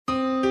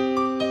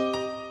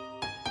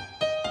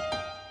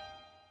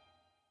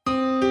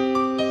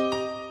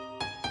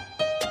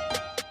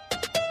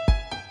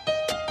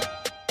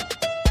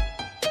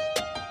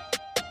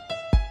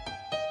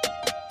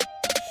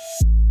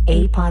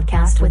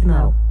podcast with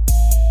Mo.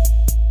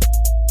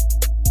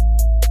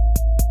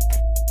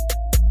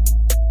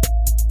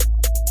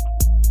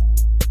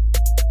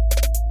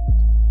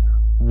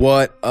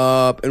 What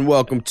up, and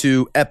welcome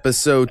to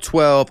episode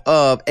 12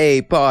 of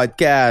A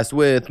Podcast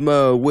with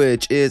Mo,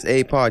 which is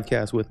A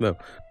Podcast with Mo.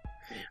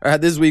 All right,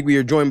 this week we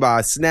are joined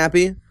by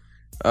Snappy.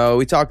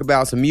 We talk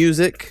about some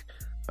music,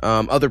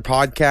 other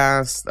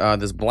podcasts,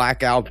 this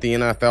blackout, the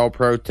NFL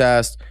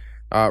protest,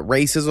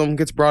 racism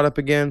gets brought up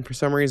again for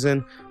some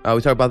reason. We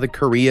talk about the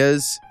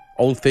Koreas,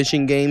 old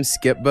fishing games,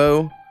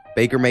 Skip-Bo,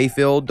 Baker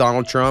Mayfield,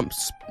 Donald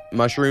Trump's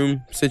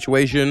mushroom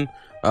situation,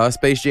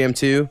 Space Jam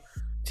 2,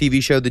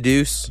 TV show The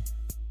Deuce.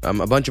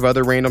 A bunch of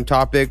other random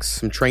topics,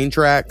 some train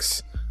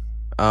tracks.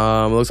 It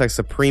looks like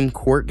Supreme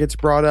Court gets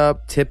brought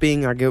up.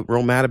 Tipping, I get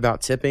real mad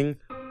about tipping.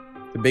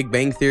 The Big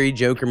Bang Theory,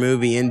 Joker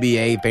movie,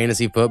 NBA,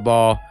 fantasy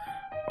football,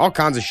 all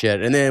kinds of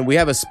shit. And then we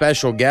have a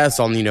special guest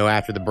on,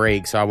 after the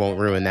break, so I won't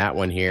ruin that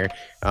one here.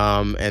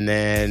 And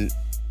then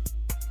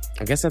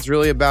I guess that's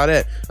really about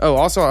it. Oh,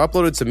 also I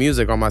uploaded some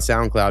music on my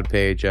SoundCloud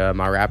page.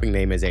 My rapping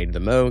name is A to the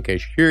Mo, in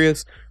case you're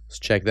curious. Let's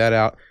check that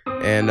out.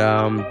 And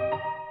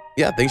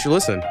yeah, thanks for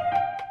listening.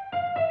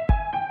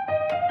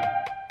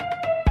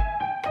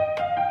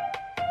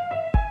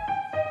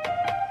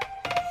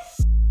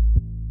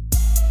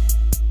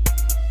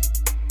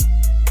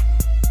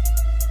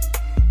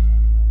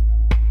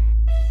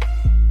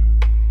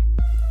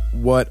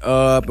 What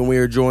up? And we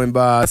are joined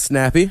by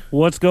Snappy.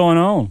 What's going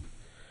on?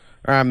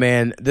 All right,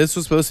 man. This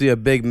was supposed to be a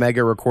big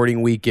mega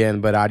recording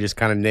weekend, but I just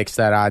kind of nixed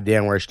that idea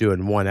and we're just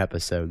doing one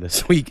episode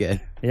this weekend.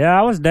 Yeah,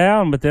 I was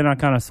down, but then I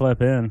kind of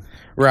slept in.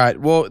 Right.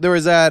 Well, there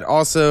was that.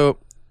 Also,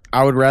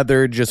 I would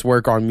rather just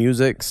work on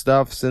music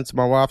stuff since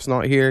my wife's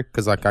not here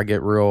because, I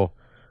get real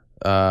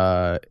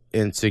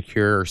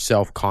insecure or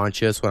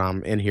self-conscious when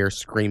I'm in here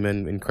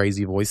screaming in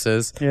crazy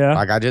voices. Yeah.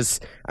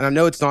 And I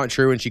know it's not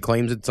true and she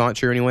claims it's not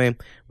true anyway,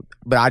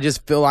 but I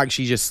just feel like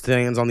she just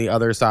stands on the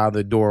other side of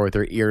the door with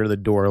her ear to the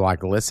door,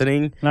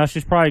 listening. No,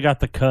 she's probably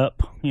got the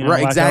cup.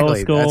 Right,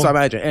 exactly. That's what I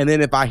imagine. And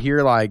then if I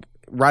hear, right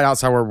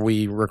outside where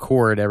we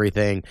record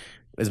everything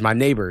is my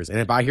neighbors. And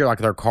if I hear,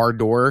 their car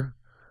door,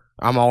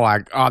 I'm all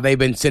like, oh, they've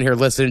been sitting here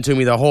listening to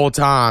me the whole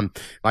time.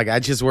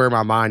 That's just where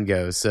my mind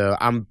goes. So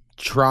I'm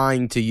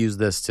trying to use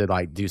this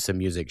to, do some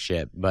music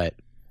shit, but...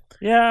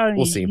 Yeah,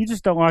 we'll see. You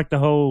just don't like the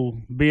whole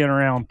being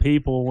around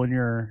people when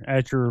you're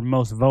at your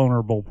most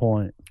vulnerable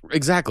point.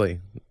 Exactly.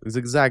 It's the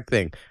exact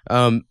thing.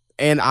 And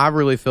I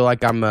really feel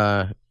like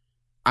I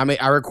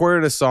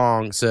recorded a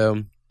song,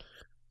 so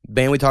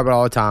band we talk about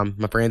all the time,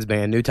 my friend's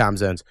band, New Time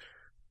Zones,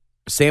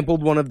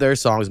 sampled one of their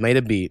songs, made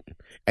a beat,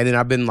 and then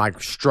I've been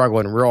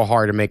struggling real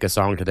hard to make a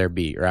song to their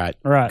beat, right?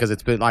 Right. Because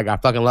it's been I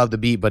fucking love the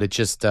beat, but it's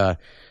just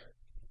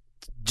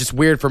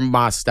weird for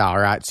my style,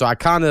 right? So I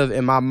kind of,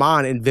 in my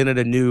mind, invented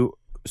a new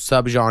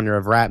subgenre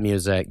of rap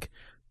music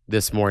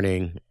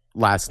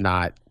last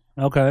night.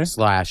 Okay.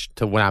 /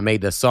 to when I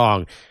made this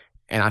song,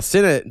 and I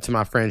sent it to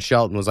my friend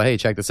Shelton. Was like, hey,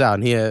 check this out,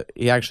 and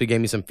he actually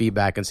gave me some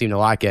feedback and seemed to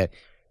like it.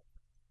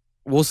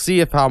 We'll see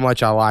how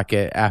much I like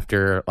it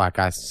after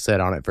I sit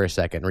on it for a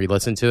second,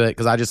 re-listen to it,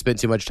 because I just spent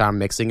too much time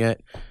mixing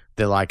it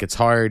that it's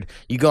hard.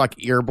 You go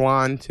ear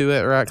blind to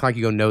it, right?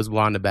 You go nose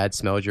blind to bad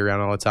smells you're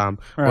around all the time,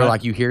 right.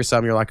 Or you hear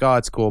something, you're like, oh,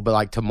 it's cool,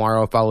 but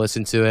tomorrow if I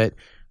listen to it,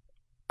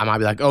 I might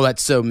be like, oh,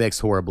 that's so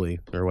mixed horribly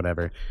or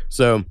whatever.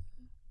 So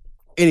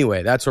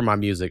anyway, that's where my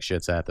music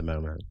shit's at the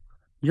moment.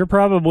 You're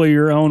probably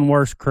your own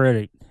worst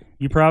critic.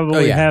 You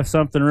probably have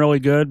something really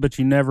good, but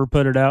you never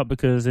put it out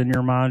because in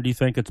your mind you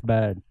think it's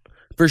bad.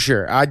 For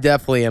sure. I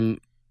definitely am.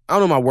 I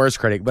don't know my worst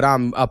critic, but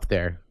I'm up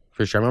there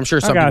for sure. I'm sure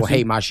some people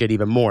hate my shit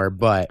even more,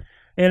 but...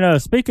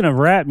 And speaking of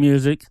rap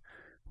music,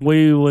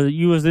 you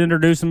was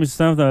introducing me to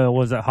something.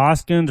 Was it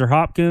Hoskins or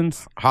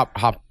Hopkins?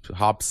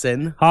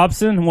 Hobson.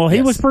 Hobson. Well,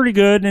 he was pretty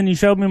good, and you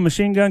showed me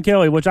Machine Gun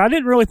Kelly, which I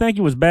didn't really think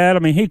he was bad. I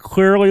mean, he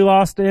clearly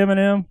lost to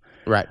Eminem.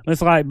 Right.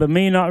 It's but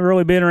me not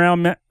really being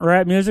around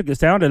rap music, it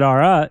sounded all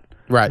right.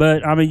 Right.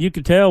 But, I mean, you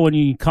could tell when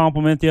you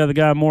compliment the other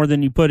guy more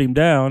than you put him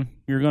down,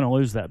 you're going to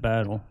lose that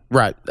battle.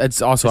 Right.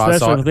 That's also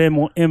especially with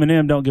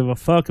Eminem don't give a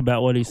fuck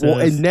about what he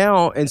says.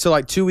 Well, and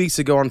so 2 weeks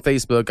ago on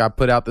Facebook, I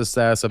put out this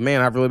status of,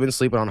 man, I've really been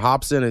sleeping on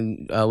Hobson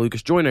and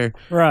Lucas Joyner.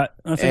 Right.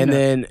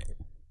 Then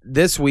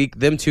this week,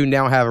 them two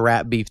now have a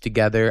rap beef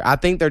together. I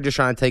think they're just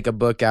trying to take a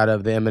book out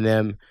of the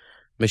Eminem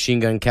Machine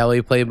Gun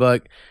Kelly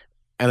playbook,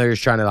 and they're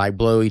just trying to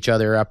blow each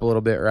other up a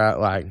little bit,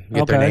 right?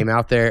 Get their name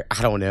out there.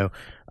 I don't know.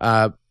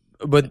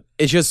 But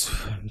it's just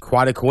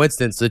quite a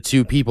coincidence, the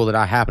two people that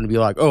I happen to be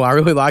like, oh, I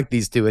really like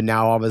these two, and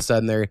now all of a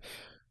sudden they're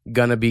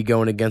going to be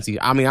going against each.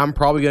 I mean, I'm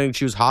probably going to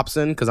choose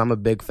Hobson because I'm a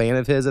big fan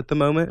of his at the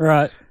moment.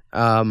 Right.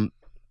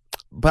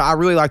 But I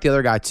really like the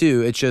other guy,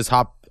 too. It's just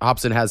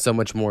Hobson has so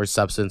much more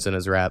substance in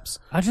his raps.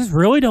 I just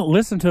really don't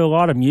listen to a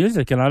lot of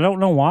music, and I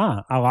don't know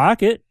why. I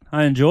like it.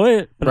 I enjoy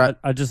it, but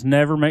I just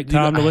never make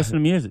time to listen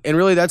to music. And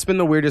really, that's been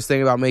the weirdest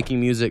thing about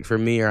making music for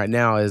me right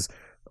now is,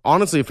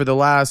 honestly, for the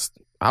last...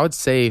 I would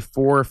say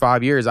 4 or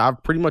 5 years,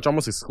 I've pretty much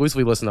almost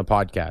exclusively listened to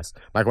podcasts.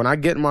 When I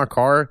get in my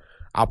car,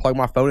 I'll plug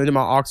my phone into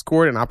my aux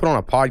cord and I put on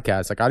a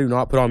podcast. Like, I do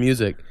not put on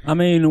music. I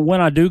mean,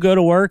 when I do go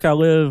to work, I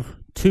live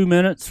 2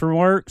 minutes from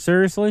work,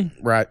 seriously.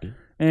 Right.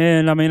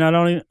 And, I mean, I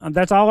don't even,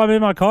 that's all I'm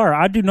in my car.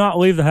 I do not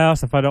leave the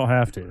house if I don't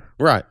have to.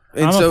 Right.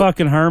 And I'm a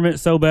fucking hermit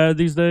so bad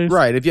these days.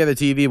 Right. If you have a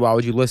TV, why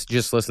would you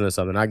just listen to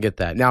something? I get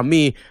that. Now,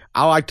 me,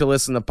 I like to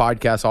listen to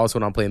podcasts also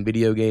when I'm playing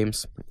video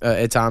games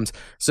at times.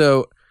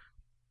 So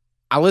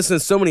I listen to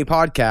so many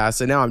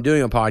podcasts, and now I'm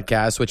doing a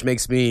podcast, which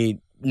makes me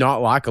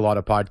not like a lot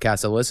of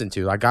podcasts I listen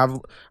to. Like, I've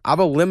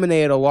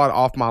eliminated a lot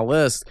off my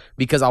list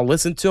because I'll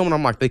listen to them and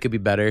I'm like, they could be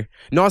better.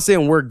 Not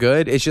saying we're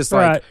good. It's just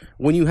like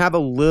when you have a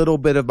little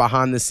bit of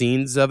behind the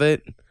scenes of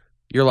it,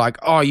 you're like,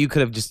 oh, you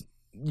could have just,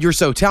 you're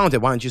so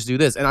talented. Why don't you just do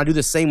this? And I do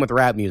the same with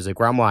rap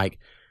music where I'm like,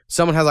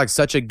 someone has like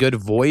such a good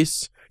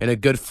voice and a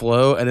good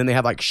flow, and then they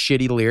have like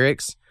shitty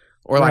lyrics,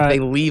 or like they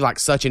leave like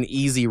such an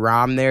easy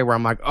rhyme there where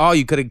I'm like, oh,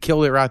 you could have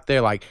killed it right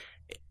there. Like,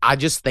 I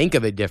just think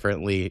of it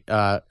differently,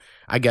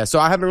 I guess. So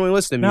I haven't really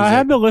listened to music. I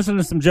have been listening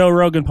to some Joe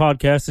Rogan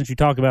podcasts since you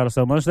talk about it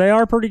so much. They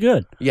are pretty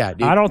good. Yeah,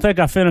 dude. I don't think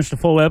I finished a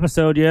full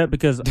episode yet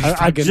because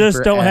I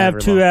just don't have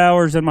 2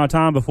 hours in my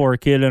time before a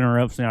kid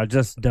interrupts me. I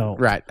just don't.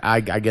 Right.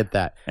 I get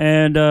that.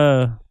 And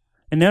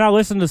then I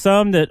listened to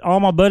some that all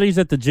my buddies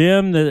at the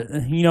gym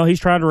that, you know, he's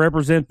trying to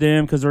represent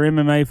them because they're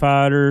MMA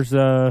fighters,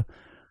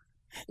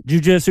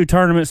 jiu-jitsu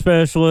tournament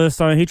specialists.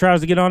 He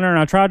tries to get on there, and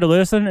I tried to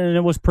listen, and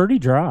it was pretty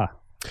dry.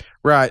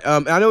 Right. I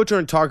know what you're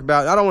going to talk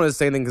about. I don't want to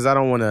say anything because I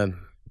don't want to.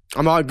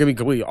 I'm not going to be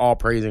completely all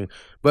praising,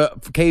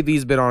 but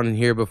KV's been on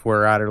here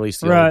before, right? Or at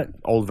least the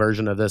old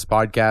version of this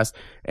podcast.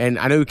 And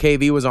I know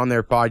KV was on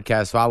their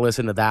podcast, so I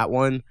listened to that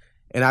one,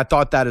 and I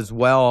thought that as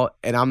well.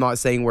 And I'm not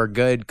saying we're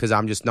good because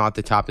I'm just not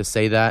the type to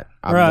say that.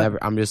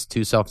 I'm just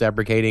too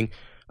self-deprecating.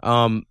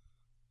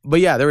 But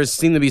yeah, there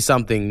seemed to be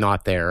something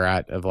not there,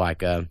 right? Of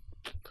like I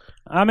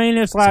mean,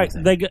 it's like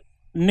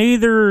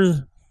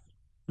neither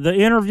the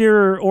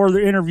interviewer or the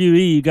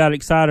interviewee got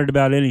excited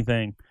about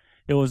anything.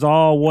 It was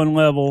all one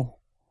level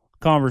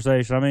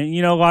conversation. I mean,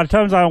 you know, a lot of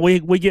times we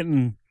get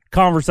in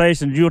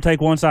conversations. You'll take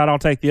one side, I'll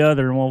take the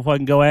other, and we'll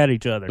fucking go at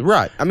each other.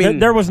 Right. I mean,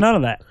 there was none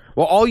of that.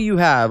 Well, all you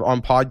have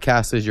on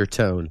podcasts is your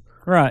tone.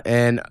 Right.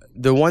 And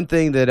the one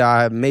thing that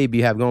I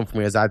maybe have going for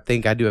me is I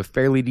think I do a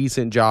fairly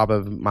decent job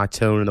of my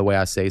tone and the way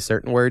I say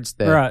certain words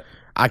that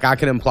I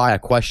can imply a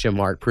question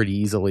mark pretty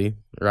easily,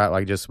 right?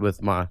 Like just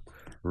with my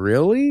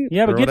really?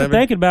 Yeah, but get to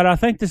thinking about it. I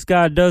think this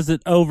guy does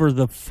it over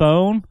the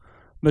phone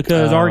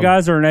because our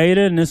guys are in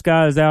Ada and this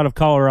guy is out of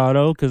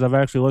Colorado because I've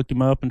actually looked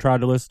him up and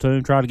tried to listen to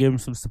him, tried to give him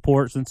some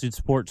support since he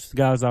supports the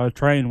guys I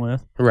train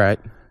with. Right.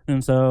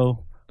 And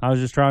so I was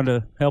just trying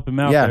to help him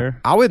out there.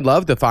 I would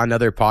love to find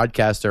other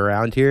podcasts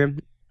around here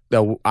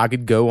that I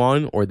could go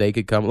on or they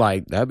could come.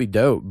 Like, that'd be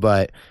dope.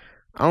 But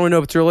I don't know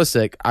if it's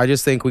realistic. I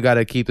just think we got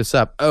to keep this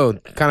up. Oh,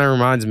 kind of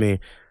reminds me.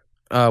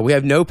 We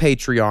have no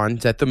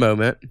Patreons at the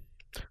moment.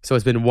 So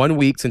it's been 1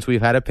 week since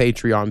we've had a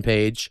Patreon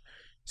page.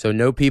 So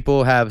no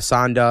people have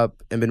signed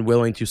up and been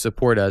willing to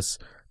support us.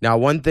 Now,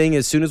 one thing,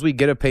 as soon as we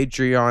get a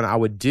Patreon, I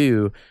would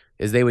do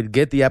is they would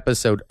get the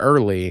episode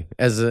early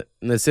in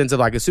the sense of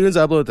like, as soon as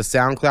I upload to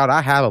SoundCloud,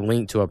 I have a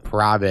link to a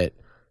private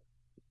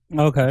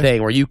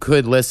thing where you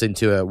could listen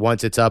to it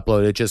once it's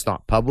uploaded. It's just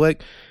not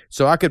public.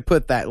 So I could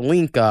put that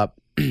link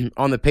up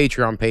on the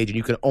Patreon page and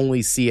you can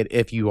only see it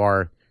if you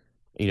are,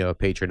 you know, a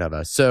patron of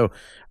us. So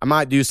I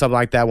might do something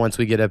like that once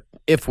we get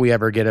if we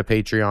ever get a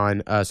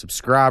Patreon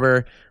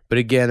subscriber. But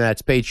again,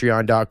 that's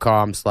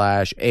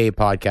patreon.com/a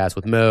podcast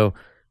with Mo.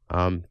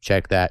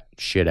 Check that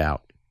shit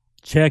out.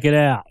 Check it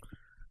out.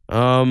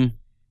 All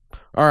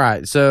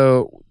right.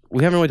 So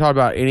we haven't really talked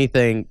about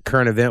anything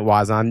current event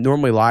wise. I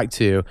normally like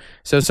to.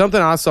 So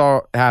something I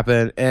saw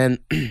happen, and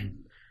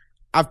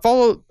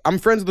I'm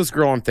friends with this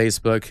girl on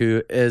Facebook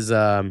who is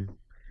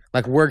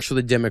like works for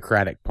the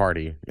Democratic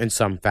Party in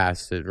some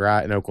facet,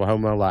 right? In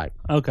Oklahoma, like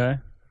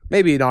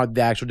maybe not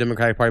the actual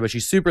Democratic Party, but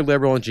she's super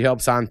liberal and she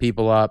helps sign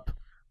people up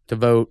to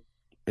vote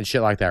and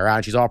shit like that, right?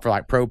 And she's all for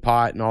like pro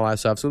pot and all that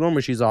stuff. So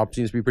normally seems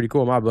to be pretty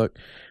cool in my book.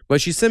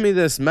 But she sent me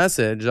this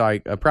message,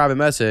 like a private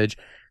message,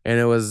 and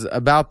it was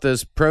about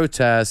this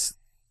protest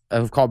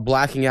called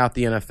Blacking Out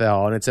the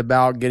NFL. And it's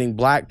about getting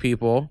black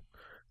people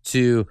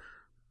to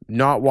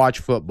not watch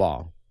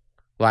football.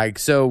 Like,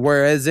 so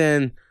whereas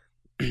in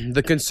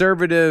the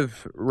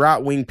conservative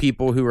right-wing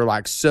people who are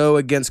like so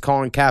against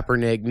Colin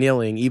Kaepernick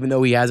kneeling, even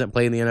though he hasn't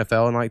played in the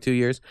NFL in like 2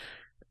 years,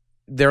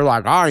 they're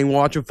like, I ain't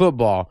watching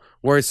football.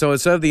 Whereas, so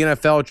instead of the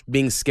NFL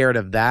being scared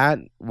of that,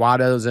 why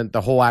doesn't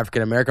the whole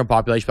African-American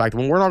population be like,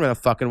 well, we're not going to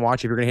fucking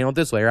watch if you're going to handle it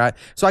this way, right?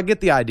 So I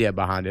get the idea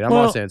behind it. I'm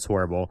not saying it's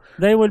horrible.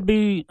 They would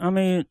be, I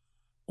mean,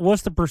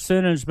 what's the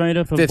percentage made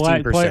up of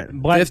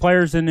 15%. black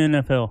players in the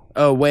NFL?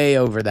 Oh, way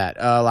over that.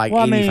 Like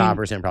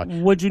 85%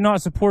 probably. Would you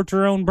not support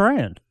your own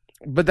brand?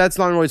 But that's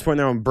not really supporting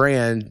their own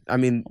brand. I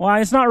mean... Well,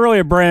 it's not really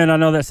a brand. I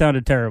know that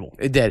sounded terrible.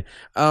 It did.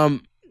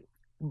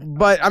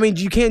 But, I mean,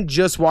 you can't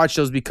just watch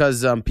those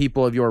because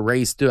people of your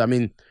race do. I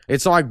mean,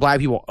 it's not like black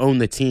people own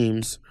the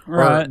teams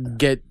or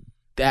get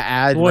the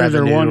ad revenue. Is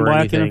there one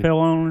black anything.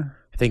 NFL owner?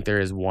 I think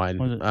there is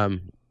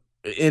one.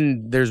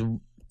 And there's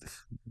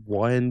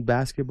one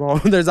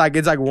basketball. It's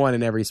like one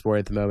in every sport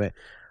at the moment.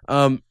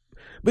 But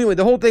anyway,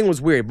 the whole thing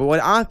was weird. But what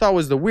I thought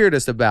was the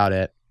weirdest about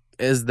it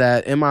is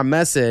that in my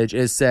message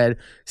it said,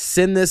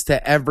 send this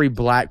to every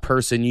black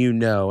person you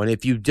know, and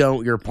if you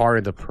don't, you're part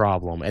of the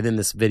problem. And then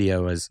this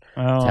video is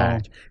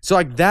tagged. So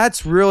like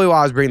that's really why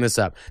I was bringing this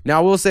up. Now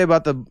I will say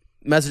about the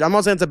message, I'm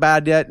not saying it's a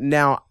bad yet.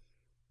 Now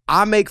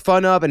I make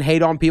fun of and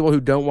hate on people who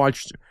don't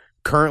watch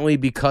currently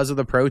because of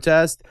the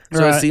protest.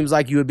 So It seems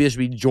like you would just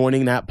be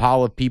joining that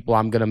pile of people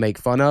I'm going to make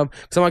fun of.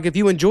 So I'm like, if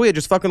you enjoy it,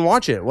 just fucking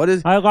watch it. What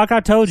is like I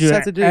told you,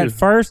 at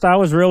first I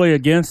was really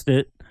against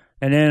it.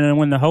 And then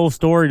when the whole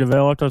story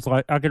developed, I was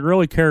like, I could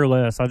really care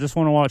less. I just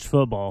want to watch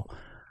football.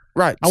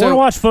 Right. I want to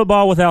watch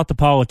football without the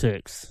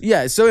politics.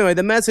 Yeah. So anyway,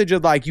 the message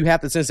of like, you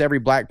have to censor every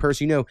black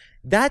person, you know,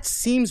 that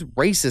seems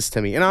racist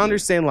to me. And I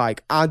understand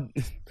like,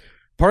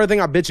 part of the thing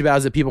I bitch about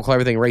is that people call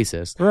everything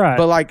racist. Right.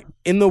 But like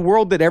in the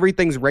world that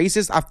everything's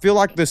racist, I feel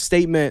like the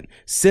statement,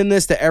 send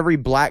this to every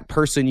black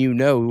person you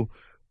know,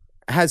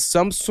 has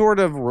some sort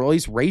of at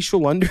least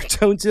racial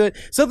undertone to it.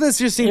 Something that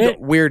just seemed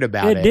weird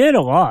about it. It did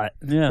a lot.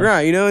 Yeah.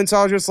 Right. You know, and so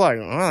I was just like,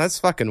 oh, that's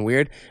fucking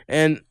weird.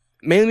 And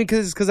mainly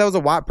because that was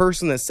a white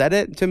person that said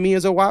it to me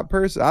as a white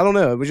person. I don't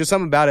know. It was just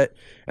something about it.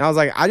 And I was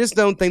like, I just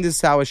don't think this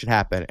is how it should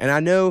happen. And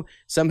I know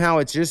somehow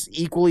it's just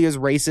equally as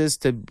racist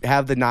to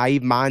have the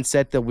naive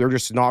mindset that we're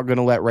just not going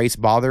to let race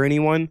bother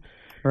anyone.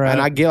 Right. And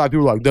I get like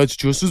people are like, that's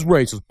just as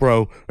racist,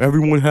 bro.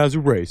 Everyone has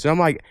a race. And I'm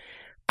like,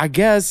 I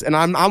guess, and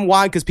I'm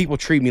white because people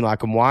treat me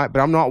like I'm white,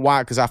 but I'm not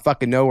white because I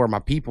fucking know where my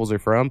peoples are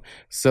from.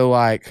 So,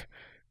 like,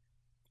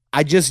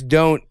 I just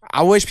don't.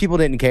 I wish people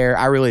didn't care.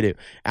 I really do.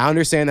 I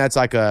understand that's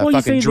like a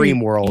fucking dream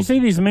world. You see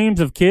these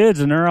memes of kids,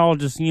 and they're all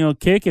just,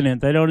 kicking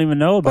it. They don't even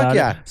know about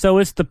it. So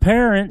it's the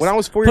parents. When I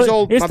was 4 years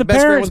old, it's my the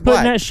best friend parents was black.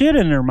 putting that shit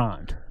in their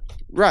mind.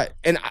 Right,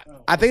 and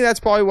I think that's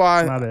probably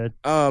why. My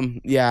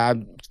bad. Yeah,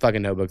 I'm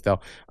fucking notebook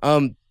though.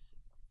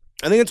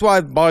 I think that's why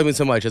it bothered me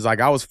so much. Is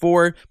like I was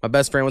 4. My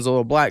best friend was a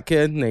little black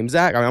kid named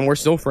Zach. I mean, we're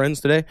still friends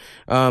today.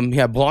 He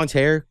had blonde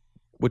hair,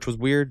 which was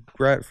weird,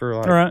 right? For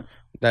like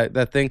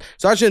that thing.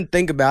 So I shouldn't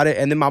think about it.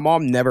 And then my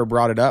mom never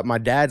brought it up. My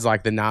dad's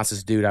like the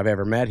nicest dude I've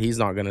ever met. He's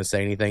not gonna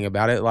say anything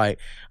about it. Like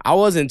I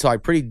wasn't until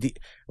like a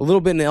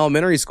little bit in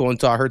elementary school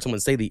until I heard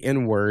someone say the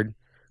N word,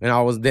 and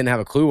I didn't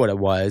have a clue what it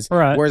was.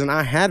 Right. Whereas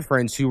I had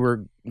friends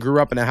who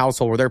grew up in a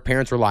household where their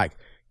parents were like,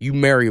 "You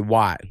marry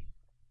white."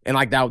 And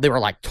like that, they were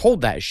like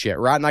told that shit,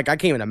 right? And like I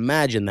can't even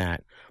imagine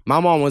that. My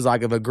mom was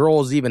like, if a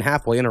girl is even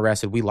halfway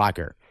interested, we like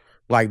her.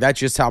 Like that's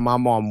just how my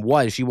mom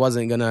was. She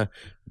wasn't gonna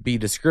be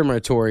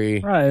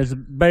discriminatory. Right. It's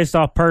based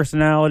off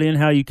personality and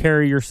how you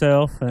carry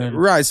yourself.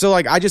 Right. So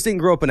like I just didn't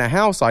grow up in a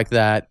house like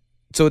that.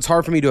 So it's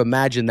hard for me to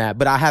imagine that,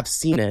 but I have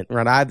seen it.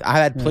 Right. I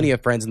had plenty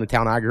of friends in the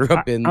town I grew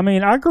up in. I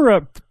mean, I grew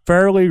up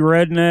fairly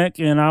redneck,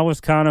 and I was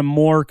kind of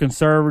more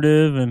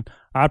conservative, and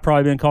I've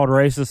probably been called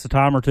racist a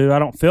time or two. I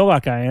don't feel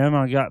like I am.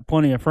 I got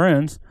plenty of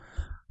friends,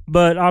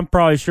 but I'm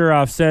probably sure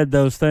I've said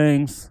those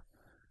things,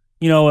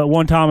 at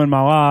one time in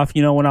my life,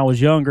 when I was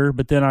younger,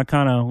 but then I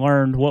kind of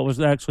learned what was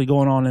actually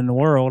going on in the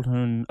world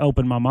and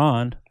opened my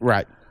mind.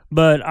 Right.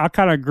 But I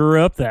kind of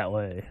grew up that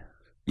way.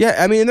 Yeah,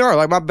 I mean, there are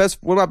like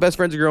one of my best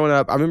friends growing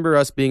up. I remember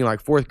us being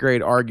like 4th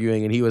grade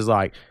arguing, and he was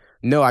like,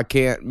 "No, I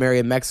can't marry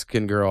a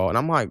Mexican girl," and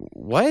I'm like,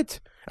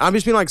 "What?" I'm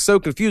just being like so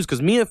confused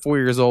because me at 4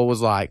 years old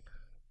was like,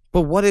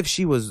 "But what if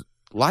she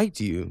liked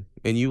you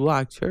and you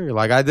liked her?"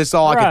 Like that's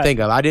all I could think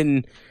of.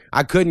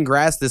 I couldn't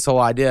grasp this whole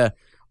idea.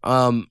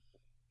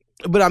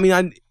 But I mean,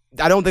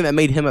 I don't think that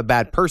made him a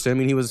bad person. I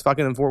mean, he was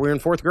fucking we were in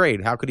 4th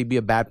grade. How could he be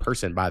a bad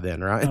person by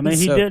then, right? I mean,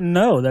 he didn't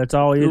know. That's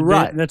all he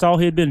had that's all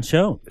he had been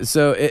shown.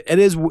 So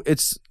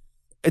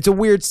it's a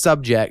weird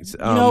subject.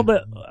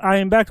 But I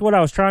mean, back to what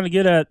I was trying to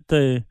get at.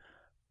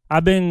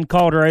 I've been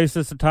called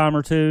racist a time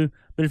or two,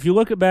 but if you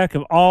look back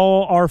of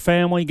all our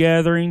family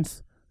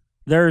gatherings,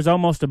 there's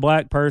almost a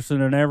black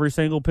person in every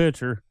single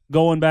picture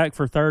going back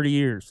for 30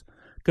 years.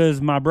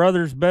 Because my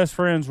brother's best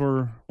friends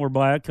were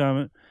black,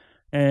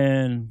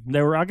 and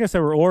I guess they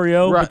were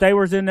Oreo, but they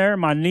was in there.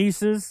 My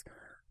nieces,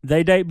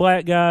 they date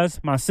black guys.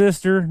 My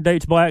sister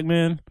dates black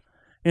men.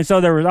 And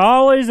so there was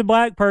always a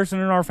black person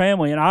in our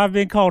family, and I've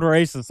been called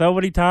racist so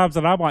many times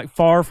that I'm like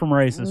far from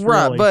racist.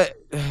 Right, really.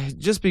 But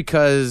just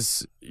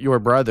because your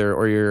brother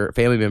or your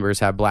family members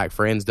have black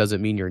friends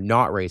doesn't mean you're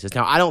not racist.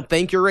 Now, I don't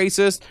think you're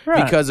racist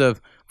because of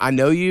I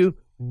know you,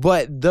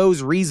 but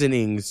those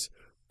reasonings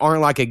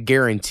aren't like a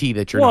guarantee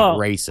that you're not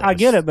racist. I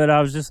get it, but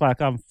I was just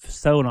like, I'm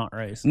so not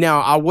racist.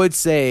 Now, I would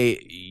say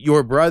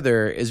your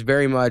brother is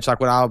very much like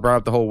when I brought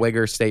up the whole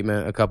Wigger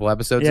statement a couple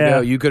episodes ago.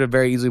 You could have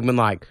very easily been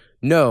like,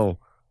 no,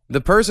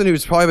 the person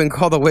who's probably been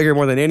called a Wigger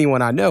more than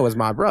anyone I know is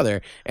my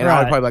brother. And I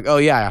would probably be like, oh,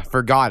 yeah, I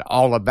forgot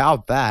all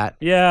about that.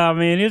 Yeah, I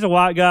mean, he's a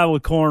white guy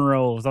with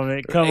cornrows. I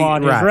mean, come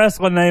on. His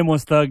wrestling name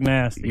was Thug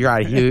Nasty. You're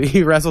right.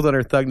 He wrestled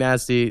under Thug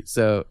Nasty,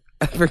 so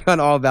I forgot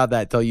all about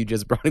that until you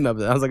just brought him up.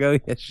 I was like, oh,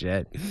 yeah,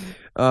 shit.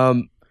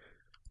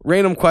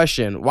 Random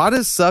question. Why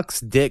does sucks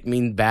dick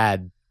mean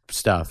bad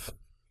stuff?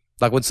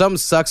 Like when something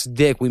sucks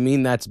dick, we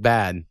mean that's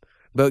bad.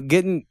 But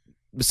getting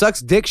sucks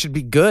dick should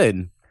be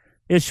good.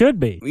 It should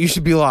be. You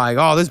should be like,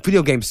 oh, this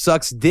video game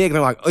sucks dick. And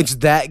they're like, it's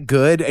that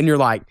good? And you're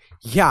like,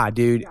 yeah,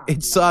 dude,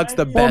 it sucks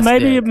the best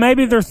dick.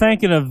 Maybe they're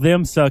thinking of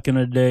them sucking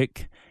a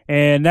dick,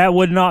 and that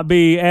would not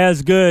be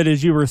as good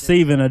as you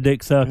receiving a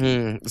dick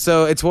sucking.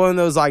 So it's one of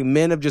those, like,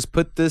 men have just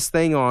put this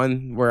thing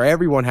on where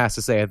everyone has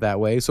to say it that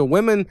way. So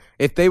women,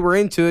 if they were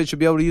into it, should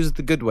be able to use it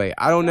the good way.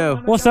 I don't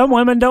know. Well, some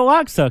women don't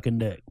like sucking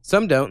dick.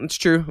 Some don't. It's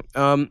true.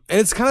 And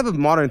it's kind of a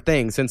modern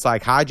thing since,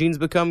 like, hygiene's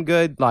become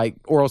good. Like,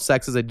 oral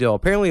sex is a deal.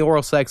 Apparently,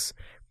 oral sex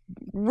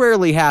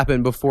rarely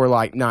happened before,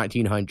 like,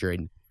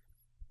 1900.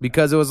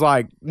 Because it was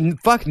like,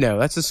 fuck no,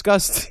 that's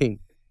disgusting.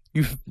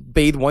 You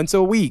bathe once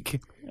a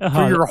week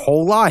for your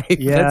whole life.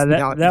 Yeah,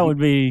 that would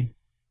be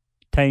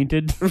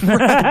tainted.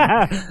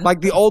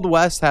 Like, the Old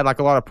West had, like,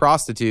 a lot of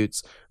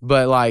prostitutes,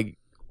 but, like,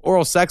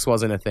 oral sex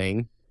wasn't a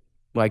thing.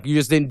 Like, you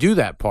just didn't do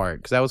that part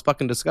because that was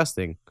fucking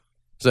disgusting.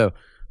 So,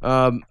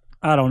 I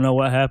don't know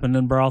what happened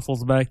in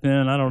brothels back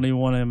then. I don't even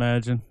want to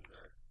imagine.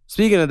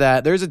 Speaking of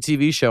that, there's a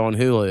TV show on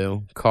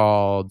Hulu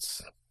called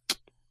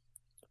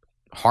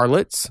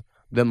Harlots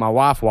that my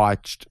wife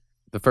watched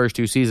the first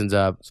 2 seasons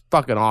of. It's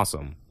fucking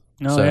awesome.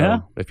 Oh, so yeah?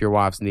 if your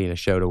wife's needing a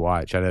show to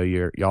watch, I know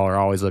y'all are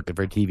always looking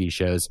for TV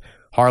shows.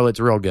 Harlot's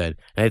real good.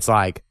 And it's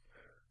like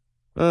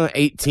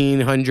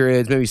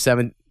 1800s,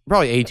 maybe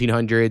probably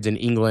 1800s in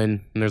England.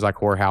 And there's like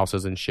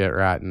whorehouses and shit,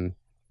 right? And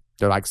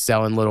they're like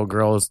selling little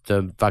girls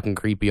to fucking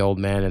creepy old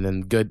men. And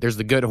then there's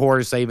the good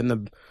whores saving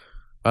the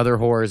other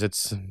whores.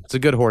 It's a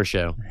good horror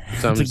show.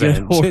 So I'm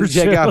saying,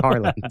 check out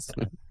Harlots.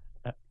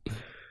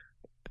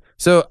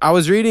 So I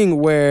was reading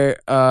where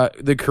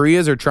the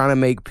Koreas are trying to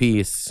make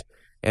peace,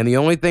 and the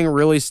only thing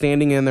really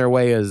standing in their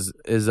way is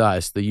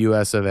us, the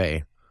U.S. of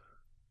A.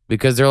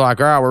 Because they're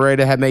like, all right, we're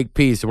ready to make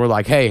peace. And we're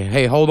like,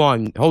 hey, hold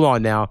on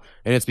now.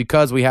 And it's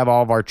because we have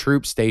all of our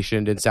troops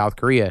stationed in South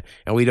Korea,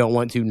 and we don't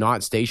want to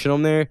not station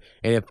them there.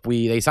 And if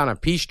they sign a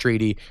peace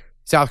treaty,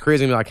 South Korea's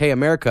going to be like, hey,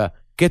 America,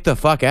 get the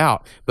fuck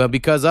out. But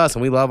because us,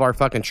 and we love our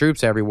fucking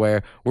troops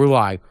everywhere, we're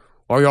like,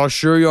 are y'all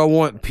sure y'all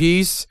want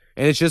peace?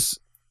 And it's just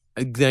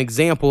an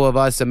example of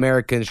us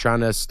Americans trying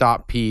to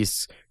stop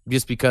peace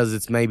just because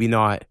it's maybe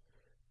not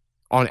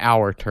on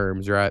our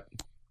terms, right?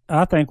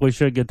 I think we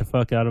should get the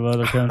fuck out of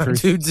other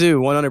countries. Do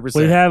 100%.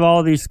 We have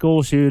all these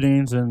school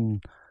shootings,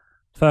 and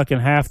fucking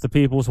half the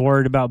people's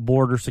worried about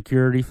border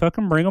security.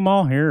 Fucking bring them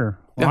all here.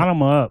 Line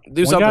them up.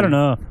 Do something. We got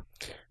enough.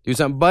 Do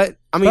something. But,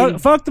 I mean...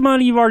 Fuck the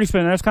money you've already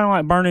spent. That's kind of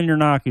like burning your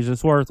Nikes.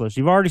 It's worthless.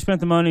 You've already spent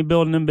the money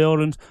building them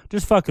buildings.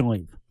 Just fucking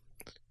leave.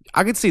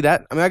 I could see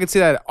that. I mean, I could see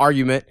that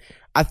argument.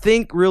 I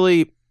think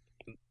really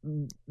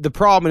the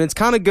problem, and it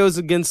kind of goes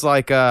against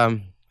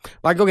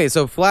okay,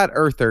 so flat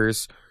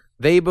earthers,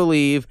 they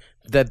believe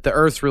that the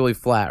earth's really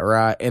flat,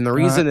 right? And the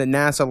reason that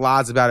NASA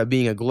lies about it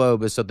being a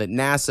globe is so that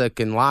NASA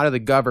can lie to the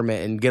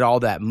government and get all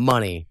that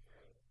money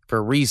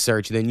for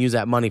research and then use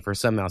that money for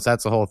something else.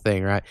 That's the whole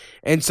thing, right?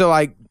 And so,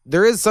 like,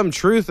 there is some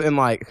truth in,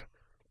 like,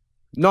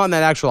 not in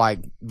that actual, like,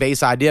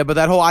 base idea, but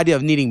that whole idea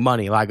of needing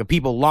money, like, of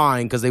people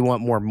lying because they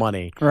want more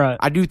money. Right.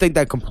 I do think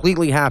that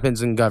completely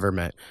happens in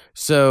government.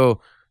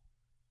 So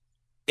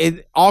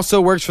it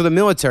also works for the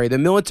military. The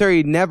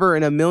military never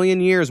in a million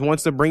years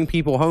wants to bring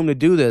people home to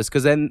do this,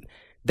 because then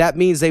that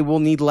means they will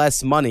need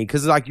less money.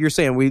 Because, like you're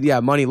saying,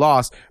 money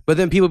lost. But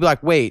then people be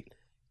like, wait,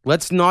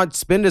 let's not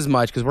spend as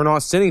much because we're not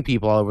sending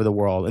people all over the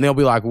world. And they'll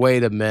be like,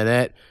 wait a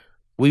minute,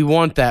 we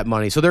want that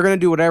money. So they're going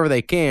to do whatever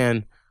they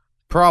can,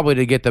 probably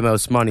to get the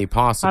most money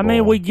possible. I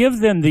mean, we give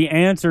them the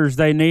answers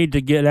they need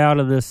to get out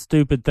of this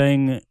stupid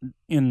thing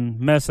in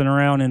messing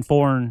around in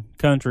foreign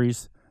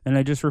countries, and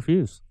they just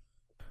refuse.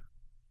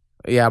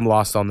 Yeah, I'm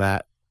lost on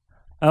that.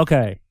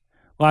 Okay.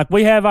 Like,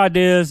 we have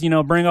ideas,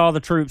 bring all the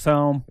troops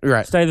home.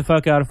 Right. Stay the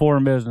fuck out of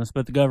foreign business.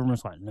 But the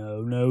government's like,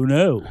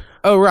 no.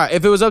 Oh, right.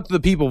 If it was up to the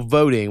people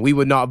voting, we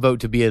would not vote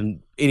to be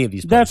in any of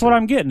these places. That's what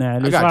I'm getting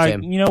at. It's like,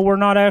 we're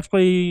not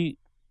actually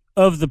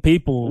of the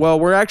people. Well,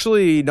 we're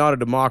actually not a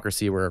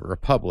democracy. We're a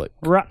republic.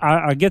 Right.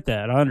 I get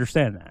that. I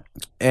understand that.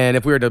 And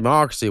if we were a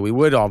democracy, we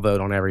would all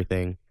vote on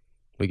everything.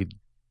 We could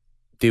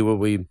do what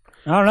we...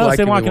 I don't know. It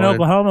seems like in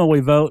Oklahoma, we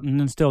vote and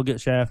then still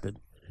get shafted.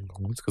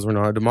 It's because we're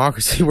not a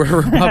democracy. We're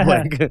a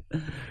republic.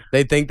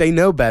 They think they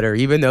know better,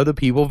 even though the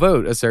people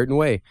vote a certain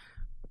way.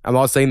 I'm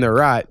not saying they're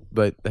right,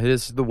 but it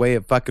is the way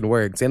it fucking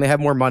works. And they have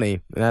more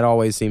money, and that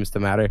always seems to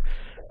matter.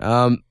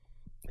 Do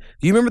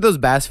you remember those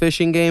bass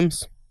fishing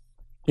games?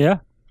 Yeah.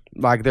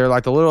 Like, they're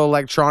like the little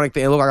electronic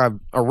thing. It looked like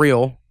a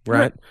reel,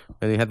 right?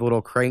 And they had the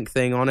little crank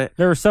thing on it.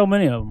 There were so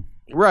many of them.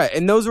 Right.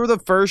 And those were the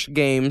first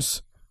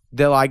games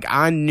that, like,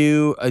 I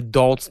knew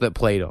adults that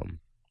played them.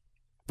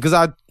 Because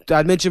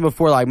I mentioned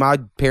before, like, my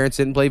parents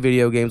didn't play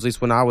video games, at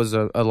least when I was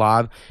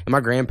alive, and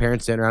my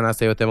grandparents didn't, and I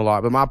stayed with them a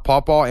lot. But my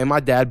papa and my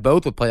dad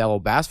both would play that little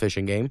bass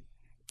fishing game.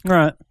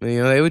 Right.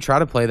 They would try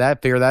to play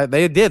that, figure that.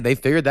 They did. They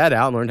figured that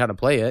out and learned how to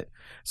play it.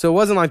 So it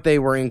wasn't like they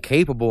were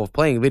incapable of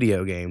playing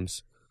video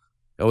games.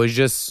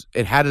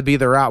 It had to be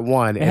the right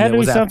one. It had to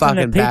be something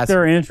that piqued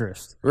their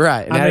interest.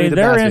 Right. I mean,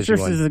 their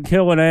interest is in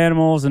killing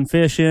animals and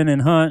fishing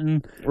and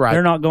hunting. Right.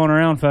 They're not going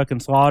around fucking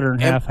slaughtering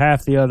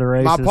half the other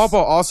races. My papa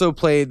also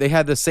played, they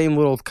had the same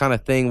little kind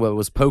of thing where it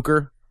was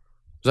poker.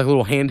 It was like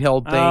little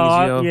handheld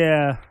things,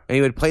 Yeah. And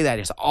he would play that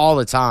just all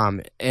the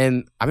time.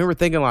 And I remember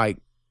thinking, like,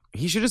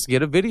 he should just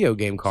get a video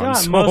game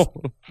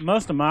console.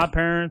 Most of my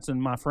parents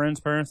and my friends'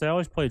 parents, they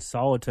always played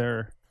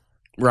solitaire.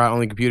 Right, on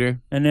the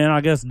computer. And then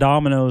I guess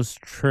dominoes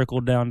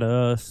trickled down to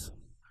us.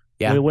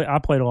 Yeah. I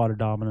played a lot of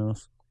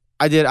dominoes.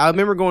 I did. I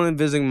remember going and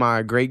visiting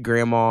my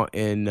great-grandma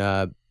in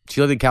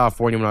she lived in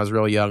California when I was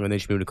real young, and then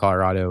she moved to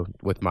Colorado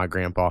with my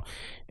grandpa.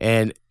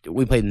 And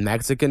we played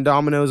Mexican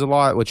dominoes a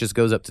lot, which just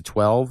goes up to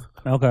 12.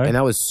 Okay. And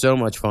that was so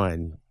much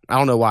fun. I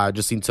don't know why. I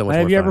just seen so much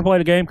more Have you fun. ever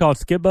played a game called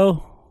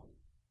Skip-Bo?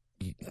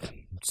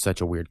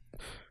 Such a weird...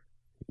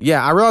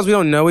 Yeah, I realize we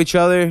don't know each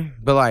other,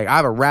 but like I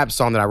have a rap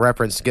song that I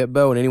reference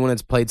Skip-Bo, and anyone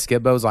that's played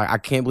Skip-Bo is like, I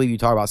can't believe you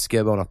talk about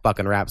Skip-Bo in a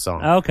fucking rap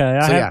song. Okay,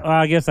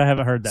 I guess I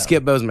haven't heard that.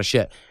 Skip-Bo's my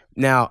shit.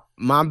 Now,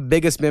 my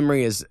biggest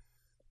memory is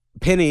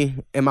Penny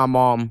and my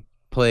mom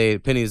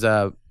played. Penny's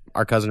our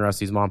cousin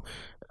Rusty's mom.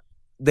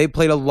 They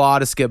played a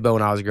lot of Skip-Bo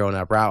when I was growing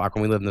up, right? Like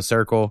when we lived in the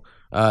Circle.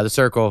 The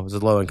Circle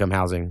was low-income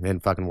housing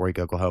in fucking Warwick,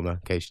 Oklahoma, in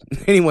case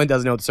anyone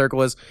doesn't know what the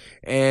Circle is.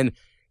 And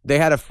they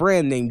had a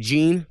friend named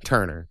Jean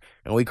Turner,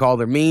 and we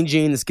called her Mean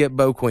Jean, the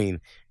Skip-Bo Queen,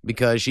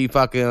 because she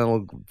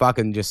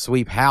fucking just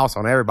sweep house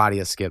on everybody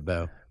at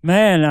Skip-Bo.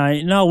 Man,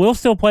 we'll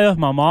still play with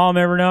my mom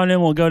every now and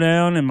then. We'll go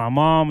down, and my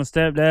mom and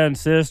stepdad and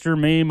sister,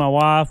 me, my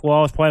wife, we'll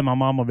always play. My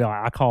mom will be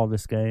like, I call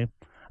this game.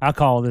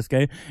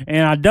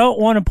 And I don't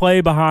want to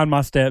play behind my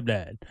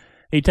stepdad.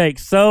 He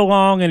takes so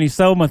long, and he's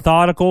so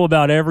methodical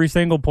about every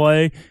single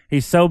play.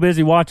 He's so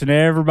busy watching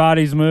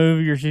everybody's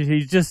move.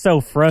 He's just so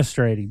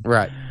frustrating.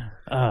 Right.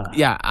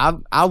 Yeah,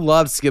 I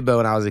loved Skip-Bo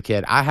when I was a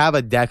kid. I have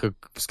a deck of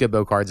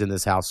Skip-Bo cards in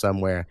this house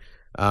somewhere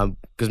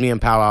because me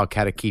and Powwow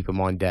had to keep them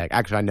on deck.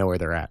 Actually, I know where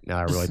they're at now.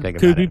 I really think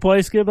about it. Could we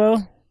play Skip-Bo?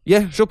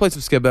 Yeah, she'll play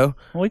some Skip-Bo.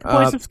 We can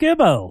play some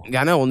Skip-Bo.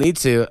 Yeah, I know we'll need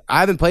to. I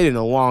haven't played it in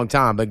a long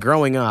time, but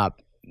growing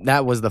up,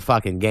 that was the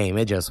fucking game.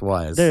 It just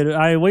was. Dude,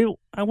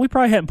 we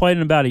probably hadn't played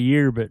in about a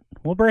year, but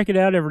we'll break it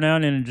out every now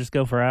and then and just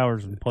go for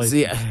hours and play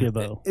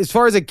Skip-Bo. As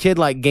far as a kid,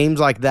 like games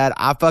like that,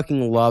 I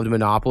fucking loved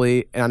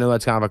Monopoly, and I know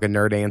that's kind of like a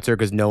nerd answer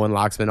because no one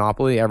likes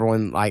Monopoly.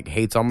 Everyone like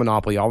hates on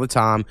Monopoly all the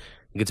time.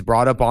 It gets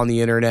brought up on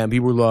the internet, and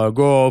people are like,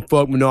 "Oh,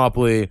 fuck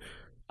Monopoly."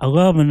 I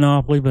love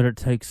Monopoly, but it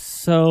takes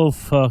so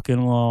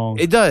fucking long.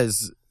 It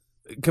does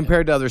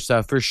compared to other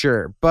stuff for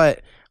sure,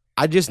 but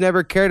I just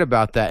never cared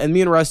about that. And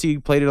me and Rusty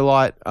played it a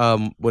lot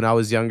when I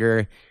was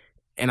younger,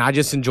 and I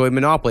just enjoyed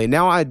Monopoly.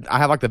 Now I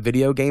have like the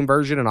video game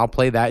version, and I'll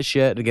play that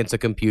shit against a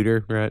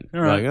computer. Right?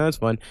 All right. Like, oh, that's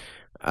fun.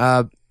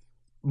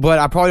 But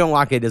I probably don't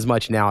like it as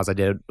much now as I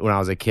did when I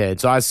was a kid.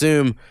 So I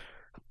assume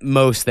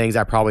most things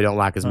I probably don't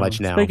like as much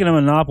now. Speaking of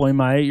Monopoly,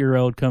 my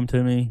 8-year-old come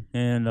to me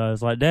and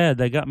was like, Dad,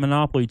 they got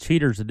Monopoly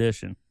Cheaters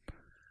Edition.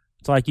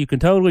 It's like you can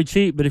totally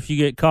cheat, but if you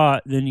get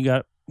caught, then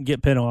you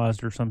get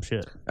penalized or some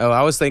shit. Oh,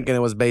 I was thinking it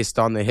was based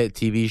on the hit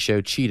TV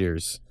show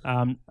Cheaters.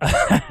 I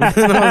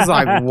was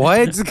like,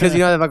 what? Because you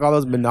know they have like all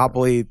those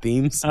Monopoly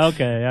themes.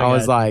 Okay. I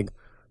was like,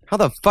 how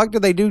the fuck do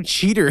they do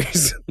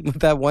Cheaters with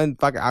that one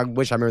fucking? I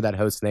wish I remember that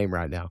host's name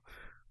right now.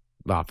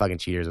 Wow, fucking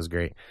Cheaters was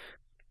great.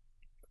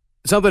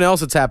 Something else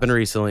that's happened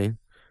recently,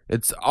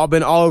 it's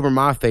been all over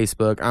my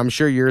Facebook, I'm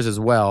sure yours as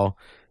well,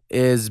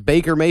 is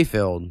Baker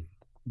Mayfield.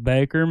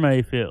 Baker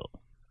Mayfield.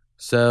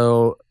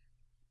 So,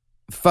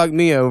 fuck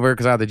me over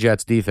because I had the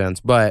Jets defense,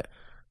 but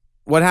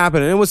what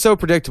happened, and it was so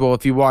predictable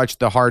if you watched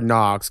the Hard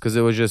Knocks, because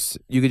it was just,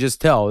 you could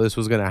just tell this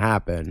was going to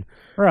happen.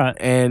 Right.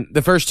 And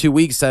the first 2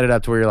 weeks set it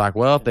up to where you're like,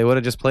 well, if they would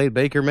have just played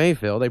Baker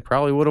Mayfield, they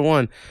probably would have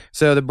won.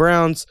 So the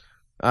Browns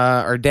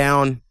are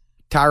down.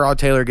 Tyrod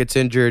Taylor gets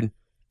injured.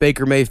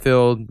 Baker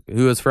Mayfield,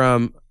 who is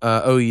from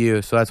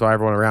OU, so that's why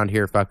everyone around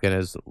here fucking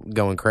is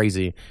going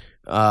crazy.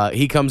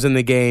 He comes in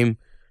the game,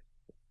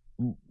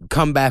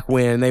 comeback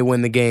win, they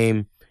win the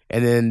game,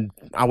 and then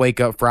I wake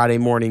up Friday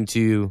morning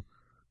to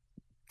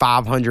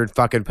 500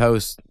 fucking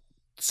posts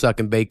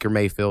sucking Baker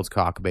Mayfield's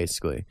cock,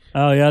 basically.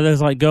 Oh, yeah,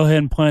 there's like, go ahead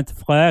and plant the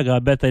flag. I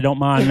bet they don't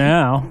mind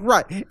now.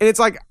 Right. And it's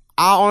like,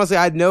 I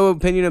had no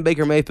opinion of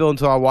Baker Mayfield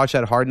until I watched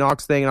that Hard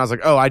Knocks thing, and I was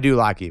like, oh, I do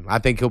like him. I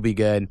think he'll be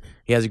good.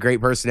 He has a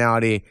great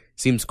personality,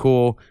 seems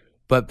cool.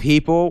 But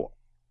people,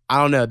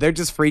 I don't know, they're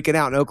just freaking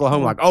out in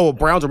Oklahoma like, oh,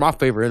 Browns are my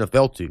favorite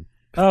NFL team.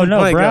 Oh, no,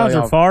 like, Browns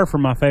are far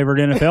from my favorite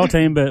NFL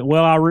team, but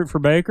will I root for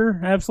Baker?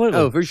 Absolutely.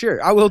 Oh, for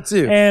sure. I will,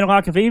 too. And,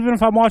 like, even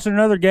if I'm watching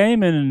another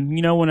game and,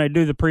 you know, when they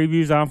do the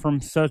previews, I'm from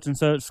such and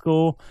such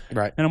school.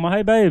 Right. And I'm like,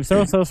 hey, babe,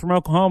 so-and-so's from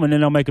Oklahoma, and then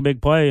they'll make a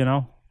big play, and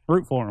I'll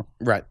root for them.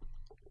 Right.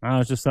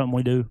 It's just something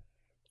we do.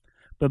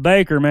 But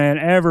Baker, man,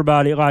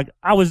 everybody, like,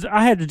 I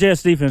had the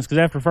Jets defense because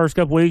after the first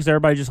couple weeks,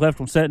 everybody just left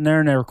them sitting there,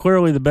 and they were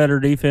clearly the better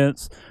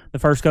defense the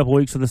first couple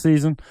weeks of the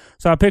season.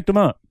 So I picked them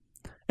up.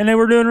 And they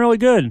were doing really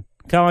good.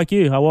 Kind of like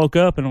you. I woke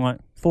up and I'm like,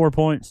 4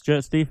 points,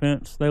 Jets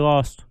defense. They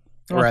lost.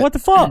 I'm like, what the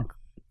fuck?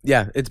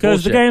 Yeah, it's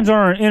because the games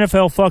are on an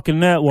NFL fucking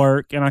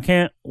network, and I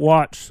can't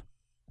watch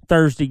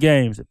Thursday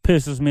games. It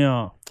pisses me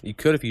off. You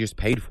could if you just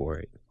paid for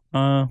it.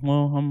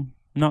 Well, I'm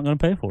not going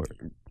to pay for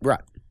it.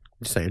 Right.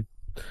 Just saying.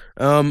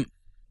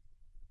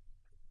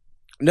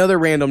 Another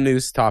random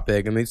news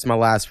topic, and it's my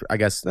last, I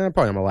guess,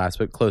 probably not my last,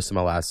 but close to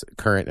my last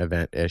current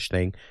event-ish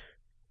thing,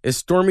 is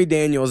Stormy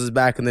Daniels is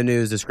back in the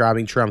news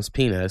describing Trump's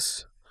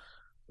penis,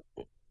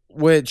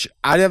 which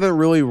I haven't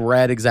really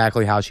read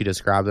exactly how she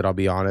described it, I'll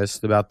be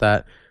honest about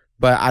that.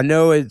 But I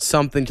know it's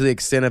something to the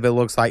extent of it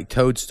looks like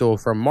Toadstool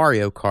from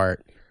Mario Kart.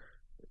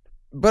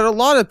 But a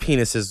lot of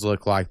penises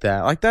look like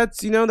that. Like that's,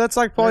 that's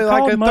like probably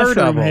like a third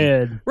of them.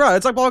 Head. Right.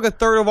 It's like probably like a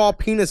third of all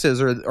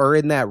penises are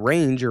in that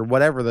range or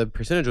whatever the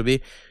percentage would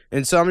be.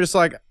 And so I'm just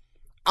like,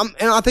 and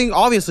I think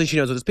obviously she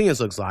knows what his penis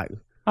looks like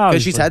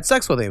because she's had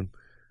sex with him.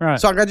 Right.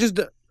 So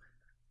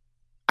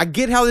I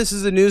get how this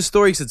is a news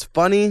story because it's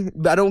funny,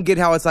 but I don't get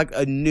how it's like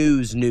a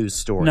news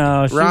story.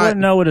 No, she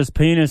wouldn't know what his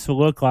penis would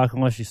look like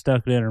unless she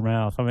stuck it in her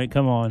mouth. I mean,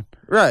 come on.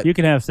 Right. You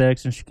can have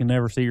sex and she can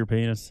never see your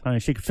penis. I mean,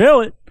 she can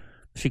feel it.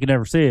 She could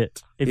never see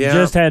it if you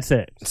just had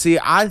sex. See,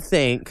 I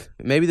think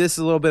maybe this is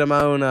a little bit of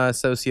my own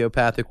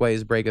sociopathic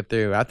ways to break it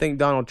through. I think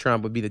Donald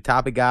Trump would be the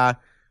type of guy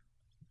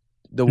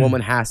the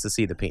woman has to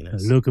see the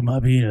penis. Look at my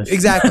penis.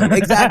 Exactly.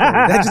 That's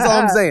just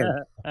all I'm saying.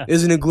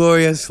 Isn't it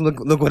glorious?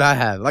 Look what I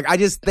have. Like, I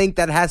just think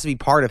that has to be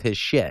part of his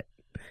shit.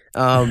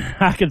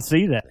 I can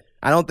see that.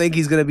 I don't think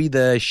he's going to be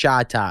the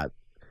shy type,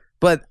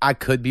 but I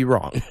could be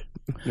wrong.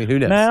 I mean, who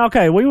knows? Now,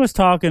 okay, we was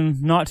talking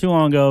not too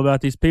long ago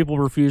about these people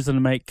refusing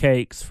to make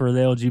cakes for the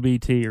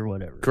LGBT or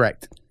whatever.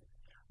 Correct.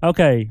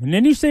 Okay, and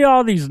then you see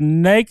all these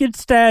naked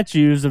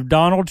statues of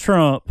Donald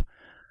Trump.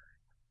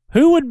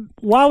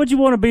 Why would you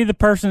want to be the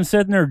person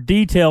sitting there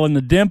detailing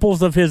the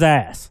dimples of his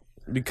ass?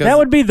 Because that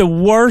would be the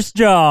worst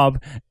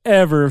job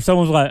ever if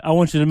someone's like, I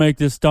want you to make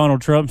this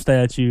Donald Trump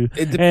statue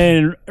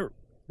and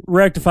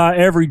rectify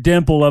every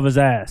dimple of his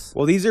ass.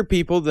 Well, these are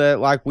people that,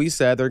 like we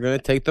said, they're going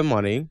to take the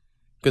money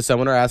because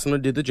someone are asking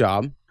them to do the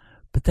job.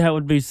 But that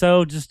would be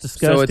so just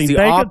disgusting. So it's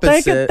the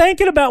opposite.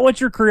 Thinking about what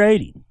you're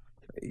creating.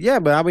 Yeah,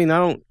 but I mean,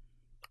 I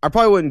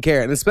probably wouldn't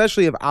care. And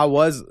especially if I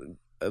was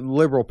a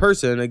liberal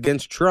person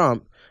against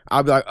Trump,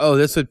 I'd be like, oh,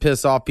 this would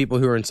piss off people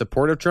who are in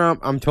support of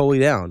Trump. I'm totally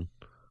down.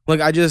 Like,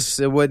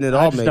 it wouldn't at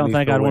all make me I just don't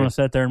think I'd want to to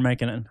sit there and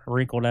make a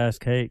wrinkled ass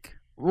cake.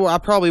 Well, I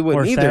probably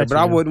wouldn't either, but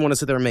I wouldn't want to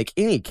sit there and make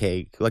any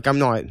cake. Like,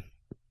 none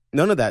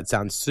of that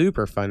sounds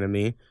super fun to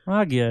me.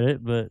 I get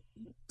it, but.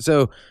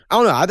 So, I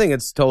don't know. I think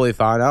it's totally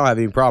fine. I don't have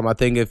any problem. I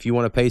think if you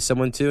want to pay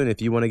someone to, and if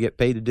you want to get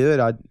paid to do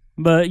it,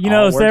 But,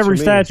 so every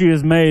statue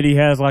is made, he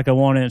has like a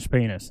 1-inch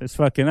penis. It's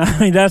fucking, I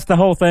mean, that's the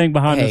whole thing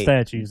behind the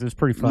statues. It's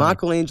pretty funny.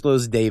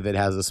 Michelangelo's David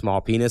has a small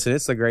penis, and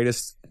it's the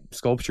greatest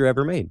sculpture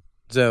ever made.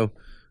 So,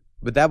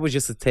 but that was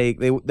just a take.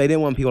 They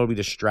didn't want people to be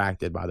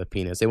distracted by the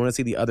penis. They want to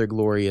see the other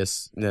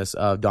gloriousness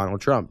of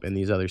Donald Trump and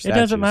these other statues. It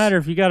doesn't matter.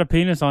 If you got a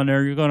penis on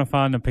there, you're going to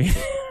find the penis.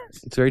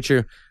 It's very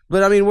true.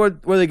 But, I mean, what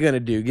are they going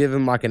to do? Give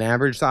him like an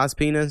average-sized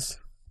penis?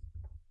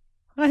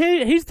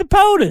 He's the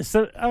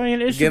POTUS. I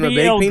mean, it should be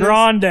El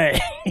Grande.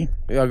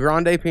 El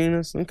Grande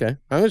penis? Okay.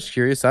 I was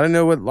curious. I didn't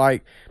know what,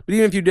 like... But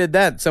even if you did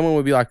that, someone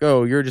would be like,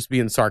 oh, you're just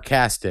being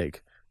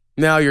sarcastic.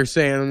 Now you're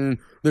saying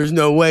there's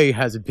no way he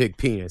has a big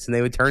penis. And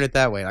they would turn it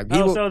that way. Like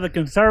people, so the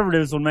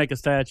conservatives would make a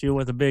statue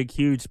with a big,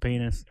 huge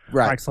penis.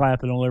 Right. Like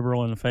slapping a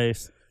liberal in the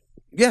face.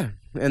 Yeah.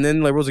 And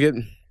then liberals get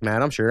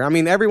mad, I'm sure. I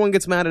mean, everyone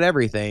gets mad at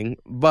everything.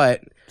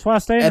 But that's why I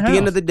stay in at the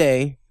end of the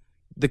day,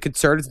 the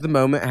conservatives at the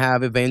moment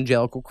have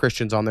evangelical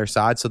Christians on their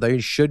side, so they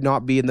should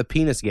not be in the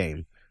penis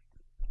game.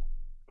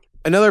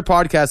 Another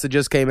podcast that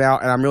just came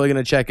out, and I'm really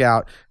going to check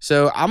out.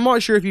 So I'm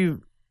not sure if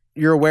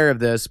you're aware of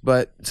this,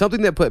 but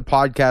something that put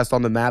podcasts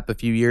on the map a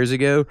few years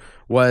ago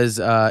was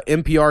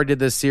NPR did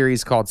this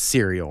series called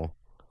Serial.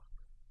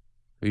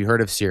 Have you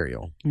heard of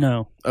Serial?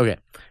 No. Okay.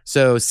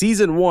 So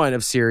season 1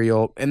 of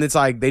Serial, and it's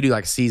like they do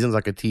like seasons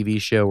like a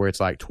TV show where it's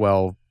like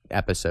 12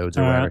 episodes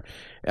or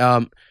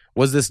whatever.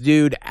 Was this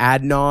dude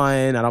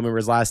Adnan? I don't remember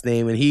his last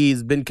name, and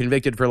he's been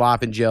convicted for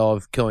life in jail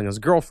of killing his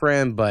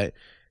girlfriend, but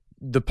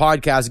the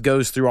podcast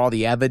goes through all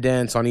the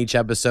evidence on each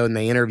episode, and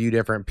they interview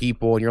different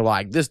people, and you're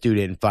like, this dude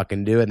didn't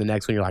fucking do it. And the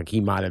next one, you're like,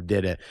 he might have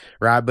did it,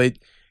 right? But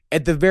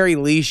at the very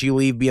least, you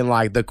leave being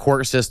like, the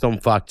court system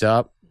fucked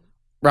up,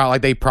 right?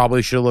 Like, they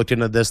probably should have looked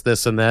into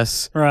this, and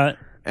this. Right.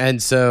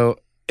 And so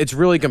it's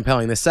really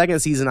compelling. The second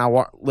season,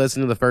 I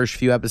listened to the first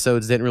few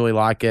episodes, didn't really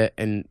like it,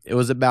 and it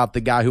was about the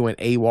guy who went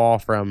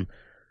AWOL from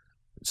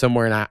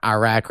somewhere in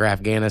Iraq or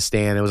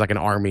Afghanistan. It was like an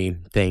army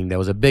thing. That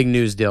was a big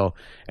news deal.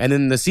 And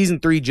then the season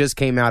 3 just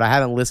came out. I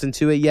haven't listened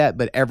to it yet,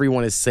 but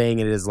everyone is saying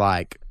it is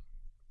like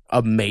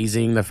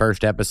amazing, the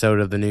first episode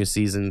of the new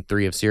season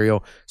 3 of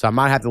Serial. So I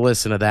might have to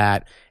listen to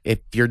that. If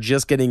you're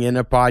just getting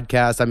into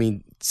podcasts, I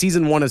mean,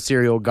 season 1 of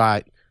Serial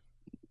got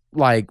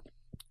like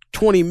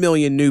 20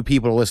 million new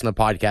people to listen to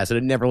podcasts that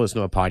had never listened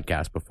to a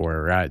podcast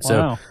before, right?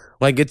 Wow. So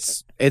like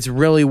it's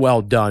really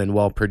well done and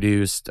well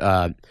produced.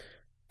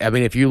 I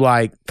mean, if you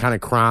like kind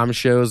of crime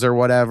shows or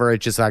whatever, it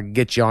just like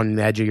gets you on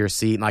the edge of your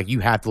seat. Like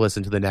you have to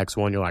listen to the next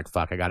one. You're like,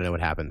 fuck, I got to know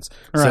what happens.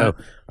 Right.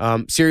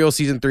 So Serial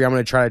season 3, I'm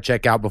going to try to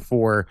check out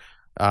before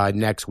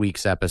next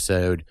week's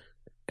episode,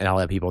 and I'll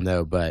let people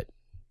know, but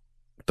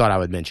thought I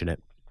would mention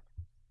it.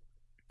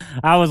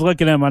 I was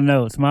looking at my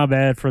notes. My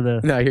bad for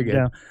the... No, you're good.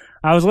 Yeah.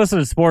 I was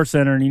listening to Sports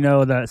Center, and you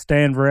know that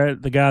Stan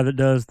Verrett, the guy that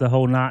does the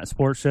whole night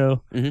sports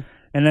show, Mhm.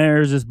 and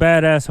there's this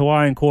badass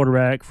Hawaiian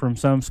quarterback from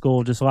some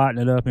school just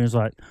lighting it up, and he was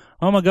like,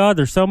 oh my God,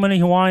 there's so many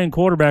Hawaiian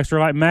quarterbacks. They're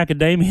like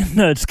macadamia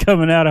nuts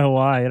coming out of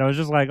Hawaii. And I was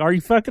just like, are you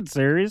fucking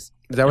serious?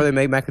 Is that where they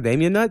make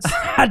macadamia nuts?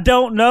 I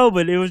don't know,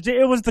 but it was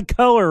the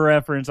color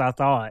reference, I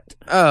thought.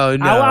 Oh,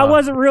 no. I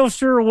wasn't real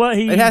sure what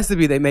he... It has to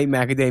be they make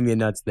macadamia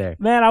nuts there.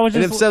 Man, I was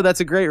And just... if so, that's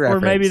a great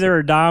reference. Or maybe they're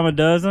a dime a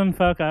dozen.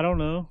 Fuck, I don't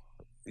know.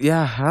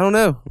 Yeah, I don't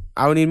know.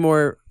 I would need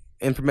more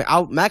information.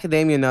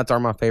 Macadamia nuts are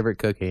my favorite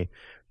cookie.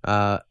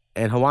 And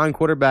Hawaiian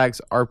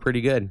quarterbacks are pretty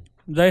good.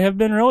 They have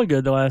been really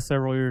good the last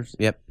several years.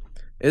 Yep.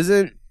 Is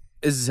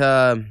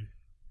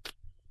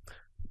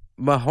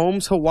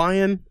Mahomes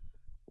Hawaiian?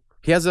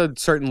 He has a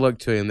certain look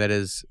to him that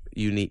is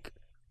unique.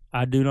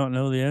 I do not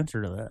know the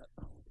answer to that.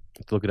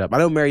 Let's look it up. I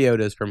know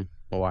Mariota is from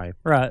Hawaii.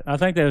 Right. I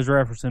think that was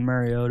referencing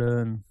Mariota,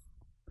 and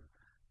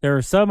there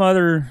was some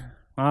other,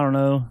 I don't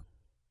know,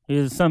 he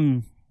was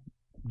some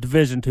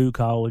Division II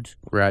college.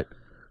 Right.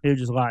 He was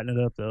just lighting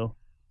it up, though.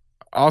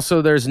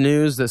 Also, there's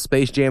news that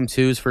Space Jam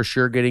 2 is for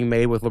sure getting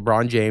made with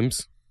LeBron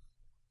James.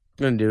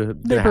 They're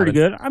pretty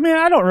good. I mean,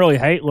 I don't really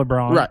hate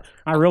LeBron. Right.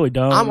 I really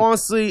don't. I'm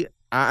honestly,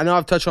 I know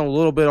I've touched on a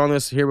little bit on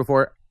this here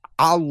before.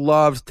 I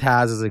loved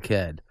Taz as a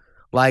kid.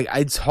 Like,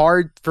 it's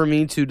hard for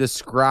me to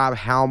describe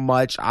how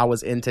much I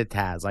was into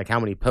Taz. Like, how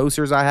many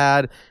posters I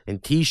had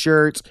and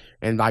T-shirts.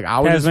 And, like, I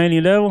was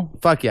Tasmania Devil?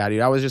 Fuck yeah,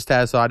 dude. I was just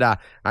Taz, so I die.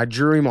 I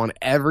drew him on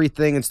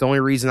everything. It's the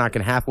only reason I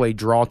can halfway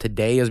draw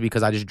today is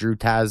because I just drew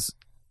Taz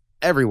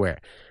everywhere.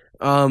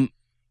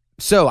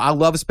 So I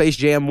love Space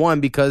Jam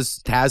 1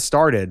 because Taz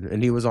started,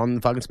 and he was on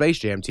the fucking Space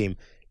Jam team.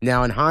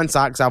 Now, in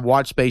hindsight, because I've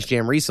watched Space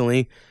Jam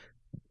recently,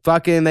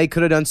 they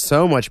could have done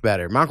so much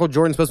better. Michael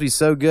Jordan's supposed to be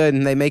so good,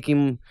 and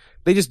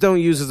they just don't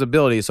use his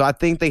abilities. So I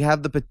think they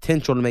have the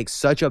potential to make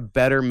such a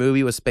better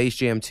movie with Space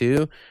Jam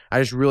 2.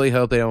 I just really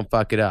hope they don't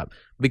fuck it up.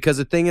 Because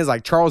the thing is,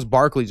 like, Charles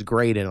Barkley's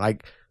great in it.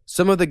 Like,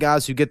 some of the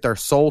guys who get their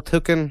soul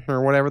taken,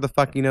 or whatever the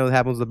fuck, that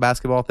happens with the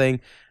basketball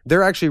thing,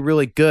 they're actually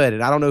really good.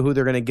 And I don't know who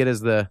they're going to get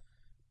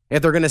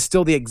if they're going to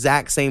steal the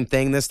exact same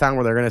thing this time,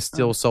 where they're going to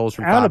steal souls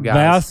from Out five of guys.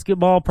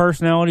 basketball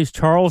personalities,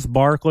 Charles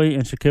Barkley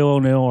and Shaquille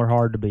O'Neal are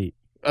hard to beat.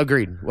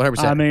 Agreed,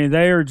 100%. I mean,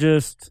 they are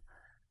just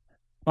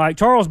like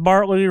Charles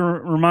Barkley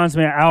reminds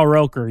me of Al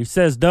Roker. He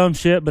says dumb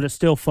shit, but it's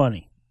still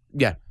funny.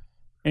 Yeah,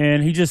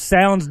 and he just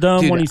sounds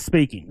dumb when he's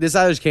speaking. This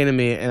either just came to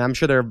me, and I'm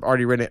sure they've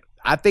already written it.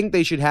 I think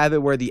they should have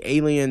it where the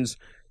aliens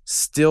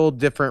steal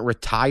different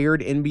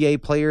retired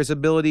NBA players'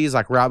 abilities,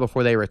 like right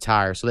before they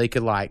retire, so they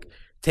could like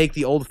take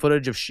the old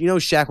footage of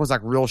Shaq was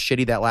like real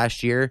shitty that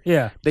last year.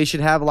 Yeah, they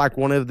should have like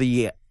one of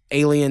the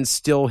aliens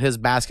steal his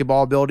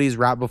basketball abilities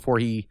right before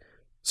he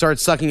started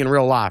sucking in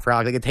real life, right?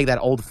 Like they could take that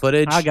old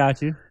footage. I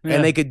got you. Yeah.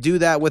 And they could do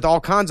that with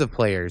all kinds of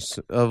players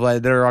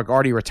that are like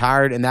already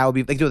retired, and that would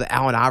be they could do it with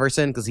Allen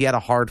Iverson because he had a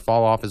hard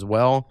fall off as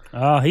well.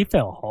 Oh, he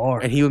fell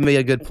hard, and he would be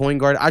a good point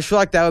guard. I feel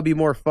like that would be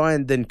more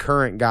fun than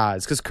current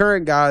guys because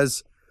current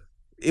guys,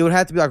 it would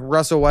have to be like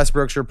Russell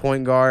Westbrook's your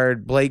point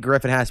guard. Blake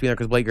Griffin has to be there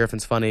because Blake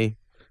Griffin's funny.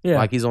 Yeah,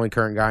 like he's the only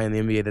current guy in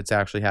the NBA that's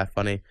actually half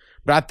funny.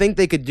 But I think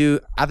they could do.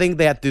 I think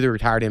they have to do the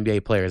retired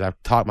NBA players.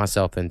 I've talked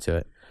myself into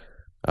it.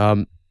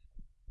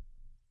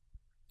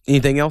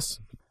 Anything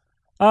else?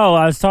 Oh,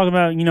 I was talking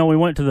about, we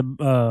went to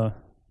the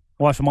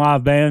watch some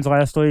live bands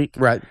last week.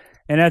 Right.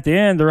 And at the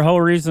end, the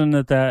whole reason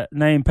that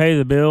name Pay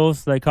the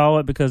Bills, they call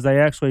it because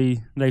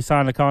they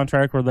signed a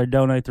contract where they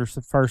donate their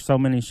first so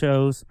many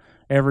shows.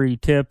 Every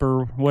tip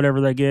or whatever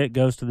they get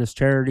goes to this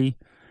charity.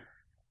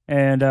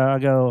 And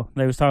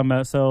they was talking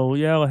about,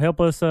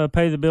 help us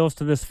pay the bills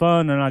to this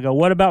fund. And I go,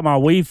 what about my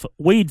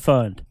weed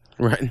fund?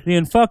 Right.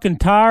 The fucking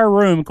entire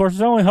room, of course,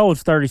 it only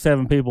holds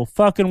 37 people,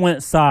 fucking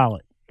went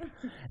silent.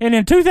 And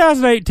in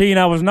 2018,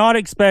 I was not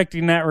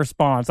expecting that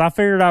response. I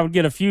figured I would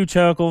get a few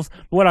chuckles.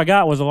 But what I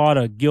got was a lot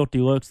of guilty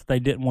looks that they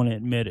didn't want to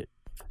admit it.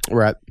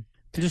 Right.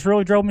 It just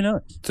really drove me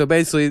nuts. So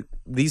basically,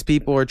 these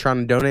people are trying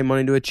to donate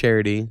money to a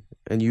charity,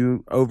 and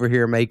you over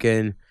here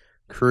making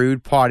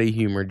crude potty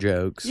humor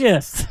jokes.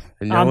 Yes,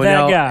 and I'm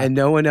that guy. And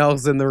no one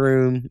else in the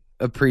room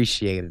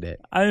appreciated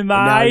it. I mean,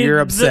 now you're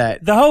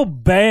upset. The whole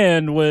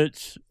band,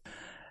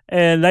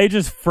 and they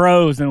just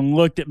froze and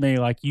looked at me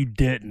like you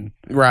didn't.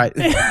 Right.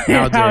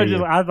 How dare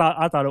you. I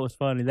thought it was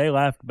funny. They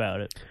laughed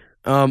about it.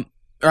 All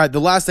right. The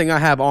last thing I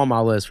have on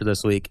my list for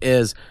this week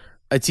is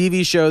a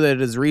TV show that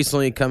has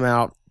recently come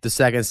out, the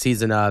second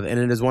season of, and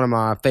it is one of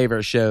my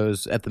favorite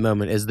shows at the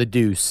moment, is The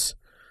Deuce.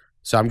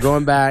 So I'm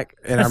going back,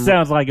 and that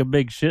sounds like a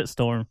big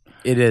shitstorm.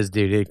 It is,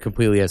 dude. It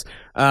completely is.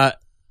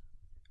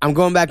 I'm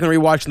going back and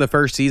rewatching the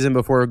first season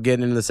before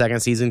getting into the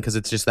second season because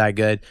it's just that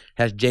good. It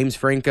has James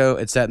Franco.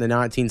 It's set in the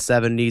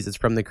 1970s. It's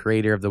from the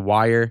creator of The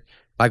Wire.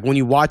 Like, when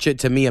you watch it,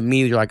 to me,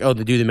 immediately you're like, oh,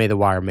 the dude that made The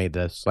Wire made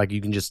this. Like, you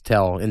can just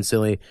tell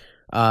instantly.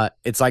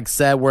 It's like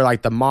set where,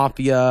 like, the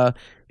mafia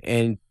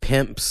and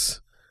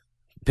pimps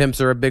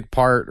are a big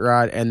part,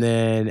 right? And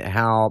then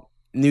how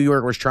New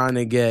York was trying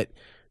to get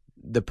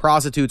the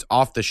prostitutes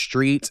off the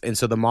streets, and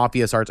so the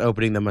mafia starts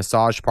opening the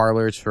massage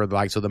parlors for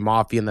so the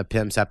mafia and the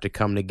pimps have to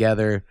come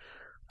together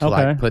to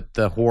like put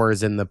the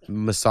whores in the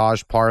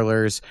massage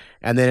parlors.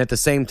 And then at the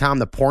same time,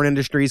 the porn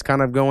industry is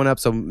kind of going up.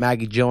 So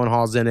Maggie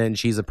Gyllenhaal's in it, and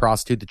she's a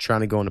prostitute that's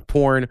trying to go into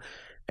porn,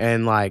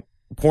 and like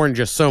porn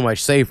just so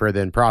much safer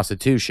than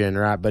prostitution,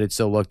 right? But it's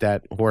still looked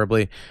at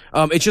horribly.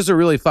 It's just a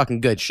really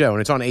fucking good show,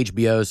 and it's on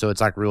HBO, so it's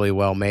like really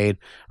well made.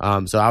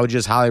 So I would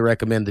just highly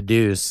recommend The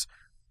Deuce.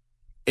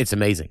 It's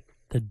amazing.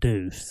 The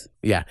Deuce.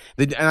 Yeah.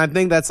 And I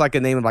think that's like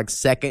a name of like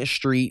 2nd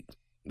Street.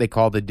 They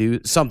call The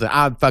Deuce something.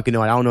 I fucking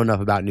know it. I don't know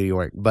enough about New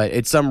York, but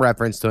it's some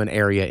reference to an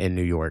area in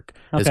New York.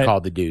 It's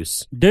called The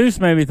Deuce. Deuce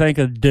made me think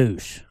of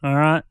douche. All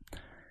right.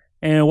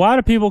 And why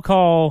do people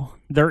call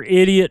their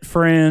idiot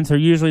friends who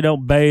usually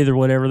don't bathe or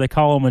whatever, they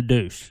call them a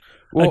douche?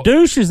 Well, a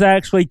douche is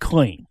actually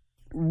clean.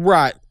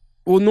 Right.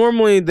 Well,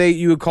 normally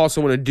you would call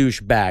someone a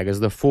douche bag as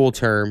the full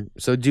term.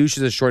 So douche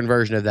is a shortened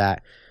version of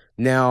that.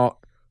 Now,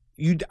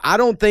 I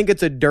don't think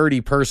it's a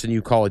dirty person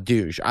you call a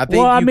douche. I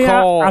think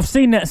I've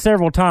seen that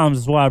several times.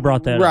 Is why I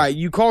brought that up. Right.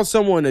 You call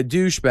someone a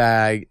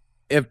douchebag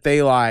if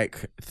they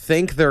like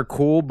think they're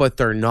cool, but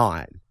they're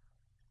not.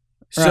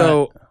 Right.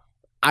 So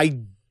I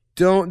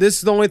don't. This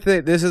is the only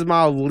thing. This is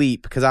my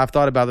leap because I've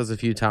thought about this a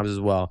few times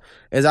as well.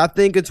 Is I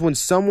think it's when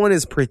someone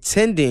is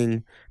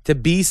pretending to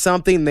be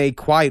something they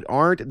quite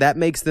aren't, that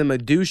makes them a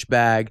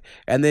douchebag.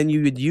 And then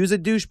you would use a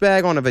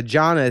douchebag on a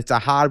vagina to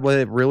hide what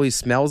it really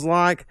smells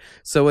like.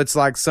 So it's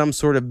like some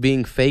sort of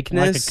being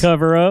fakeness. Like a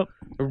cover up.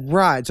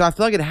 Right. So I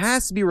feel like it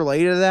has to be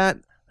related to that.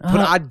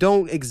 But I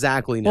don't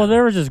exactly know. Well,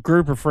 there was this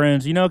group of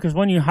friends, because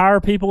when you hire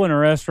people in a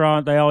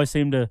restaurant, they always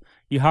seem to,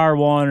 you hire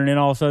one and then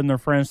all of a sudden their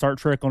friends start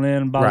trickling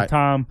in. And by the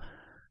time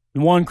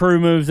one crew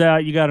moves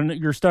out,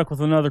 you're stuck with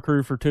another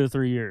crew for 2 or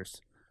 3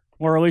 years.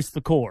 Or at least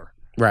the core.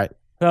 Right.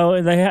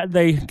 So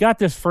they got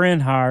this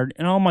friend hired,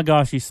 and oh my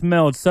gosh, he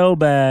smelled so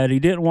bad. He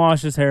didn't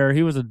wash his hair.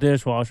 He was a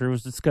dishwasher. It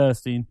was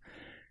disgusting.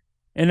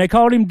 And they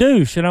called him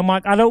douche, and I'm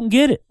like, I don't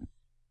get it.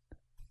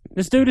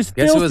 This dude is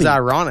filthy. Guess it was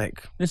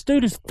ironic. This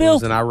dude is filthy. It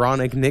was an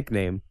ironic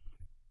nickname.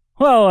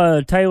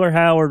 Well, Taylor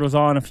Howard was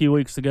on a few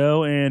weeks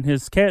ago, and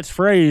his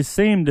catchphrase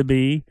seemed to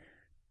be,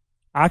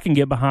 I can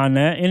get behind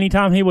that.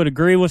 Anytime he would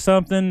agree with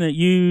something that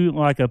you,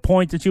 like a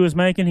point that you was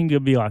making, he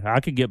could be like, I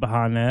could get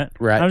behind that.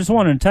 Right. I'm just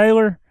wondering,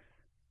 Taylor,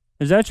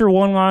 is that your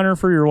one-liner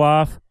for your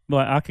wife?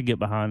 Like, I could get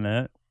behind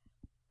that.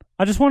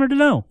 I just wanted to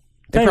know.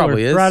 Taylor, it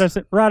probably is.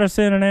 Write us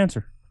in an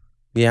answer.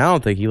 Yeah, I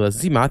don't think he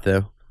listens. He might,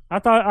 though. I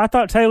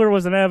thought Taylor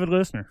was an avid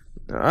listener.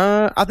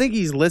 I think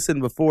he's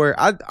listened before.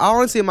 I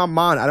honestly, in my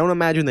mind, I don't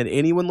imagine that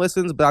anyone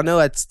listens, but I know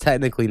that's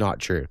technically not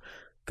true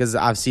because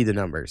I've seen the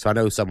numbers, so I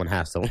know someone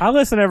has to. I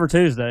listen every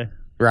Tuesday.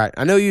 Right.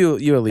 I know you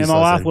at least and my listen.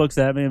 wife looks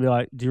at me and be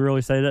like, do you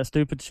really say that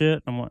stupid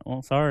shit? I'm like,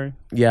 well, sorry.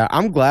 Yeah,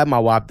 I'm glad my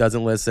wife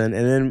doesn't listen.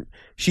 And then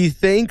she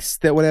thinks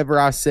that whenever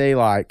I say,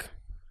 like,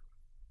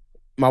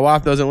 my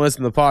wife doesn't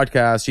listen to the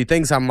podcast, she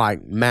thinks I'm,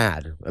 like,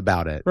 mad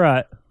about it.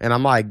 Right. And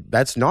I'm like,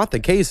 that's not the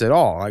case at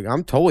all. Like,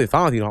 I'm totally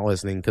fine with you not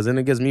listening because then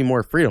it gives me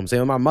more freedom. Same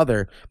with my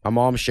mother. My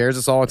mom shares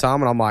this all the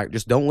time, and I'm like,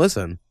 just don't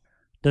listen.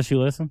 Does she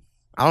listen?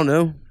 I don't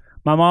know.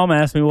 My mom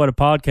asked me what a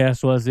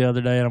podcast was the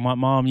other day, and I'm like,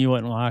 Mom, you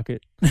wouldn't like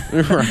it.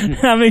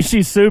 Right. I mean,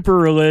 she's super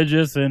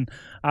religious, and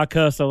I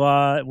cuss a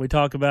lot. We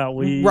talk about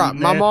weed. Right.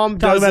 My mom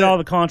talk about all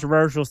the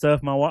controversial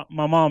stuff. My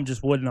mom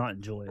just would not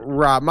enjoy it.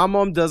 Right. My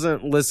mom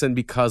doesn't listen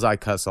because I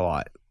cuss a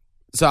lot.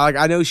 So like,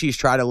 I know she's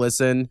tried to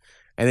listen,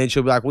 and then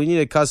she'll be like, we need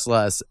to cuss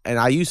less. And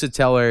I used to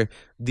tell her,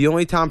 the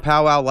only time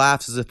Pow Wow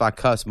laughs is if I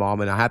cuss,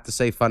 Mom, and I have to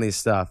say funny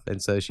stuff.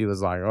 And so she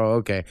was like, oh,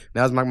 okay.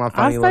 That was my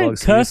funny little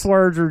excuse. I think cuss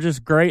words are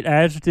just great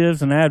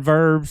adjectives and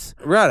adverbs.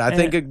 Right. I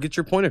think it gets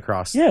your point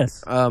across.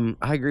 Yes. I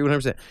agree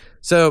 100%.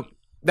 So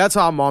that's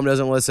how Mom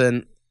doesn't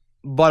listen,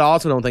 but I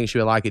also don't think she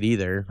would like it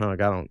either.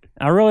 Like,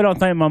 I really don't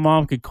think my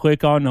mom could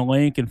click on the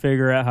link and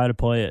figure out how to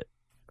play it.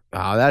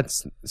 Oh,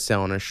 that's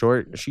selling her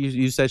short.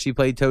 You said she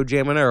played Toe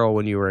Jam and Earl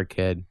when you were a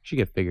kid. She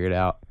could figure it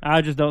out.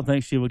 I just don't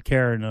think she would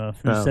care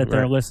enough to sit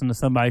there and listen to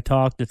somebody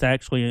talk that's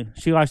actually...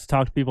 She likes to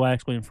talk to people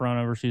actually in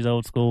front of her. She's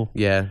old school.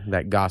 Yeah,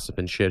 that gossip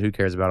and shit. Who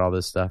cares about all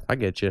this stuff? I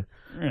get you.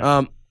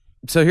 Yeah.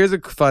 So here's a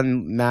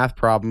fun math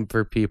problem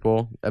for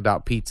people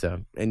about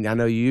pizza. And I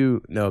know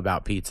you know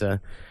about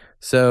pizza.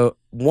 So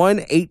one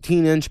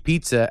 18-inch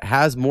pizza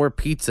has more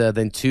pizza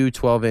than two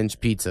 12-inch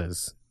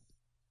pizzas.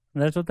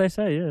 That's what they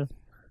say, yeah.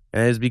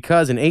 And it's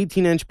because an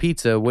 18-inch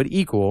pizza would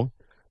equal,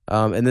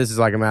 and this is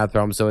like a math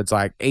problem, so it's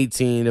like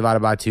 18 divided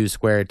by 2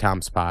 squared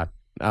times pi,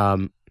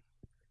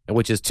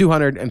 which is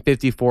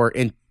 254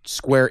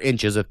 square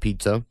inches of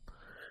pizza.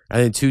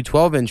 And then two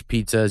 12-inch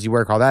pizzas, you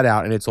work all that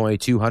out, and it's only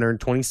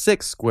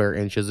 226 square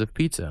inches of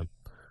pizza.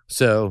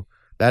 So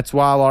that's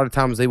why a lot of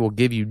times they will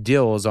give you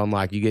deals on,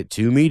 like, you get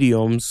 2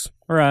 mediums.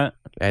 Right.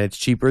 And it's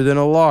cheaper than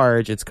a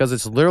large. It's because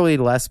it's literally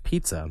less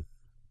pizza.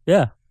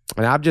 Yeah.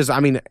 And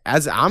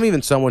I'm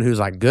even someone who's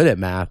like good at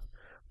math,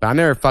 But I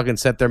never fucking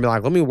sit there and be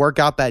like, let me work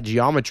out that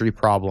geometry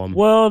problem.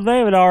 Well,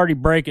 they would already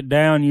break it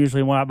down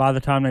usually by the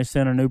time they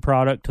send a new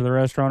product to the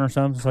restaurant or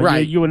something. So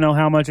Right. you would know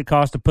how much it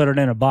costs to put it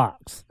in a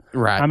box.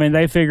 Right. I mean,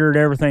 they figured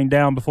everything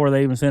down before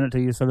they even sent it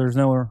to you, so there's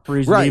no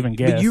reason to even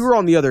guess. But you were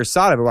on the other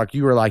side of it. Like,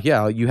 you were like,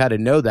 yeah, you had to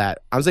know that.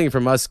 I'm saying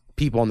from us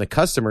people on the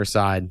customer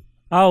side.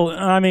 Oh,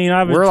 I mean,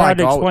 I've We're tried like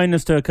to all- explain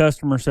this to a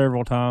customer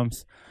several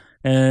times,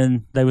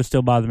 and they would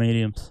still buy the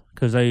mediums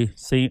because they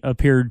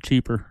appeared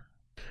cheaper.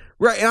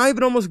 Right, and I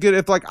even almost get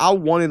if like I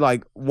wanted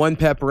like one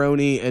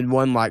pepperoni and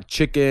one like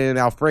chicken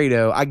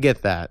Alfredo, I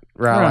get that,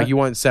 right? Like you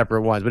want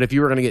separate ones, but if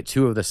you were gonna get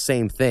two of the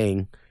same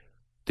thing,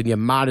 then you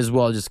might as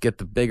well just get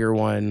the bigger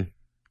one.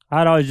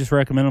 I'd always just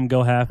recommend them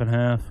go half and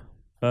half.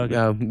 Fuck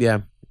it.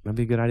 Yeah, that'd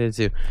be a good idea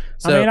too.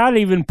 So, I mean, I'd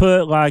even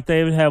put like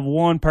they would have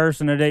one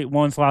person that ate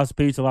one slice of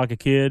pizza like a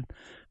kid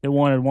that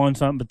wanted one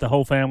something, but the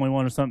whole family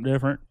wanted something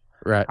different.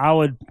 right, I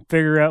would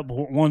figure out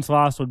what one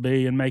slice would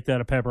be and make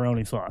that a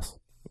pepperoni slice.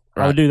 I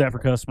Right. would do that for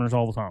customers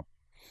all the time.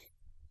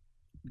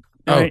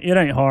 It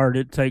ain't hard.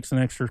 It takes an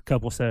extra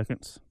couple of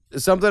seconds.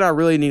 something I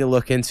really need to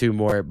look into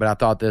more, but I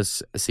thought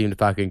this seemed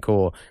fucking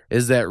cool,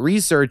 is that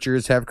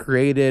researchers have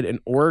created an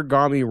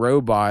origami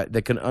robot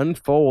that can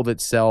unfold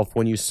itself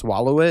when you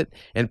swallow it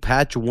and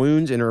patch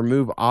wounds and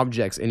remove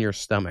objects in your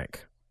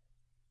stomach.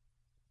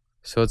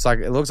 So it's like,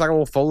 it looks like a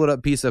little folded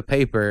up piece of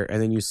paper,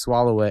 and then you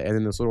swallow it, and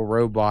then this little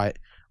robot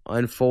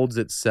unfolds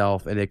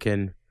itself, and it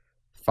can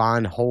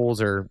find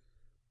holes or...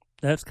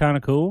 That's kind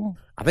of cool.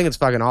 I think it's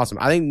fucking awesome.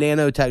 I think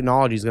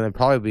nanotechnology is going to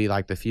probably be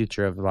like the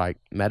future of like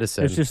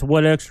medicine. It's just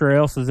what extra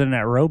else is in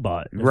that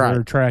robot. Is Right.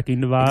 there a tracking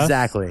device?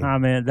 Exactly. I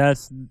mean,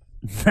 that's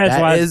That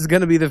why is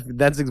going to be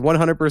that's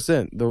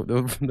 100%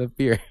 the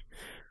fear.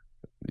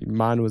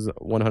 Mine was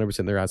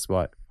 100% the right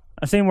spot.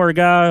 I seen where a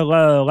guy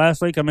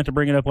last week, I meant to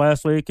bring it up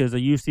last week, is a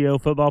UCO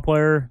football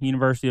player,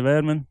 University of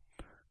Edmond,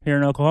 here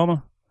in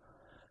Oklahoma.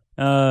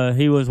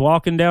 He was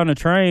walking down the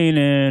train,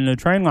 and the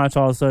train lights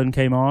all of a sudden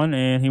came on,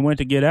 and he went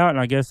to get out, and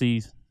I guess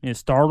it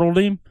startled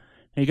him.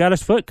 He got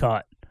his foot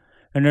caught.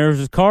 And there was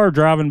this car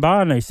driving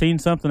by, and they seen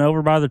something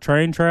over by the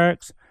train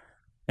tracks,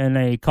 and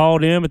they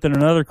called in, but then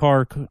another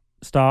car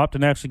stopped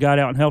and actually got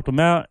out and helped him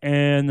out,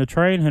 and the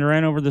train had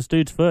ran over this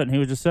dude's foot, and he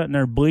was just sitting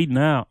there bleeding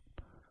out.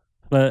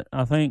 But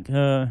I think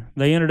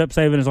they ended up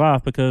saving his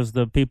life because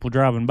the people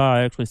driving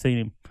by actually seen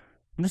him.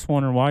 I'm just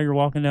wondering why you're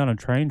walking down a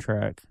train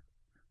track.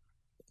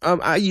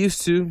 I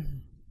used to.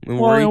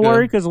 Well, in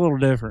Waurika's a little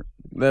different.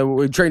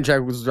 The train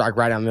track was like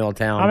right down the middle of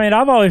town. I mean,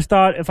 I've always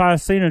thought if I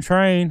seen a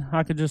train,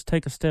 I could just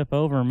take a step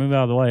over and move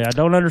out of the way. I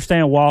don't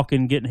understand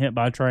walking, getting hit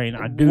by a train.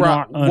 I do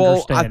not understand.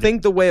 Well, I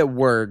think the way it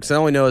works, I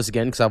only know this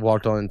again because I've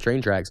walked on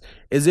train tracks,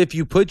 is if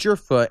you put your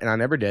foot, and I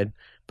never did,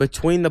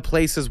 between the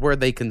places where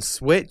they can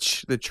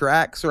switch the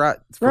tracks, right?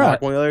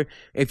 Like one or the other.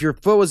 If your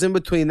foot was in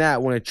between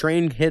that, when a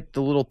train hit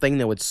the little thing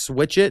that would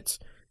switch it,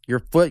 your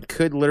foot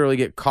could literally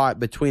get caught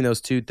between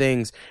those two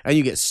things, and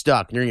you get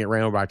stuck, and you're going to get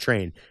ran over by a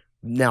train.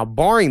 Now,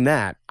 barring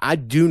that, I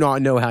do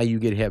not know how you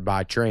get hit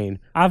by a train.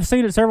 I've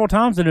seen it several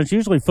times, and it's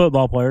usually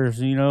football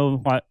players,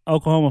 like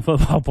Oklahoma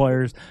football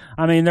players.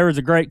 I mean, there was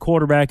a great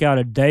quarterback out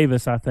of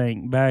Davis, I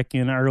think, back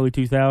in the early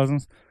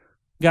 2000s,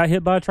 got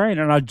hit by a train,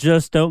 and I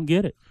just don't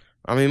get it.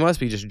 I mean, he must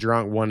be just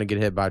drunk wanting to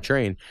get hit by a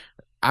train.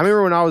 I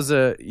remember when I was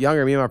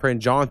younger, me and my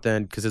friend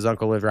Jonathan, because his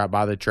uncle lived right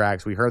by the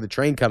tracks, we heard the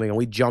train coming, and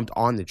we jumped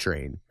on the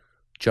train.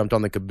 Jumped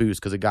on the caboose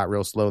because it got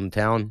real slow in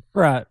town.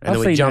 Right. And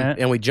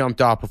then we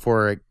jumped off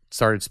before it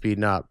started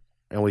speeding up,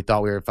 and we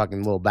thought we were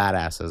fucking little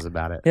badasses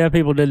about it. Yeah,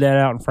 people did that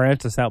out in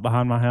Francis, out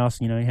behind my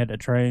house. You know, you had that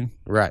train.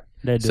 Right.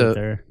 They do it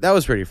there. That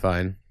was pretty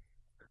fun.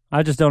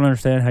 I just don't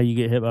understand how you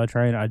get hit by a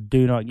train. I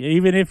do not.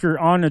 Even if you're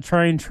on the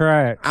train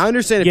track, I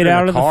understand. Get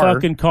out of the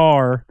fucking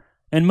car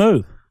and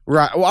move.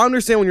 Right. Well, I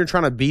understand when you're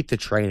trying to beat the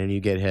train and you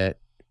get hit.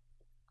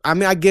 I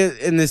mean, I get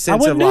in the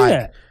sense of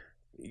like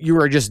you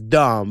were just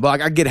dumb, but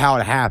like I get how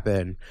it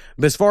happened.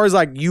 But as far as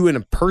like you in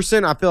a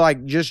person, I feel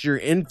like just your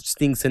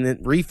instincts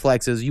and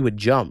reflexes, you would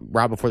jump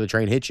right before the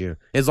train hit you,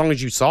 as long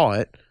as you saw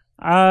it.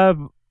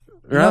 Number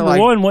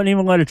one, wouldn't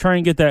even let a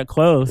train get that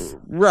close.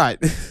 Right.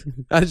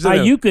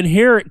 You can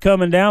hear it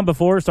coming down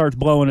before it starts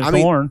blowing its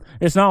horn.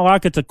 It's not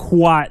like it's a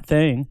quiet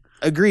thing.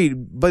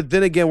 Agreed. But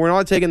then again, we're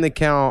not taking into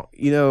account,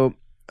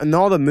 in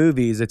all the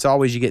movies, it's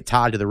always you get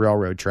tied to the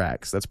railroad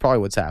tracks. That's probably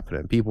what's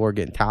happening. People are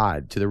getting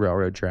tied to the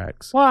railroad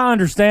tracks. Well, I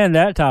understand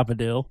that type of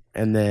deal.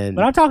 And then,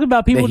 but I'm talking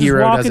about people just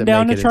walking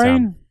down the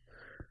train.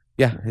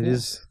 Yeah, it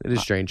is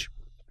strange.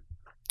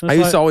 I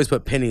used to always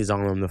put pennies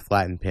on them to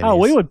flatten pennies. Oh,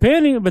 we would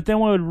penny, but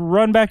then we would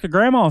run back to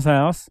Grandma's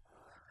house,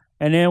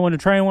 and then when the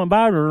train went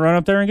by, we'd run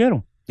up there and get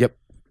them. Yep.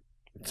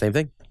 Same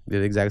thing.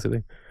 Did the exact same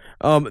thing.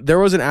 There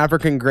was an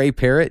African gray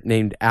parrot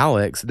named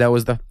Alex that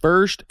was the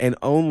first and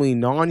only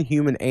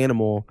non-human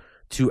animal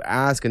to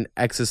ask an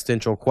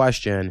existential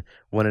question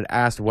when it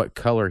asked what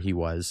color he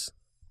was.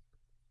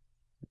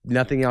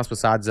 Nothing else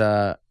besides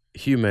a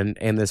human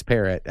and this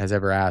parrot has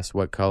ever asked,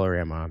 what color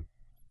am I?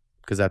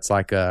 Because that's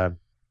like a...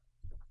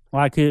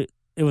 Like it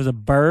was a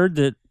bird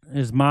that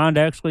his mind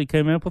actually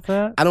came up with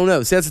that? I don't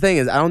know. See, that's the thing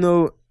is, I don't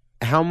know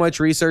how much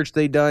research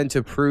they done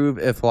to prove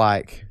if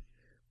like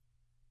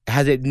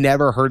has it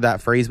never heard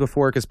that phrase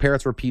before? Because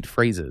parrots repeat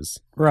phrases,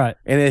 Right.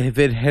 and if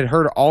it had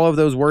heard all of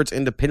those words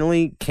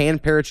independently, can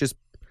parrots just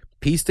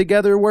piece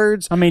together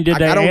words? I mean, did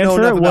they I don't know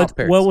answer enough it? about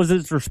parrots. What was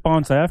its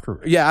response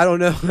after? Yeah, I don't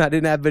know. I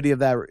didn't have any of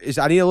that.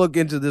 I need to look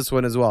into this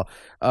one as well.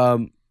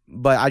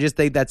 But I just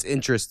think that's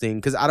interesting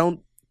because I don't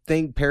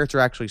think parrots are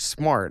actually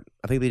smart.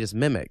 I think they just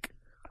mimic.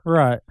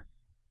 Right.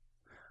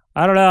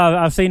 I don't know.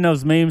 I've seen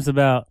those memes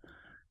about,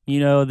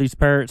 these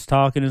parrots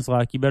talking. It's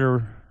like, you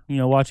better,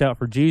 watch out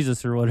for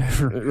Jesus or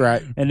whatever.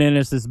 Right. And then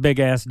it's this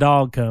big ass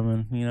dog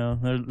coming.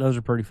 Those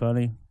are pretty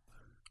funny.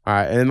 All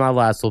right, and then my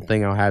last little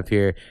thing I'll have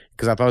here,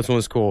 because I thought this one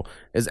was cool,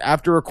 is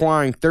after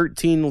requiring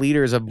 13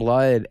 liters of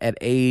blood at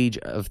age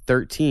of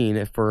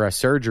 13 for a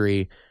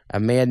surgery, a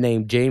man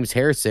named James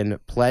Harrison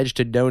pledged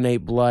to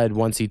donate blood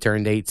once he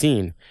turned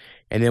 18.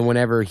 And then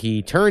whenever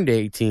he turned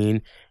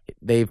 18,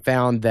 they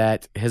found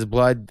that his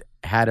blood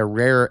had a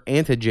rare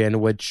antigen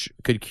which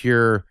could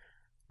cure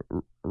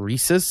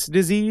rhesus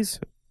disease,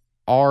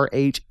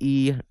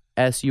 RHESUS.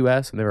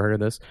 I've never heard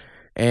of this.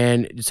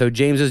 And so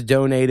James has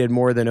donated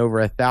more than over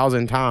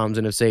 1,000 times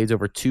and has saved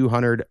over 2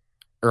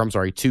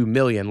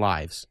 million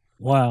lives.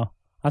 Wow.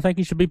 I think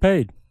he should be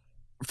paid.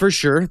 For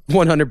sure,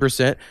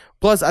 100%.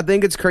 Plus, I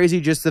think it's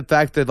crazy just the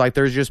fact that like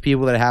there's just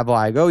people that have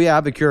like, oh yeah, I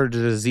have a cure to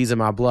the disease in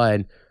my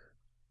blood.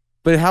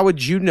 But how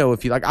would you know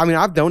if you like? I mean,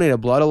 I've donated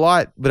blood a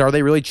lot, but are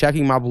they really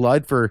checking my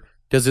blood for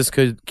does this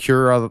could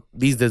cure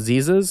these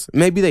diseases?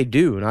 Maybe they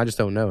do, and I just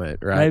don't know it.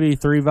 Right? Maybe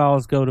 3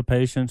 vials go to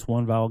patients,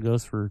 1 vial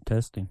goes for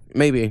testing.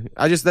 Maybe.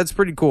 That's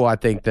pretty cool. I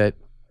think that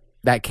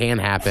can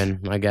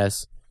happen. I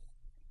guess.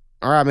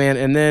 All right, man.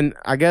 And then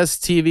I guess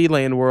TV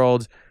Land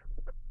World.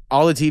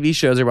 All the TV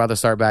shows are about to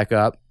start back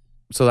up,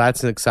 so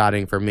that's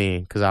exciting for me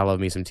because I love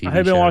me some TV shows. I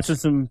have been watching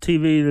some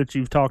TV that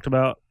you've talked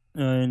about,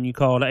 and you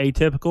call it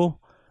Atypical.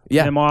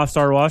 Yeah. And my wife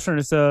started watching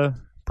it. It's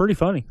pretty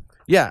funny.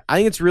 Yeah, I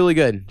think it's really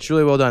good. It's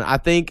really well done. I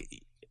think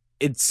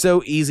it's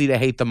so easy to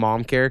hate the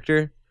mom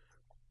character.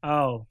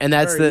 Oh, and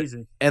that's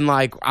easy. And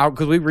like,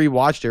 because we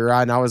rewatched it,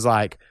 right? And I was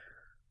like,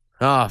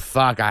 oh,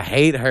 fuck, I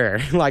hate her.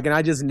 Like, and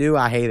I just knew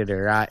I hated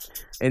her, right?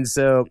 And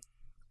so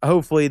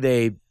hopefully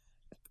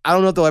I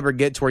don't know if they'll ever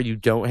get to where you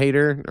don't hate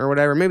her or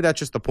whatever. Maybe that's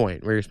just the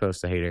point where you're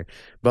supposed to hate her.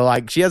 But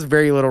like, she has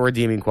very little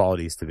redeeming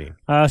qualities to me.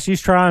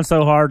 She's trying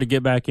so hard to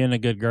get back into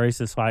good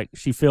graces. Like,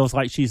 she feels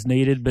like she's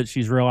needed, but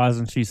she's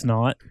realizing she's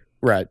not.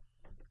 Right.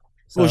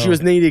 So, well, she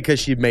was needed because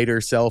she made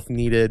herself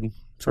needed,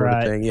 sort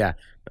of thing. Yeah.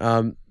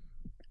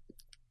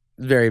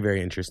 Very,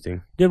 very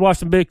interesting. Did watch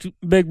some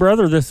Big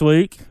Brother this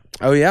week.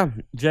 Oh, yeah.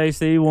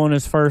 JC won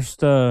his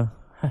first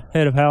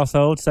head of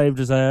household, saved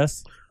his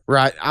ass.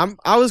 Right.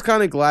 I was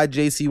kind of glad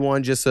JC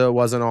won just so it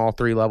wasn't all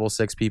 3 level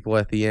 6 people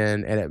at the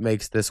end, and it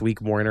makes this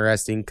week more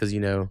interesting because,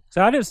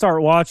 So I didn't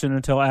start watching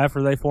until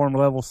after they formed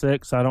level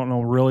 6. I don't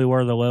know really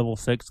where the level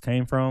 6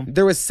 came from.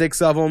 There was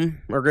 6 of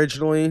them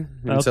originally,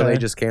 and so they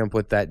just came up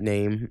with that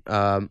name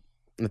in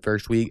the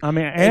first week. I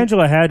mean,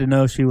 Angela had to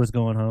know she was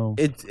going home.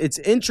 It's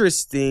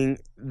interesting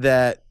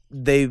that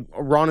they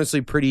were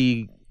honestly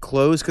pretty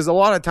close because a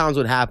lot of times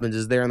what happens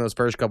is there in those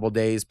first couple of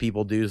days,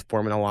 people do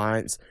form an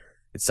alliance.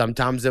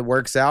 Sometimes it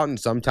works out and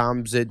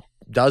sometimes it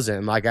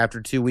doesn't. Like after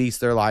 2 weeks,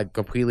 they're like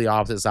completely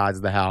opposite sides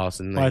of the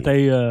house, and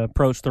they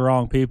approach the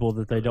wrong people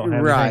that they don't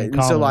have right. anything in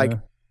And so common like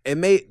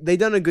they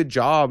done a good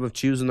job of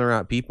choosing the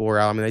right people.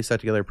 I mean, they stuck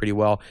together pretty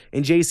well.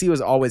 And JC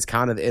was always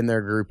kind of in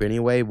their group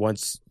anyway.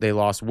 Once they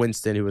lost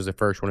Winston, who was the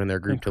first one in their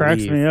group it to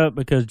cracks leave. me up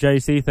because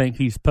JC thinks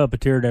he's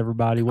puppeteered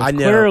everybody. I know.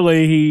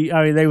 Clearly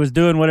they was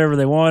doing whatever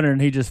they wanted,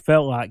 and he just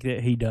felt like that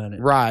he done it.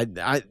 Right.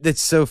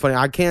 It's so funny.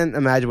 I can't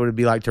imagine what it'd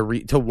be like to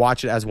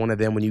watch it as one of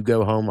them when you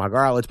go home. Like, all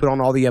right, let's put on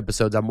all the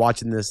episodes. I'm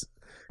watching this.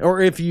 Or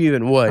if you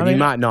even would, you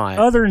might not.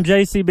 Other than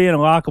JC being a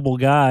likable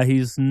guy,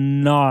 he's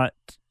not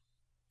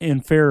in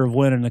fear of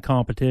winning the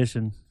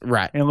competition.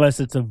 Right.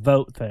 Unless it's a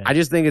vote thing. I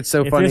just think it's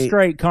so funny. If it's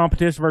straight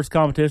competition versus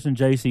competition,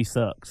 JC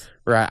sucks.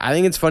 Right. I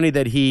think it's funny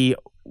that he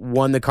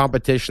won the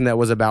competition that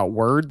was about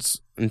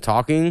words and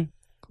talking.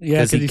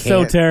 Yeah, because he's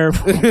so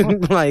terrible.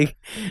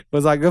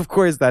 Was like, of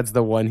course that's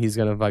the one he's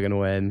going to fucking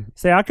win.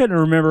 See, I couldn't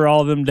remember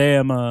all them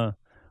damn,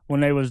 when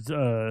they was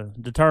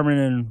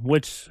determining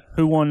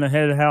who won the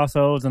head of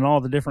households and all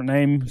the different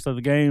names of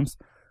the games.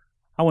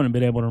 I wouldn't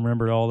have been able to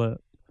remember all that.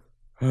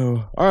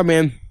 Oh. All right,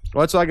 man.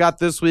 Well, that's what I got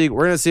this week.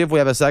 We're going to see if we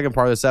have a second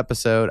part of this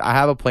episode. I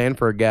have a plan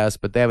for a guest,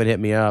 but they haven't hit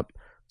me up.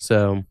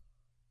 So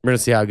we're going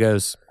to see how it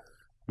goes.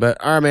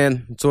 But, all right,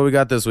 man. That's what we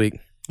got this week.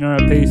 All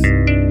right, peace.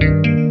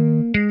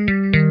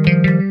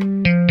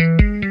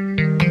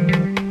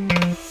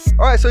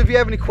 All right, so if you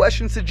have any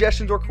questions,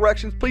 suggestions, or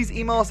corrections, please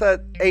email us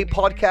at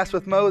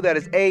apodcastwithmo. That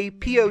is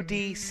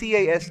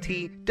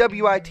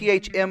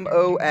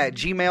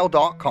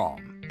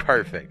apodcastwithmo@gmail.com.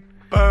 Perfect.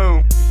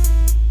 Boom.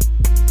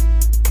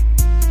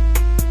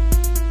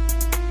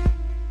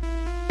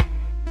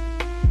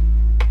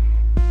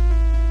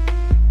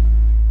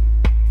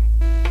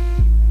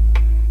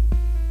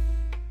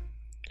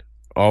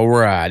 All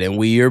right, and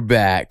we are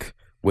back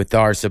with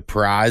our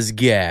surprise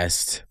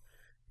guest.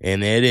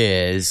 And it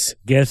is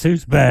Guess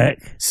who's back?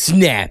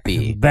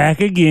 Snappy. Back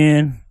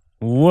again.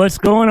 What's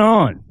going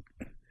on?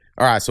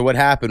 All right, so what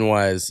happened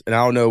was, and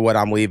I don't know what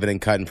I'm leaving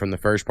and cutting from the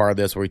first part of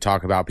this where we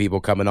talk about people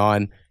coming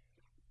on,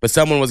 but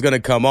someone was going to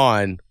come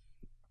on.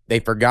 They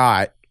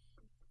forgot,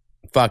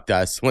 fucked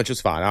us, which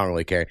was fine. I don't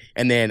really care.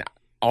 And then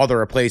all the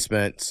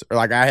replacements, or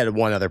like I had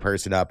one other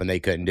person up and they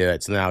couldn't do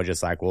it. So then I was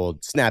just like, well,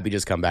 Snappy,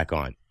 just come back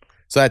on.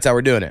 So that's how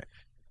we're doing it.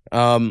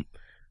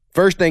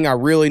 First thing I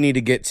really need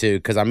to get to,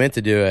 because I meant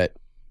to do it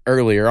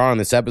earlier on in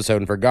this episode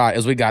and forgot,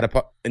 is we got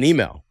an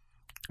email.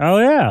 Oh,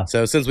 yeah.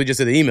 So since we just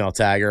did the email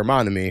tag, it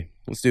reminded me,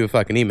 let's do a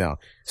fucking email.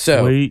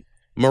 So Sweet.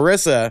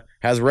 Marissa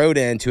has wrote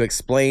in to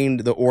explain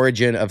the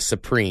origin of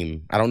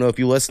Supreme. I don't know if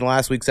you listened to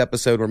last week's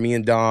episode where me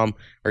and Dom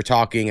are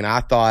talking, and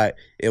I thought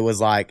it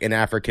was like an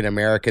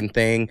African-American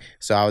thing.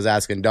 So I was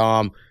asking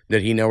Dom,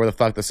 did he know where the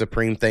fuck the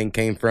Supreme thing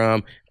came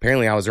from?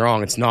 Apparently I was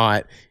wrong. It's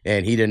not,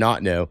 and he did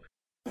not know.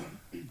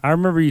 I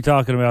remember you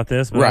talking about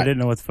this, but Right. I didn't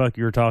know what the fuck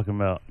you were talking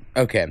about.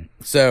 Okay,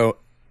 so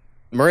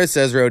Marissa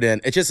has wrote in,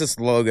 it's just this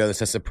logo that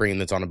says Supreme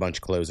that's on a bunch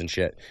of clothes and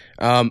shit.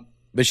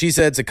 But she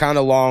said it's a kind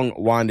of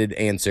long-winded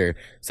answer.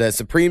 Says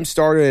Supreme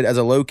started as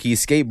a low-key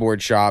skateboard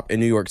shop in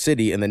New York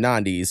City in the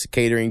 90s,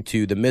 catering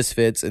to the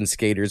misfits and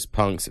skaters,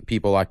 punks,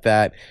 people like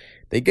that.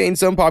 They gained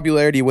some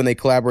popularity when they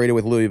collaborated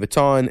with Louis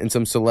Vuitton, and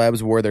some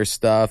celebs wore their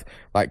stuff,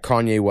 like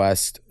Kanye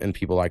West and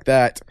people like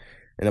that.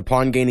 And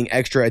upon gaining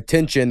extra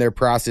attention, their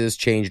prices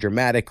changed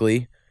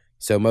dramatically.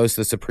 So most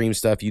of the Supreme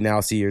stuff you now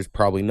see is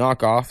probably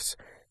knockoffs.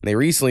 And they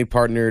recently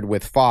partnered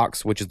with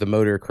Fox, which is the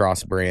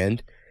motocross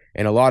brand.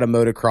 And a lot of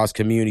motocross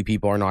community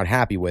people are not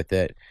happy with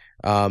it.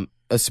 A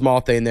small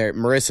thing there,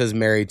 Marissa's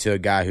married to a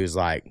guy who's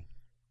like,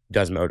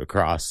 does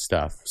motocross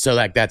stuff. So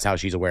like that's how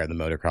she's aware of the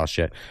motocross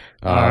shit.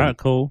 All right,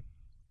 cool.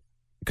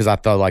 Because I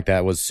thought like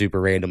that was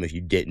super random if you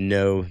didn't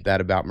know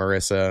that about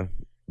Marissa.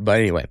 But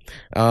anyway,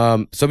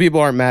 so people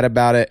aren't mad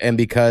about it. And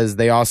because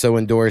they also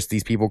endorse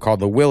these people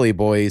called the Willy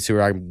Boys, who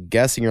I'm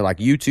guessing are like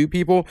YouTube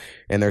people,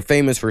 and they're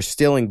famous for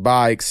stealing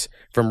bikes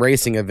from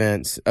racing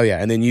events. Oh yeah,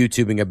 and then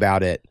YouTubing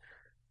about it.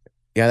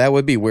 Yeah, that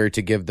would be weird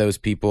to give those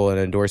people an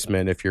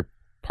endorsement if you're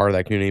part of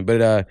that community.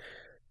 But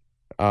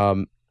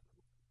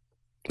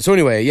so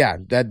anyway, yeah,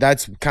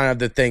 that's kind of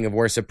the thing of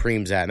where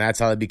Supreme's at, and that's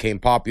how it became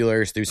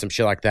popular, is through some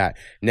shit like that.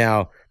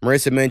 Now,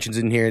 Marissa mentions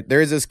in here,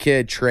 there's this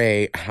kid,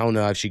 Trey, I don't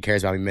know if she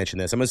cares about me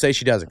mentioning this. I'm going to say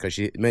she doesn't, because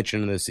she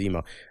mentioned in this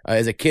email,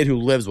 is a kid who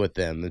lives with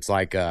them. It's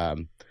like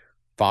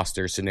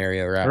foster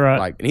scenario, right?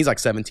 Like, and he's like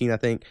 17, I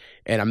think,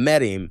 and I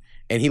met him,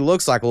 and he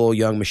looks like a little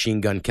young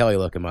Machine Gun Kelly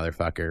looking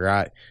motherfucker,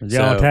 right? Is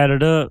y'all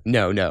tatted up?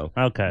 No.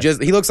 Okay.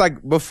 Just he looks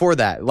like before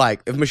that,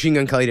 like if Machine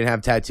Gun Kelly didn't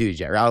have tattoos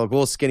yet, right? Like a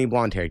little skinny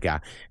blonde haired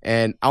guy.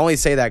 And I only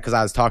say that because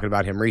I was talking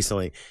about him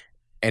recently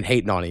and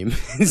hating on him.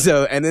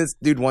 So, and this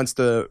dude wants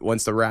to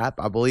rap,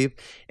 I believe.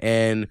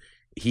 And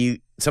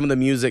some of the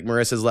music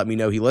Marissa's let me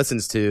know he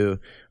listens to,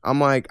 I'm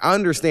like, I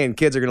understand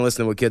kids are gonna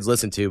listen to what kids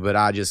listen to, but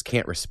I just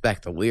can't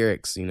respect the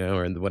lyrics,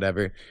 or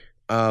whatever.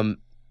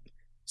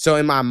 So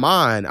in my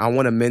mind, I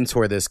want to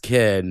mentor this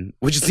kid,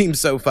 which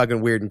seems so fucking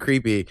weird and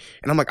creepy.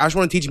 And I'm like, I just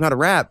want to teach him how to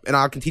rap, and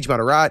I can teach him how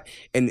to write.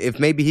 And if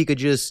maybe he could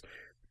just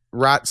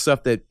write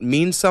stuff that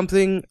means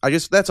something,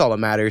 that's all that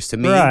matters to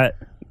me. Right.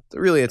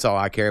 Really, it's all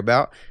I care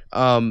about.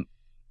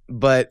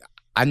 But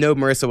I know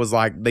Marissa was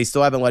like, they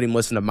still haven't let him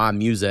listen to my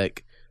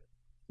music.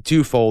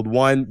 Twofold.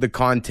 One, the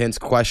content's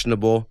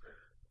questionable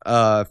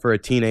for a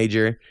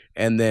teenager.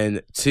 And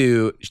then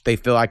two, they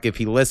feel like if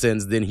he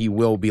listens, then he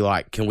will be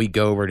like, can we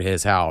go over to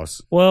his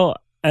house? Well,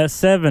 at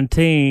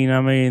 17,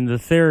 I mean, the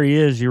theory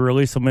is you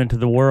release them into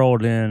the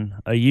world in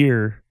a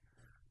year.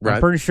 Right.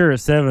 I'm pretty sure at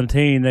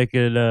 17 they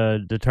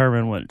could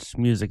determine which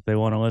music they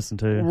want to listen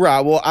to. Right.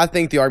 Well, I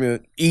think the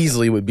argument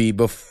easily would be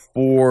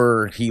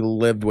before he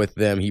lived with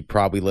them, he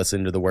probably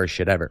listened to the worst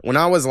shit ever. When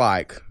I was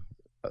like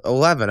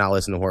 11, I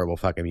listened to horrible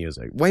fucking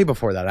music. Way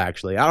before that,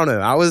 actually. I don't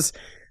know.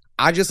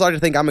 I just like to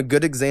think I'm a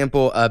good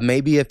example of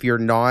maybe if you're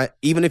not,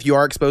 even if you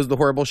are exposed to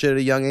horrible shit at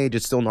a young age,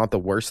 it's still not the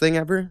worst thing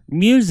ever.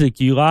 Music,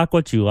 you like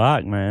what you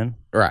like, man.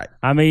 Right.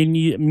 I mean,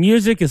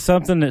 music is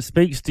something that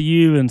speaks to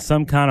you in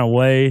some kind of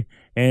way,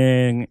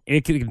 and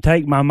it can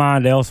take my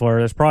mind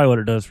elsewhere. That's probably what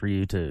it does for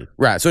you, too.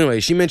 Right. So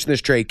anyway, she mentioned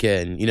this Trey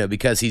kid,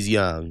 because he's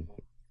young,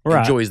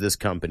 enjoys this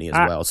company as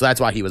well. So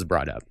that's why he was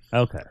brought up.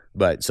 Okay.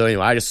 But so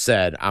anyway, I just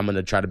said I'm going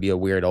to try to be a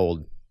weird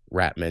old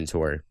rap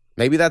mentor.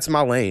 Maybe that's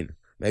my lane.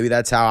 Maybe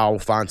that's how I'll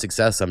find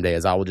success someday,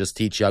 is I will just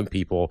teach young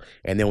people,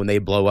 and then when they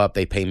blow up,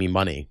 they pay me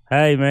money.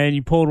 Hey, man,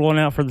 you pulled one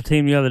out for the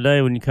team the other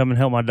day when you come and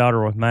help my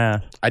daughter with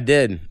math. I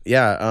did.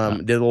 Yeah,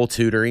 did a little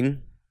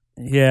tutoring.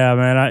 Yeah,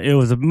 man, it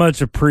was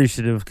much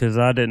appreciative because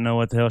I didn't know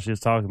what the hell she was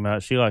talking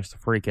about. She likes to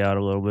freak out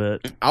a little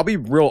bit. I'll be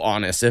real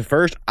honest. At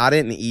first, I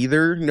didn't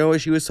either know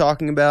what she was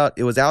talking about.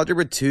 It was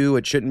Algebra 2.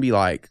 It shouldn't be,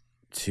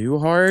 too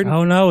hard.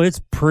 Oh, no, it's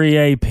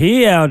pre-AP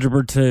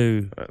Algebra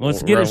 2.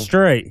 Let's get it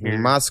straight here.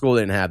 My school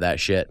didn't have that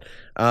shit.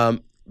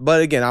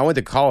 But again, I went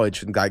to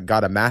college and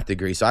got a math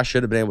degree, so I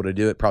should have been able to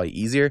do it probably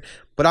easier.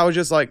 But I was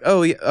just like,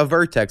 oh, yeah, a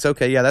vertex.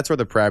 Okay, yeah, that's where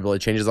the parabola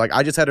changes.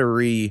 I just had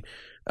to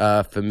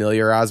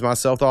familiarize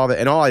myself with all of it.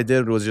 And all I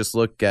did was just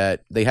look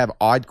at, they have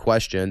odd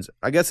questions.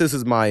 I guess this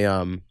is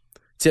my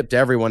tip to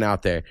everyone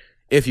out there,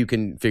 if you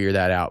can figure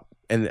that out.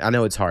 And I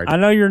know it's hard. I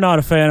know you're not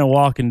a fan of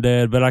Walking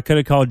Dead, but I could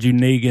have called you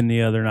Negan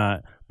the other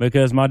night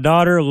because my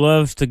daughter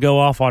loves to go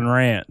off on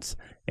rants,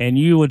 and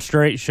you would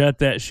straight shut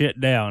that shit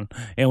down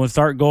and would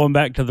start going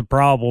back to the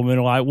problem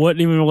and like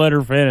wouldn't even let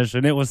her finish.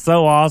 And it was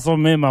so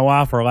awesome. Me and my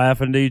wife were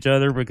laughing to each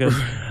other because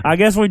I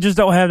guess we just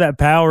don't have that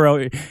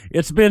power.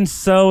 It's been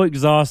so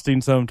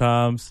exhausting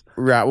sometimes.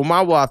 Right. Well,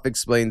 my wife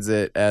explains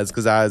it as,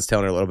 because I was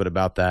telling her a little bit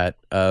about that,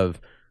 of,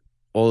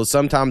 well,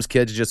 sometimes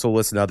kids just will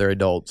listen to other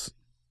adults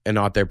and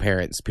not their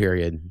parents,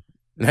 period.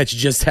 That's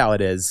just how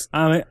it is.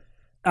 I mean,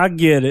 I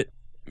get it.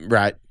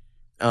 Right.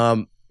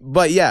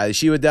 But yeah,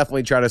 she would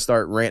definitely try to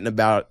start ranting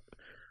about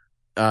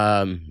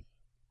the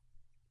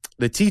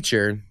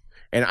teacher.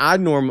 And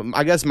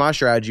I guess my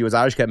strategy was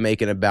I just kept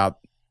making about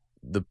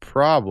the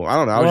problem. I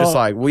don't know. I was just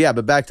like, well, yeah,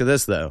 but back to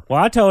this, though.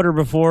 Well, I told her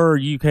before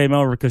you came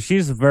over, because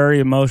she's a very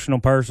emotional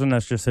person.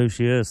 That's just who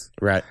she is.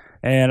 Right.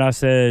 And I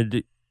said,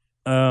 he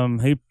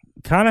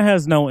kind of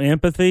has no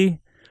empathy.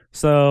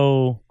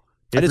 So...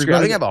 I think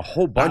I have a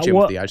whole bunch of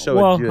empathy. I do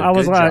a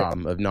good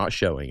job of not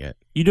showing it.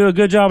 You do a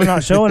good job of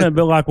not showing it,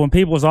 but like when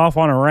people's off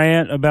on a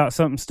rant about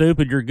something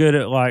stupid, you're good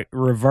at like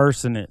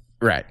reversing it.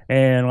 Right.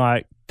 And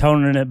like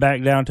toning it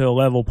back down to a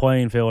level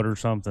playing field or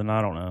something.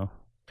 I don't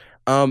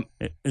know.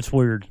 It's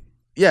weird.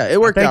 Yeah, it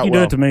worked out I think you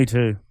do it to me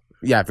too.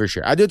 Yeah, for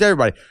sure. I do it to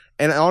everybody.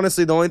 And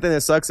honestly, the only thing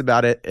that sucks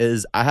about it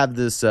is I have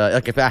this,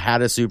 like if I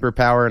had a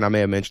superpower, and I may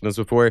have mentioned this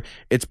before,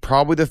 it's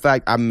probably the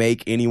fact I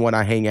make anyone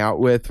I hang out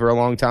with for a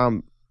long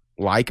time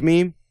like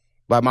me.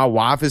 Like my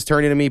wife is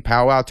turning to me,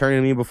 Powwow turning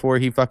to me before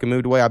he fucking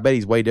moved away. I bet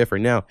he's way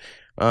different now.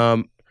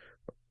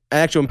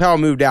 Actually, when Powwow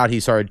moved out, he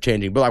started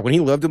changing. But like when he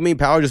lived with me,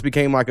 Powwow just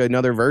became like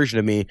another version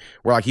of me,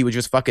 where like he was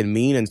just fucking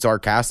mean and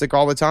sarcastic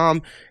all the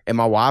time. And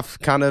my wife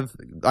kind of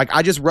like,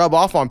 I just rub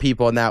off on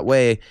people in that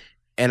way,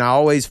 and I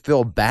always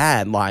feel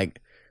bad,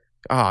 like,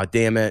 oh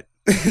damn it.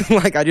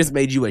 Like I just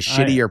made you a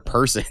shittier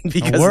person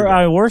because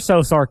we're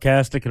so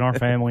sarcastic in our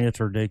family, it's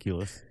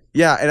ridiculous.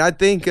 Yeah, and I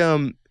think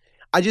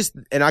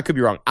and I could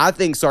be wrong, I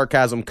think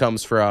sarcasm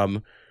comes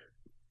from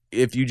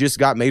if you just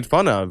got made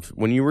fun of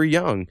when you were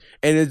young.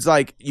 And it's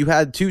like you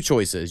had two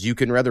choices. You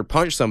can rather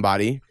punch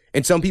somebody,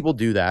 and some people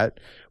do that,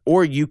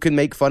 or you can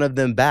make fun of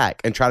them back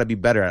and try to be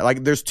better at it.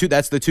 Like there's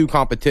that's the two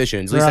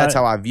competitions. At least that's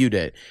how I viewed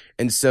it.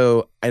 And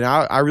so, and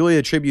I really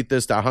attribute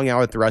this to, I hung out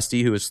with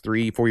Rusty, who was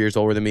 3-4 years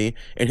older than me,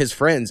 and his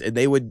friends, and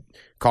they would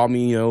call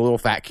me, a little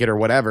fat kid or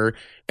whatever.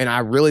 And I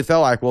really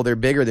felt like, well, they're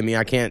bigger than me.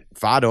 I can't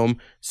fight them.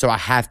 So I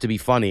have to be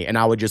funny. And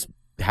I would just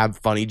have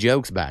funny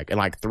jokes back. And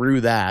like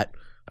through that,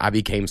 I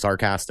became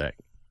sarcastic.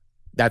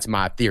 That's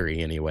my theory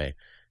anyway.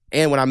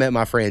 And when I met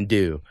my friend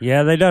Dew.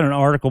 Yeah, they done an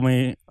article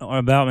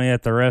about me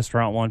at the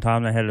restaurant one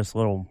time. They had this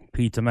little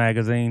pizza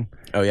magazine.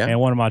 Oh, yeah? And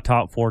one of my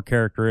top 4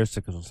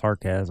 characteristics was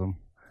sarcasm.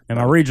 And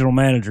my regional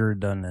manager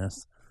had done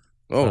this.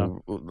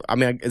 Oh, I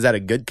mean, is that a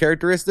good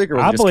characteristic? Or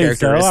was I it just believe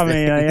so. I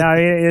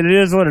mean, it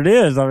is what it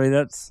is. I mean,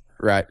 that's...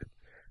 Right.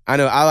 I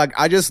know.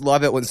 I just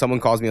love it when someone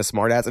calls me a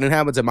smartass, and it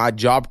happens at my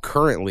job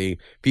currently.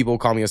 People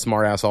call me a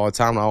smartass all the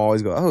time, and I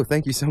always go, "Oh,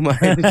 thank you so much."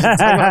 It's like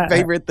my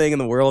favorite thing in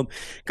the world,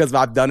 because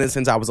I've done it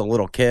since I was a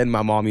little kid.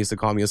 My mom used to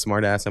call me a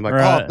smartass. I'm like,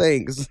 "Oh,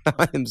 thanks,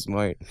 I'm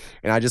smart,"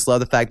 and I just love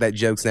the fact that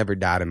jokes never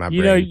died in my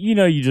brain.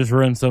 You just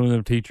run some of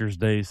them teachers'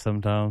 days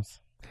sometimes.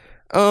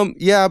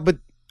 Yeah, but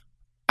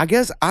I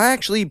guess I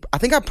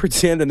think I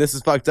pretend, and this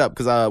is fucked up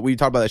because we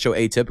talked about that show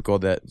Atypical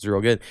that's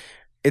real good.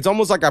 It's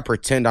almost like I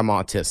pretend I'm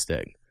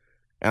autistic.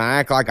 And I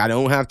act like I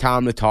don't have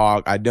time to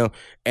talk.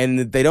 And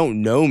if they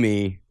don't know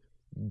me,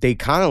 they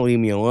kind of leave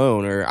me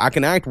alone. Or I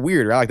can act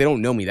weird, right? Like they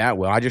don't know me that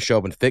well. I just show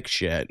up and fix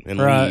shit and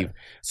leave.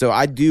 So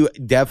I do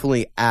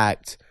definitely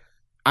act.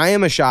 I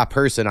am a shy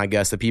person, I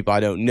guess, to people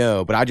I don't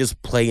know, but I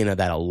just play into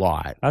that a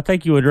lot. I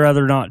think you would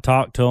rather not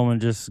talk to them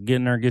and just get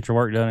in there and get your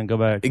work done and go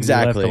back.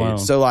 Exactly.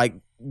 So like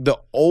the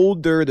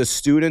older the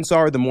students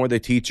are, the more the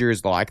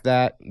teachers like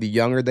that. The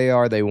younger they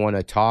are, they want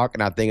to talk.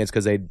 And I think it's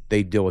because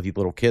they deal with these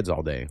little kids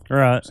all day.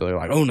 Right. So they're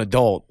like, oh, an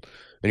adult.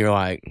 And you're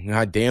like,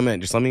 God damn it.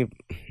 Just I'm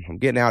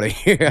getting out of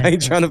here. I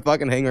ain't trying to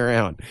fucking hang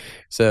around.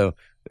 So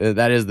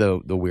that is the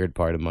weird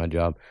part of my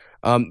job.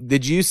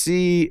 Did you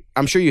see,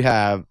 I'm sure you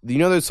have,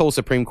 this whole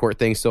Supreme Court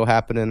thing still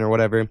happening or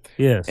whatever?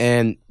 Yes.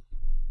 And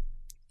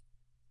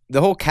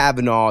the whole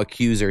Kavanaugh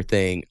accuser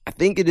thing, I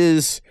think it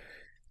is,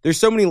 there's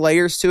so many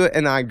layers to it,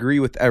 and I agree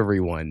with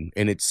everyone,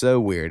 and it's so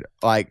weird.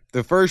 Like,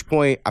 the first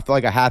point I feel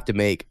like I have to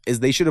make is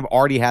they should have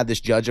already had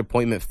this judge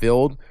appointment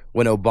filled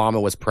when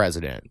Obama was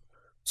president.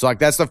 So, like,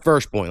 that's the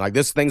first point. Like,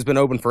 this thing's been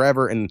open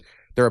forever, and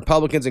the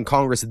Republicans in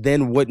Congress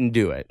then wouldn't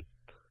do it.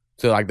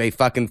 So, like, they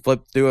fucking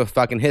flipped through a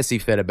fucking hissy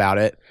fit about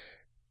it,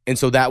 and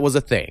so that was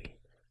a thing.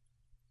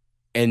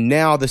 And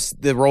now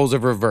the roles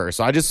have reversed.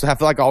 So I just feel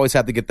like I always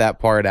have to get that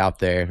part out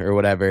there or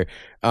whatever.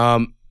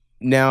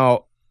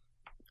 Now,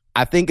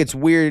 I think it's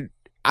weird.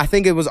 I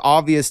think it was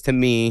obvious to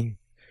me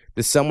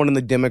that someone in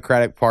the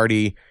Democratic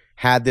Party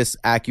had this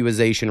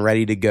accusation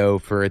ready to go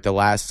for at the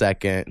last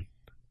second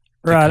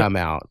to Right. come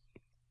out.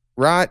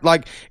 Right?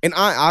 Like, and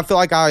I feel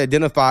like I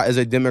identify as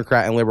a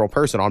Democrat and liberal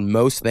person on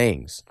most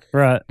things.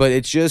 Right. But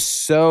it's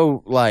just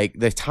so, like,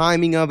 the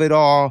timing of it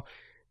all.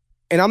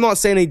 And I'm not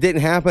saying it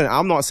didn't happen.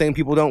 I'm not saying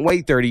people don't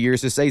wait 30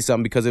 years to say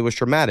something because it was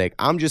traumatic.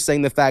 I'm just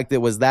saying the fact that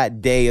it was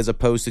that day as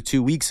opposed to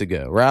 2 weeks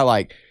ago, right?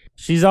 Like,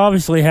 She's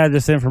obviously had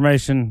this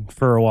information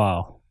for a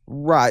while.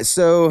 right.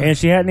 So, And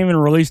she hadn't even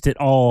released it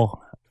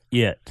all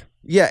yet.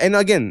 yeah. And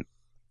again,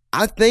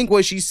 I think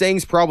what she's saying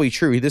is probably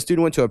true. This dude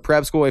went to a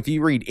prep school. If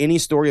you read any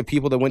story of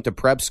people that went to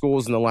prep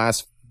schools in the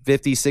last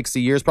 50, 60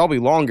 years, probably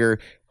longer,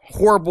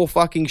 horrible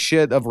fucking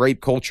shit of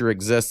rape culture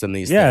exists in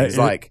these things.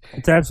 Like,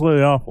 it's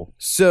absolutely awful.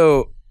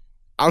 so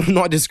I'm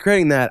not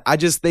discrediting that. I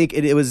just think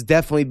it was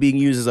definitely being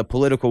used as a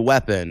political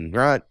weapon,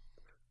 right?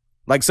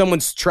 Like,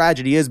 someone's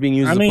tragedy is being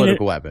used as a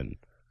political weapon.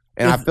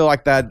 And I feel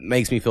like that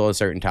makes me feel a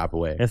certain type of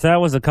way. If that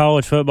was a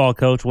college football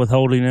coach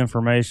withholding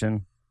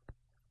information,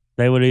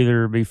 they would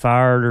either be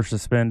fired or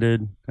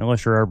suspended,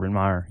 unless you're Urban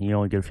Meyer. You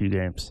only get a few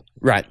games.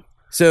 Right.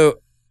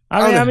 So,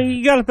 I mean,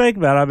 you got to think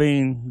about it. I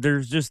mean,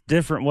 there's just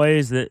different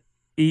ways that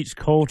each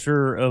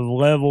culture of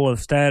level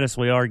of status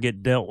we are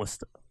get dealt with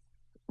stuff.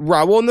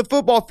 right. Well, in the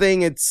football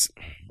thing,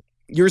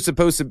 you're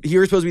supposed to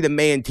be the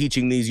man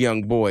teaching these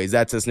young boys.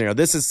 That's a scenario.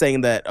 This is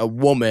saying that a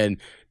woman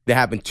that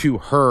happened to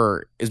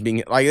her is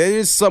being, like, it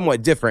is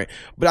somewhat different.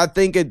 But I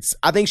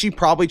think she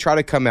probably tried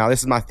to come out. This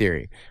is my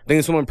theory. I think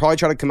this woman probably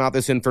tried to come out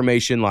this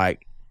information,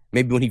 like,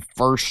 maybe when he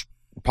first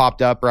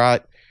popped up,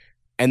 right?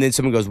 And then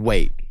someone goes,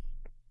 wait.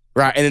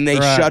 Right. And then they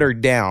shut her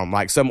down,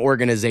 like some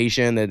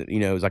organization that,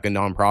 is like a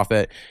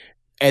nonprofit.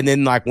 And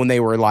then, like, when they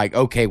were like,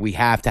 okay, we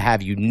have to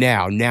have you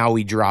now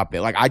we drop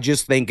it. Like, I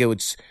just think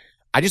it's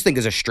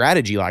a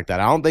strategy like that.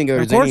 I don't think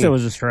there's it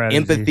was a strategy.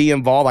 empathy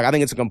involved. Like, I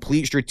think it's a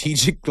complete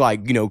strategic,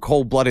 like,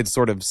 cold-blooded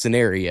sort of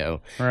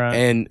scenario. Right.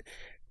 And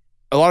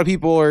a lot of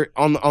people are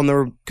on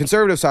the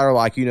conservative side are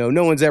like,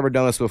 no one's ever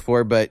done this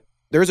before, but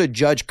there's a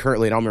judge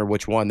currently, and I don't remember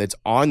which one, that's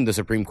on the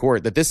Supreme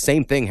Court that this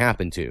same thing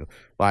happened to.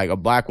 Like, a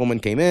black woman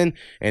came in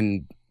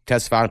and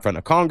testified in front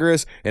of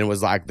Congress and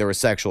was like, there was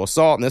sexual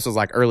assault, and this was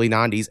like early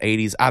 90s,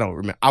 80s. I don't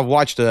remember. I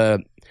watched a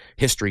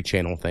History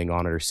Channel thing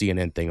on it or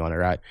CNN thing on it,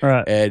 right?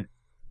 Right. And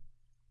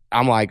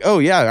I'm like, oh,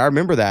 yeah, I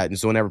remember that. And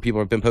so whenever people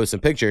have been posting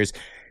pictures,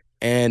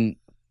 and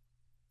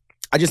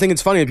I just think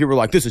it's funny that people are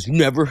like, this has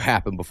never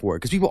happened before.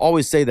 Because people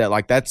always say that,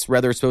 like, that's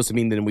rather supposed to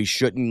mean that we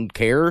shouldn't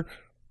care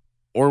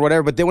or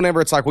whatever. But then whenever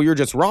it's like, well, you're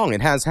just wrong.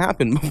 It has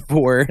happened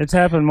before. It's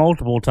happened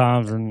multiple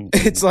times. And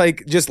it's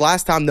like, just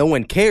last time no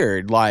one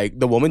cared. Like,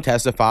 the woman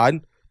testified.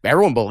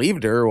 Everyone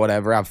believed her or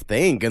whatever, I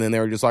think. And then they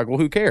were just like, well,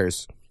 who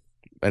cares?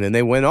 And then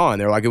they went on.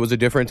 They're like, it was a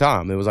different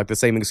time. It was like the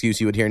same excuse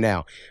you would hear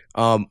now.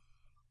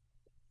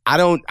 I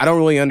don't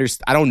really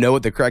understand. I don't know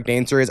what the correct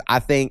answer is. I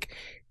think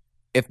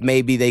if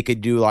maybe they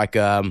could do like,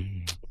 I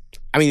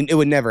mean, it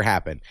would never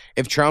happen.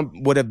 If Trump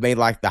would have made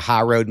like the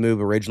high road move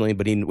originally,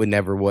 but he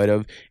never would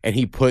have, and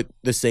he put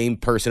the same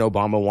person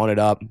Obama wanted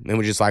up and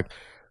was just like,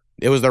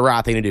 it was the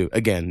right thing to do.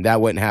 Again,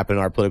 that wouldn't happen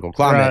in our political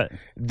climate. Right.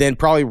 Then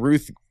probably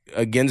Ruth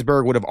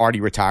Ginsburg would have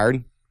already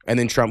retired, and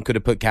then Trump could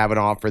have put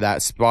Kavanaugh for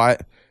that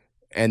spot,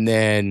 and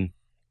then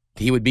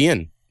he would be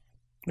in.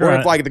 Or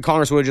if like the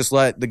Congress would have just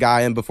let the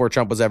guy in before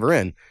Trump was ever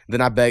in, then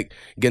I bet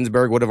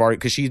Ginsburg would have already,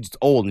 because she's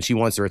old and she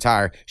wants to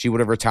retire, she would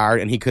have retired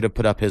and he could have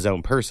put up his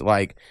own person.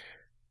 Like,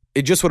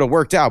 it just would have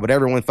worked out, but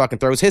everyone fucking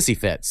throws hissy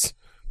fits.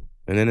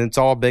 And then it's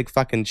all a big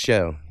fucking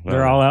show.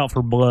 They're all out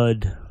for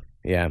blood.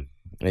 Yeah,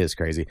 it is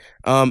crazy.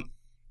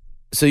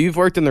 So you've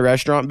worked in the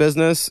restaurant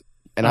business,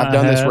 and I've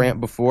done this rant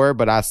before,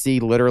 but I see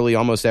literally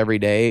almost every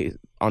day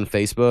on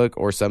Facebook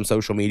or some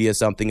social media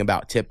something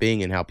about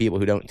tipping and how people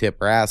who don't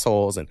tip are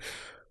assholes and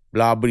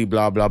blah, blah,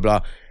 blah, blah,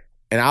 blah.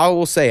 And I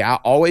will say, I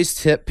always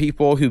tip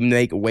people who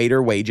make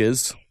waiter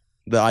wages.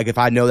 Like, if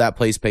I know that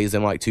place pays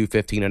them like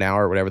 $2.15 an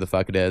hour or whatever the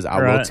fuck it is,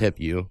 I will tip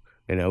you.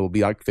 And it will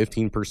be like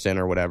 15%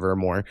 or whatever or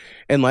more,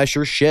 unless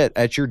you're shit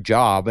at your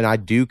job. And I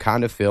do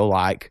kind of feel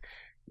like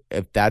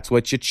if that's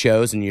what you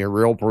chose and you're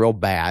real, real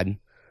bad,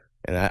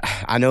 and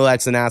I know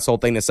that's an asshole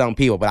thing to some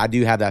people, but I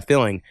do have that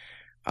feeling.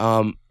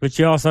 But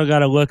you also got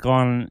to look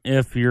on,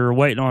 if you're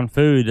waiting on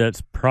food,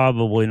 that's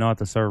probably not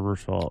the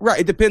server's fault.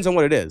 Right. It depends on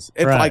what it is.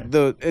 If like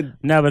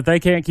no, but they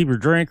can't keep your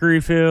drink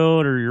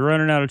refilled, or you're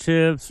running out of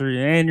chips,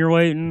 and you're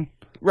waiting.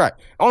 Right.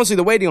 Honestly,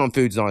 the waiting on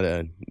food's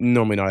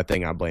normally not a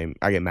thing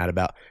I get mad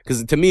about.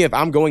 Because to me, if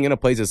I'm going in a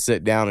place to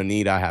sit down and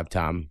eat, I have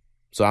time.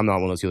 So I'm not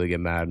one of those people that get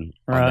mad on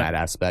that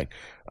aspect.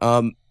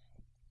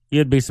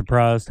 You'd be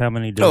surprised how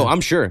many do. Oh,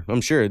 I'm sure.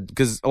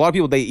 Because a lot of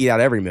people, they eat out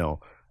every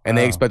meal. And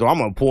they expect, I'm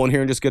going to pull in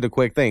here and just get a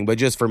quick thing. But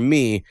just for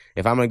me,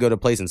 if I'm going to go to a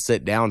place and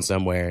sit down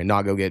somewhere and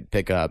not go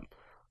pick up,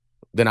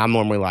 then I'm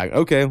normally like,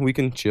 okay, we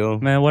can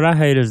chill. Man, what I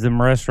hate is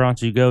them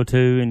restaurants you go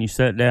to and you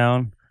sit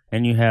down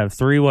and you have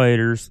 3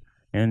 waiters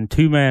and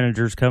 2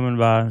 managers coming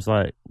by. It's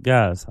like,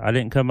 guys, I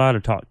didn't come by to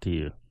talk to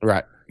you.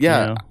 Right.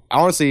 Yeah. You know?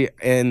 Honestly,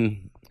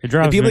 and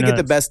the people that get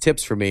the best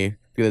tips for me,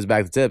 because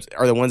back to tips,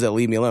 are the ones that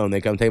leave me alone. They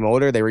come take my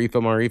order, they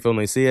refill my refill, and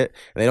they see it,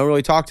 and they don't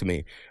really talk to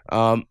me.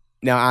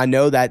 Now, I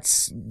know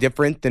that's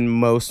different than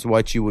most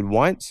what you would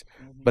want,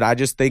 but I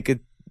just think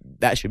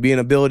that should be an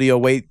ability a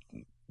wait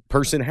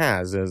person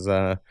has, as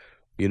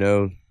you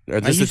know, or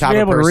this You is should the be type of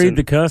able to person. read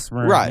the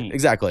customer. Right,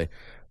 exactly.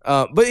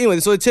 But anyway,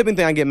 so the tipping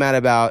thing I get mad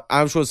about,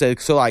 I was going to say,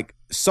 so like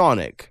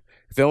Sonic,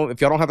 if y'all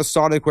don't have a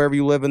Sonic wherever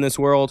you live in this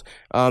world,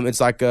 it's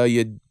like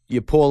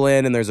you pull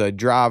in and there's a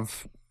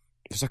drive.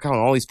 There's like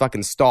all these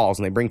fucking stalls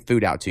and they bring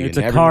food out to you. It's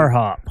and a car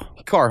hop.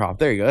 Car hop.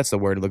 There you go. That's the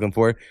word I'm looking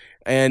for.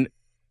 And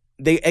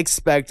they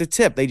expect a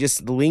tip. They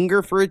just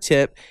linger for a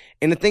tip.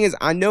 And the thing is,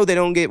 I know they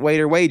don't get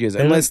waiter wages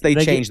unless they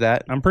change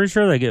that. I'm pretty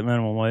sure they get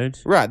minimum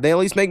wage. Right. They at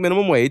least make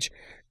minimum wage.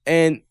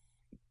 And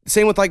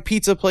same with like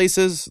pizza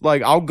places.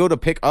 Like I'll go to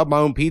pick up my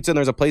own pizza and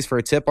there's a place for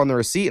a tip on the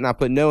receipt and I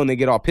put no and they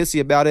get all pissy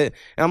about it.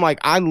 And I'm like,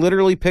 I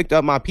literally picked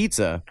up my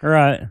pizza.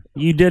 Right.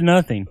 You did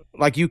nothing.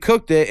 Like you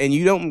cooked it and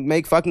you don't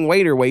make fucking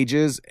waiter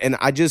wages. And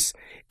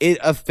it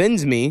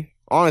offends me,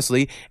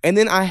 honestly. And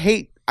then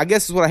I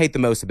guess is what I hate the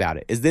most about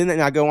it is then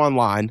I go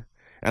online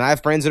and I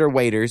have friends that are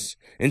waiters.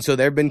 And so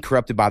they've been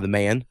corrupted by the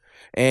man.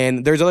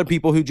 And there's other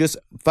people who just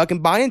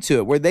fucking buy into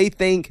it where they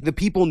think the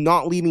people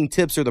not leaving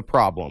tips are the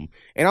problem.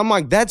 And I'm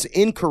like, that's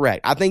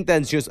incorrect. I think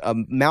that's just a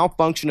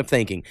malfunction of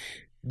thinking.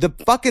 The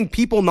fucking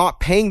people not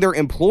paying their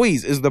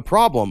employees is the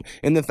problem.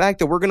 And the fact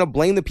that we're going to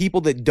blame the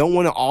people that don't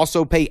want to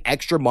also pay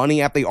extra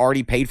money after they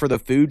already paid for the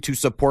food to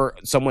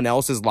support someone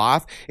else's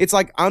life. It's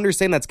like, I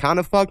understand that's kind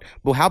of fucked,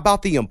 but how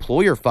about the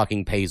employer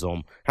fucking pays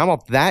them? How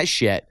about that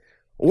shit?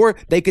 Or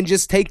they can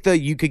just take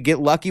you could get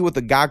lucky with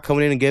the guy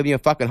coming in and giving you a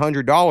fucking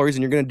 $100 and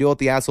you're going to deal with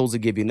the assholes that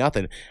give you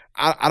nothing.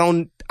 I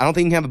don't think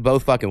you can have it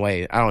both fucking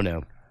ways. I don't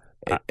know.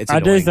 It's I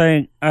annoying. do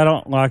think I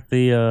don't like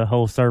the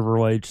whole server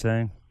wage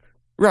thing.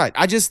 Right.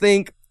 I just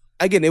think,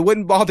 again, it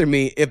wouldn't bother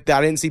me if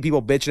I didn't see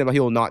people bitching about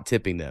people not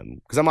tipping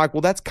them. Because I'm like,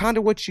 well, that's kind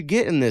of what you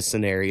get in this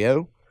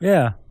scenario.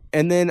 Yeah.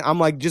 And then I'm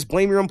like, just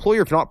blame your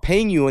employer for not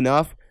paying you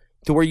enough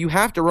to where you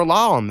have to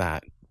rely on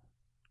that.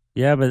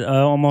 Yeah, but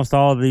almost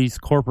all of these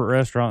corporate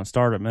restaurants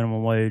start at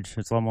minimum wage.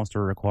 It's almost a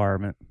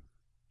requirement.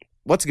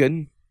 What's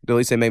good? At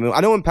least they make minimum.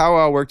 I know when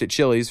Powwow worked at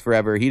Chili's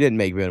forever, he didn't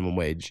make minimum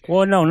wage.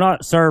 Well, no,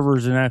 not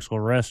servers in actual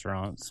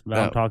restaurants. But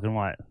I'm talking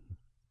like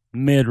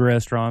mid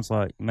restaurants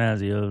like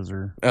Mazzio's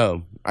or.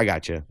 Oh, I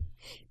got you.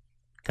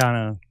 Kind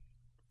of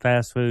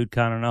fast food,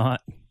 kind of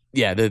not.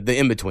 Yeah, the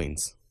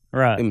in-betweens.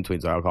 Right.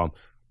 In-betweens, I'll call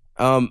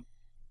them.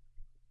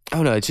 I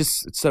don't know.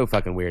 It's so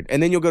fucking weird.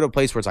 And then you'll go to a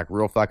place where it's like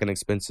real fucking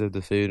expensive,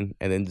 the food,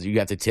 and then you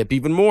have to tip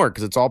even more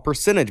because it's all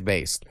percentage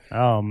based.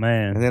 Oh,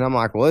 man. And then I'm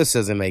like, well, this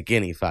doesn't make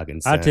any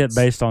fucking sense. I tip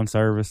based on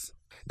service.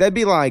 That'd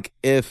be like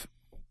if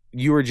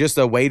you were just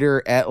a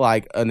waiter at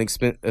like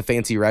a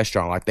fancy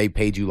restaurant, like they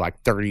paid you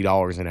like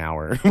 $30 an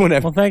hour,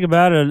 whatever. Well, think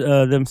about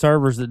it. Them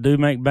servers that do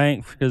make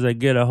bank because they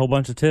get a whole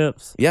bunch of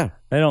tips. Yeah.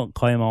 They don't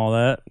claim all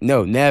that.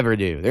 No, never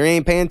do. They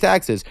ain't paying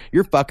taxes.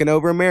 You're fucking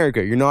over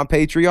America. You're not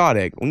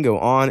patriotic. We can go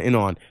on and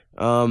on.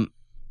 Have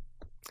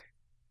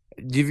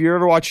you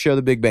ever watched the show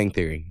The Big Bang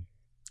Theory?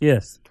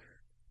 Yes.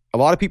 A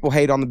lot of people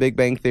hate on The Big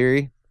Bang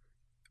Theory,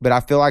 but I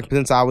feel like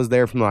since I was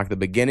there from like the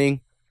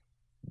beginning,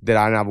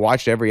 I've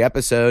watched every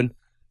episode,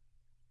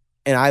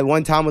 and I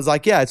one time was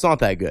like, yeah, it's not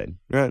that good,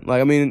 right?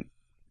 Like, I mean,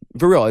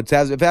 for real, if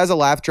it has a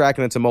laugh track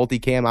and it's a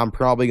multicam, I'm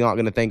probably not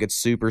going to think it's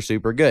super,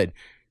 super good.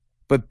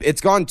 But it's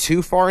gone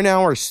too far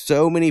now, or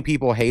so many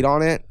people hate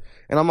on it,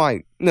 and I'm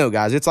like, no,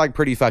 guys, it's like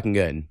pretty fucking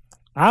good.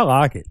 I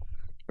like it.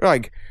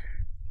 Like,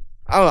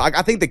 I don't know,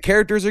 I think the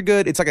characters are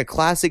good. It's like a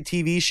classic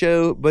TV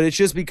show, but it's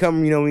just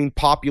become,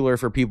 popular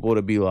for people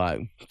to be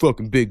like,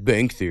 fucking Big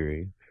Bang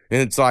Theory.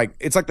 And it's like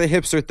the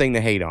hipster thing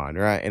to hate on,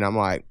 right? And I'm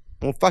like,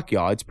 well, fuck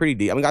y'all. It's pretty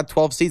deep. I mean, got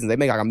 12 seasons. They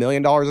make like $1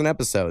 million an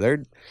episode.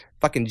 They're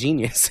fucking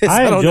geniuses.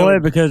 I enjoy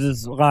it because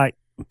it's like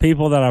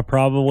people that I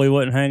probably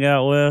wouldn't hang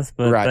out with,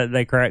 but Right.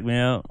 they crack me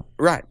up.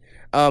 Right.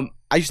 I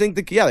just think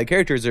the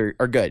characters are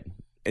good.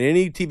 And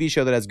any TV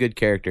show that has good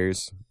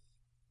characters,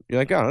 you're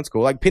like, oh, that's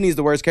cool. Like Penny's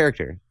the worst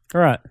character.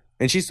 Right.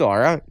 And she's still all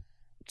right.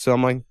 So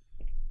I'm like,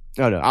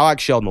 oh no, I like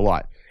Sheldon a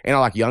lot. And I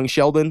like young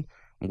Sheldon.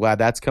 I'm glad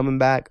that's coming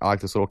back. I like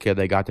this little kid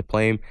they got to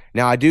play him.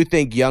 Now, I do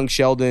think young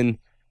Sheldon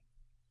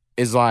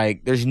is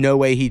like, there's no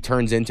way he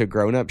turns into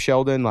grown-up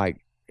Sheldon,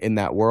 like, in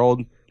that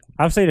world.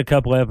 I've seen a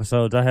couple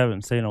episodes. I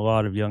haven't seen a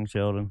lot of young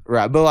Sheldon.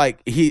 Right, but like,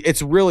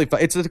 it's really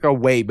fun. It's like a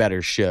way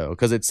better show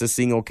because it's a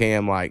single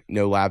cam, like,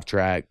 no laugh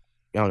track.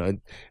 I don't know.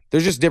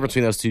 There's just a difference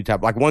between those two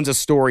types. Like, one's a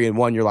story and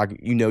one you're like,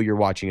 you're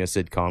watching a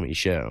sitcom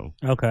show.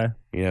 Okay.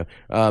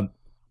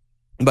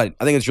 But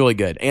I think it's really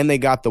good. And they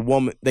got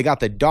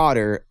the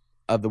daughter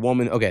of the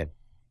woman. Okay,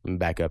 let me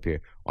back up here.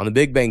 On The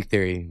Big Bang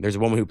Theory, there's a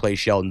woman who plays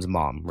Sheldon's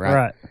mom, right?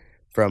 Right.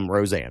 From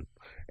Roseanne.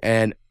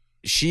 And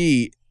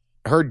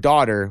her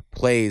daughter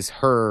plays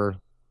her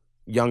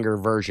younger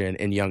version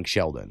in Young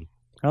Sheldon.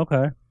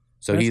 Okay.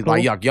 So That's he's cool.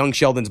 like, Young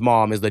Sheldon's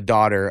mom is the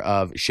daughter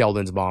of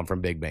Sheldon's mom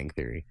from Big Bang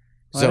Theory.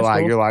 Oh, So that's like,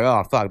 cool. you're like,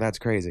 oh, fuck, that's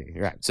crazy.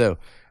 Right. So,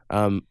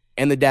 and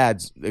the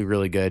dad's a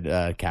really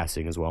good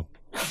casting as well.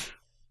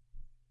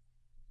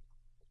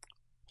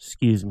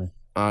 Excuse me.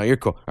 You're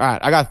cool. All right,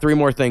 I got 3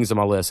 more things on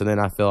my list, and then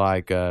I feel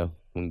like we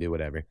can do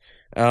whatever.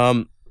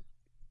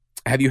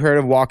 Have you heard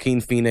of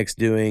Joaquin Phoenix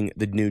doing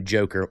the new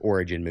Joker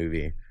origin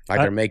movie?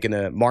 Like they're making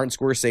Martin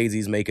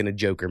Scorsese's making a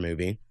Joker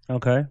movie.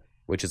 Okay.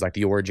 Which is like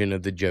the origin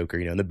of the Joker,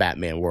 in the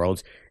Batman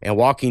world. And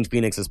Joaquin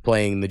Phoenix is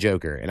playing the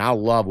Joker. And I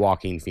love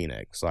Joaquin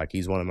Phoenix. Like,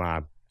 he's one of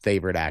my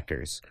favorite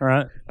actors. All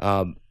right.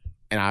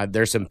 And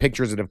there's some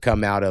pictures that have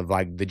come out of,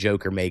 like, the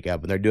Joker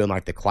makeup. And they're doing,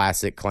 like, the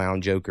classic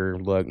clown Joker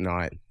look,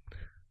 not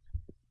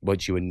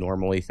what you would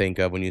normally think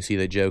of when you see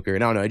the Joker.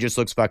 And I don't know, it just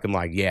looks fucking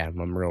like, yeah,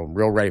 I'm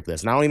real ready for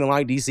this. And I don't even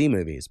like DC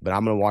movies, but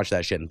I'm going to watch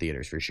that shit in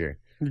theaters for sure.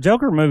 The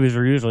Joker movies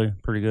are usually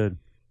pretty good.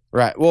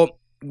 Right. Well,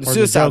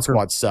 Suicide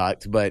Squad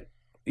sucked, but...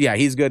 yeah,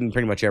 he's good in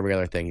pretty much every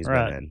other thing he's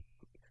been in.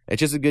 It's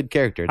just a good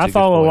character. I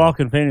follow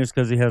Joaquin Phoenix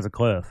because he has a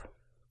cleft.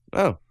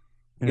 Oh.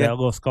 Yeah. That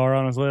little scar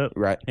on his lip.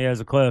 Right. He has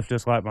a cleft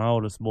just like my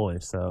oldest boy,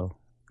 so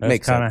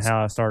that's kind of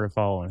how I started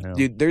following him.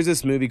 Dude, there's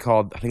this movie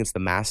called, I think it's The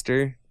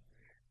Master,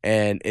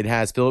 and it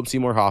has Philip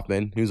Seymour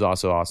Hoffman, who's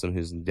also awesome,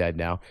 who's dead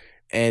now.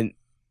 And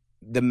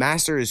The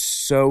Master is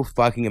so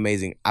fucking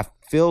amazing. I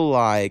feel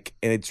like,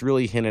 and it's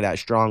really hinted at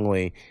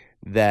strongly,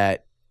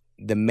 that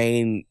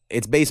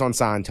it's based on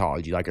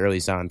Scientology, like early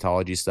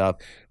Scientology stuff.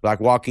 Like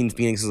Joaquin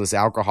Phoenix is this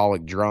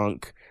alcoholic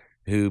drunk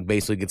who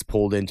basically gets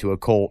pulled into a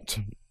cult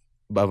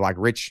of like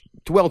rich,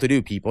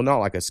 well-to-do people, not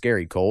like a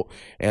scary cult.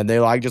 And they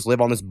like just live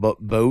on this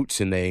boat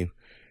and they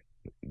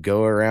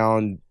go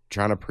around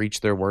trying to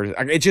preach their words.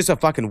 It's just a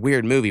fucking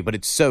weird movie, but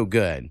it's so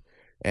good.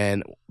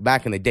 And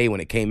back in the day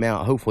when it came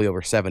out, hopefully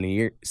over 7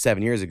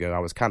 years ago, I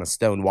was kind of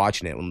stoned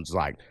watching it and was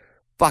like,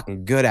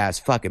 fucking good ass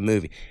fucking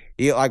movie.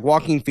 Like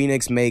Joaquin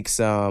Phoenix makes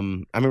I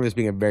remember this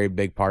being a very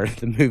big part of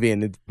the movie,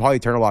 and it probably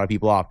turned a lot of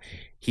people off.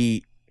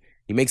 He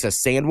makes a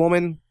sand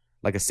woman,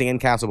 like a sand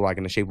castle, but like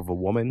in the shape of a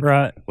woman,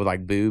 right? With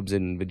like boobs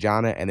and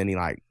vagina, and then he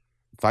like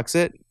fucks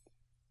it.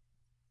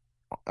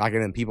 Like,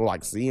 and then people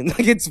like seeing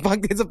like it's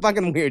a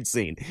fucking weird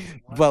scene,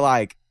 but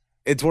like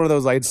it's one of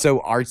those like it's so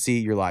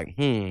artsy. You're like,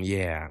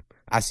 yeah,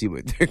 I see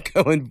what they're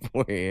going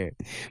for here.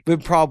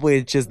 But probably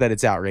it's just that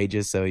it's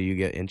outrageous, so you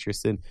get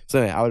interested.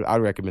 So yeah, I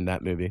would recommend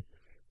that movie.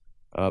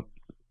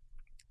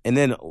 And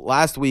then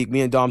last week,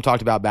 me and Dom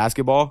talked about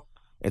basketball,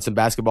 and some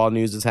basketball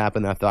news that's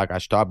happened that I thought like I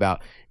should talk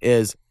about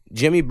is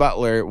Jimmy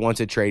Butler wants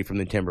a trade from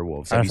the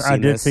Timberwolves. Have you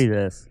seen this? I did see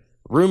this.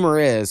 Rumor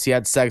is he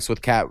had sex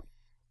with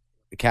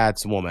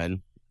Cat's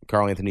woman,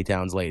 Karl Anthony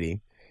Towns'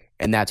 lady,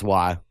 and that's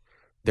why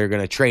they're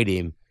going to trade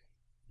him,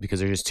 because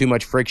there's just too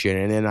much friction.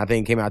 And then I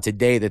think it came out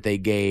today that they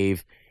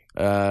gave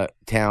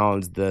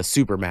Towns the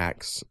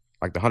Supermax,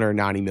 like the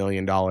 $190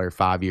 million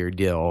 5-year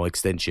deal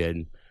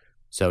extension.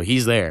 So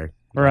he's there.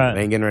 Right.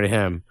 They ain't getting rid of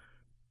him.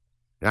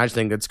 And I just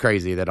think that's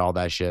crazy that all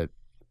that shit.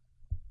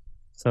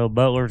 So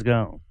Butler's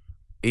gone.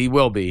 He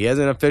will be. He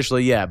hasn't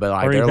officially yet, but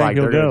like they're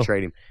going to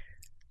trade him.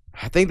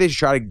 I think they should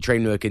try to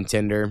trade him to a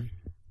contender.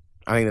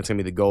 I think that's going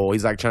to be the goal.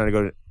 He's like trying to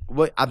go to...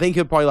 well, I think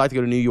he'll probably like to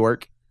go to New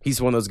York.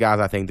 He's one of those guys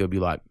I think they'll be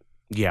like,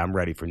 yeah, I'm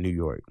ready for New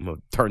York. I'm going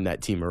to turn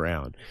that team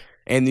around.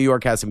 And New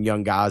York has some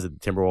young guys that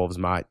the Timberwolves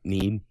might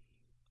need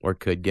or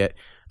could get.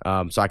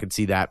 So I could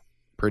see that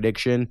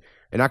prediction.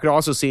 And I could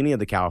also see any of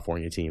the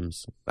California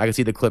teams. I could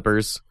see the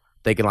Clippers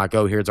thinking like,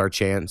 oh, here's our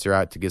chance. They're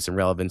out to get some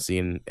relevancy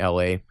in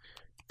L.A.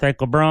 Think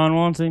LeBron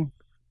wants him?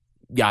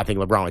 Yeah, I think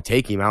LeBron would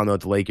take him. I don't know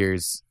what the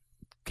Lakers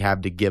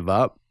have to give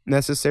up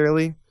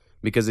necessarily,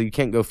 because you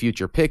can't go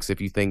future picks if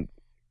you think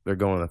they're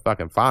going to the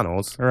fucking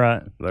finals.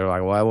 Right. They're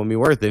like, well, that wouldn't be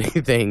worth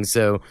anything.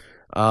 So,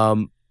 I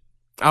don't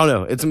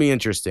know. It's going to be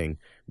interesting.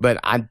 But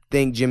I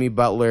think Jimmy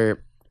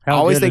Butler, I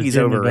always think he's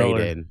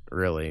overrated,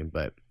 really.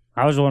 But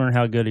I was wondering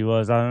how good he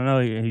was. I don't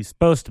know. He's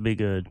supposed to be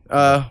good.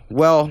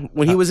 Well,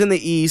 when he was in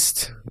the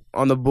East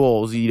on the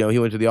Bulls, he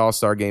went to the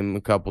All-Star game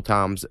a couple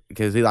times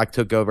because he like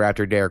took over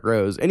after Derrick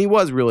Rose, and he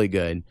was really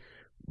good.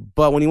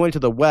 But when he went to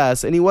the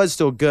West, and he was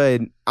still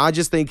good, I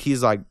just think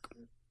he's like,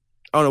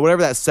 I don't know,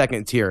 whatever that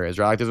second tier is,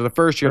 right? Like there's the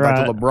first year,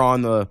 like the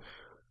LeBron, the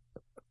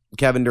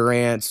Kevin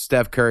Durant,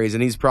 Steph Curry's,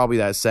 and he's probably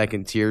that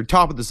second tier,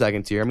 top of the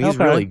second tier. I mean, he's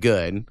really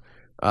good.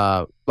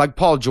 Like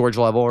Paul George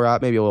level,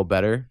 right? Maybe a little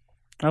better.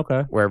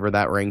 Okay. Wherever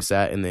that ranks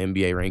at in the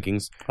NBA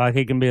rankings. Like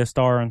he can be a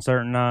star on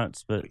certain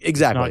nights, but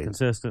exactly not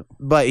consistent.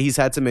 But he's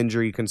had some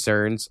injury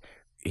concerns.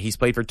 He's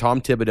played for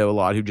Tom Thibodeau a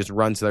lot, who just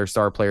runs their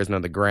star players into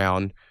the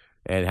ground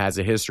and has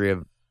a history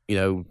of,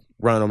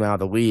 running them out of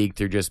the league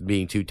through just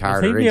being too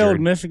tired or injured. Is he the old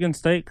Michigan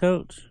State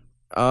coach?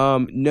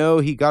 No,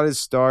 he got his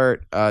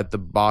start at the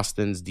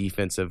Boston's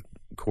defensive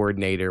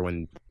coordinator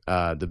when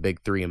the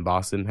Big Three in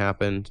Boston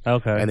happened.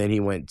 Okay. And then he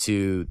went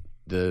to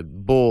the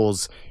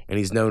Bulls, and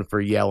he's known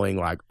for yelling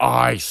like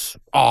ice,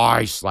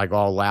 ice, like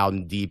all loud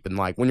and deep. And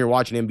like when you're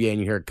watching NBA and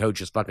you hear a coach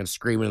just fucking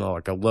screaming in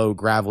like a low,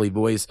 gravelly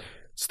voice,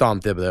 it's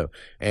Tom Thibodeau.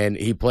 And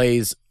he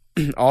plays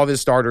all of his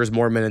starters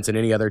more minutes than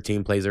any other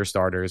team plays their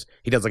starters.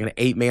 He does like an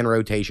 8-man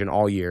rotation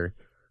all year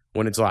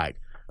when it's like,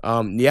 how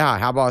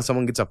about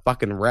someone gets a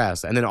fucking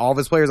rest? And then all of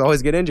his players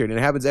always get injured, and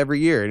it happens every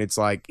year. And it's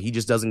like he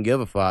just doesn't give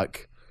a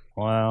fuck.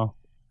 Wow.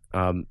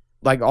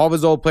 Like all of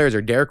his old players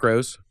are Derrick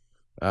Rose,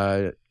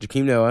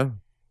 Jakeem Noah,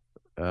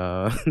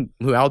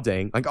 Luol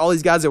Deng, like all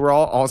these guys that were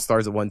all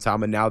all-stars at one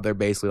time, and now they're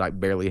basically like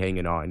barely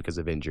hanging on because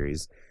of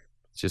injuries.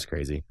 It's just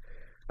crazy.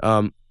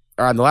 All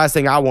All right, the last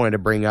thing I wanted to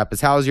bring up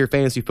is how's your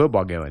fantasy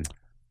football going?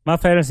 My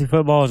fantasy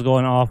football is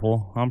going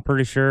awful. I'm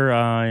pretty sure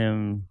I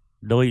am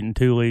deleting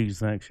 2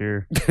 leagues next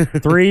year.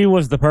 3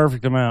 was the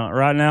perfect amount.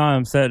 Right now,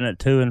 I'm sitting at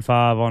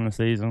 2-5 on the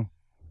season.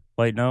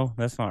 Wait, no,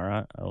 that's not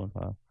right.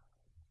 0-5.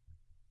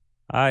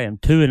 I am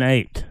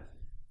 2-8.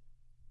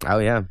 Oh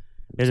yeah,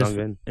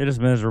 It is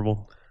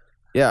miserable.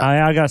 Yeah,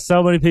 I got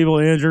so many people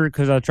injured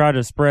because I tried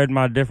to spread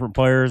my different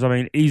players. I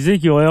mean,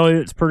 Ezekiel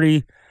Elliott's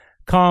pretty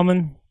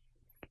common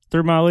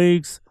through my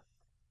leagues,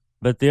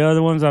 but the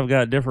other ones I've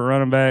got different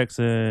running backs,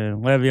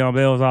 and Le'Veon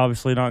Bell is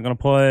obviously not going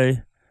to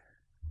play.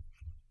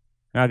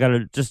 And I got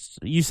to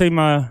you see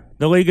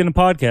the league in the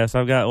podcast.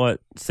 I've got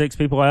 6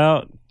 people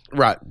out.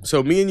 right.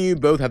 So me and you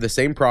both have the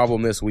same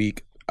problem this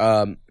week.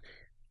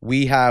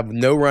 We have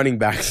no running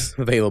backs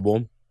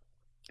available.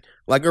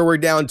 Or we're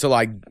down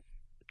to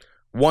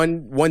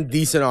one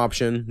decent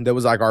option that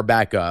was our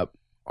backup,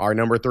 our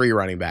number 3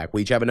 running back.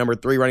 We each have a number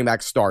 3 running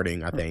back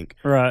starting, I think.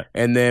 Right.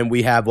 And then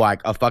we have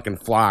a fucking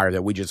flyer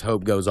that we just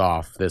hope goes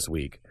off this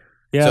week.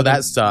 Yeah. So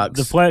that sucks.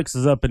 The flex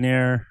is up in the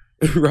air.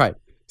 Right.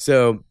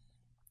 So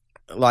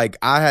I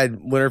had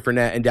Leonard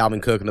Fournette and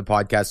Dalvin Cook in the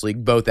podcast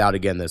league both out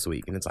again this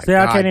week. And it's See,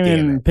 I can't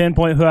even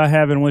pinpoint who I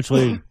have in which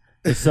league.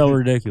 It's so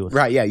ridiculous.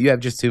 Right. Yeah. You have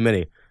just too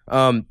many.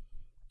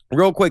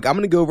 Real quick, I'm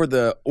going to go over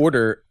the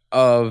order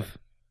of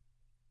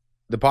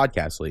the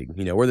podcast league,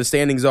 where the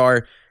standings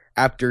are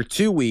after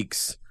 2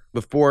 weeks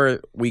before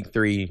week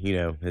 3,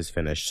 is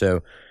finished.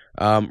 So,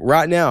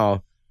 right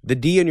now, the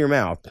D in your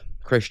mouth,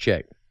 Chris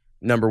Chick,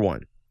 number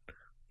 1.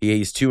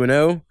 He's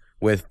 2-0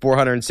 with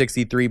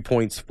 463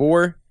 points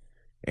for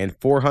and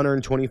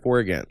 424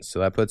 against. So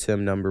that puts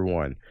him number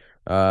 1.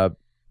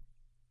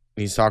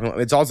 He's talking.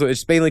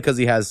 It's mainly because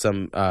he has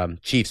some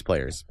Chiefs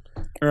players.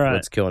 Right.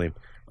 That's killing him.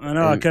 I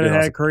know. I could have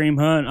had Kareem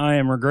Hunt. I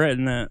am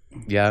regretting that.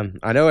 Yeah,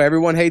 I know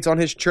everyone hates on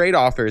his trade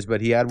offers,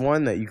 but he had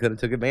one that you could have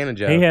took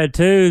advantage of. He had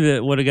 2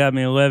 that would have got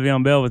me a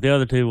Le'Veon Bell, but the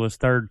other 2 was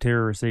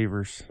third-tier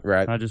receivers.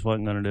 Right. I just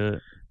wasn't going to do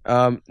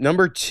it.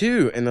 Number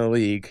 2 in the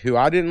league, who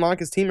I didn't like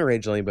his team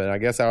originally, but I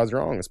guess I was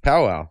wrong, is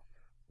Powell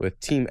with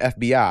Team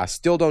FBI.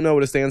 Still don't know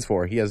what it stands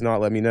for. He has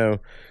not let me know.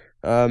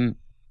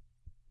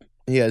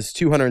 He has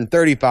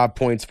 235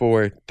 points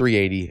for,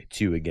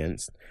 382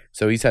 against.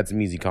 So he's had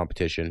some easy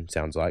competition,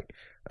 sounds like.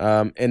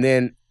 And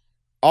then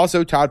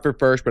also tied for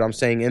first, but I'm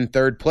saying in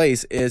third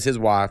place is his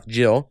wife,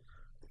 Jill.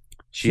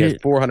 She has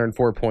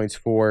 404 points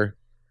for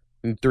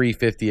and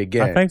 350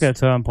 against. I think that's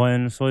how I'm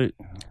playing this week.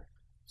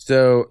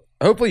 So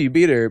hopefully you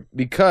beat her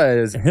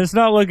because it's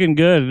not looking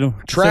good.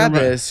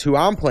 Travis, who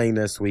I'm playing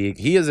this week,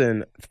 he is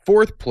in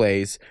 4th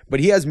place, but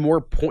he has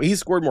he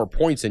scored more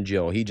points than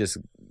Jill. He just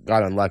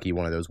got unlucky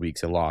one of those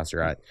weeks and lost,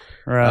 right?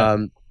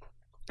 Right.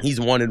 He's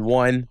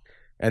 1-1.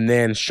 And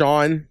then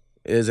Sean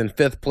is in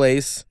 5th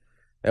place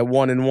at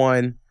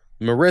 1-1.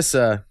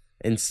 Marissa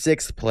in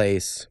 6th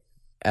place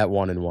at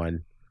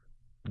 1-1.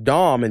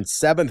 Dom in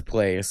 7th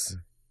place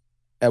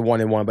at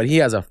 1-1, but he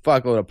has a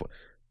fuckload of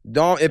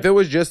Dom. If it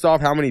was just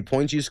off how many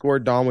points you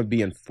scored, Dom would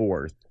be in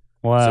 4th.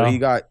 Wow. So he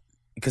got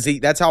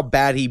that's how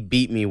bad he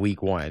beat me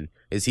week 1.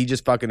 Is he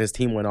just fucking his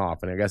team went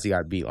off, and I guess he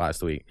got beat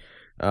last week.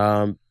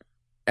 And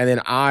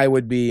then I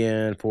would be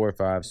in 4,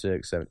 5,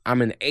 6, 7.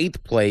 I'm in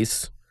 8th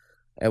place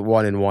at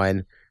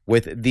 1-1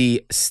 with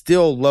the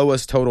still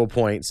lowest total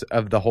points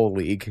of the whole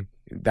league.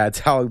 That's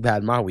how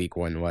bad my week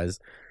 1 was.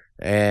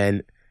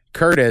 And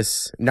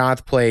Curtis,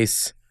 9th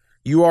place.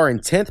 You are in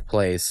 10th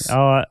place. Oh,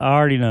 I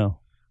already know.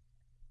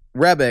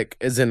 Rebick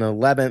is in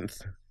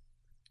 11th.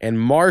 And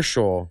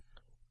Marshall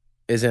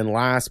is in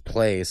last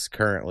place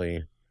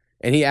currently.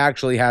 And he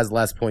actually has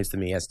less points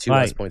than me. He has 2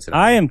 less points than me.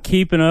 I am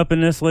keeping up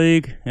in this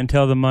league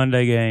until the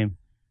Monday game.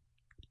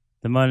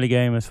 The Monday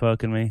game is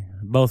fucking me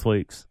both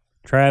weeks.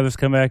 Travis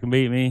come back and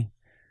beat me.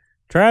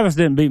 Travis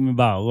didn't beat me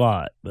by a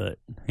lot, but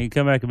he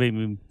come back and beat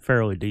me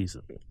fairly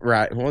decent.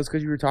 Right. Well, it's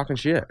because you were talking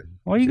shit.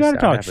 Well, you got to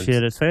talk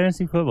shit. It's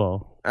fantasy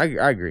football. I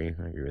agree.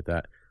 I agree with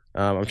that.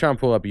 I'm trying to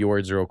pull up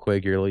yours real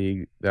quick, your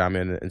league that I'm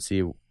in, and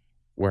see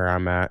where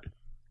I'm at.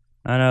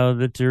 I know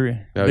that you're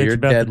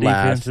dead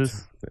last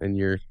in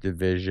your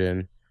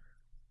division.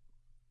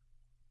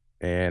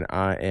 And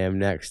I am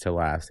next to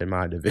last in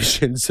my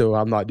division, so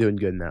I'm not doing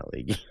good in that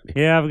league.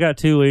 Yeah, I've got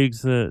 2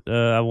 leagues that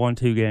I won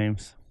 2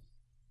 games.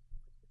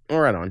 All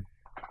right on.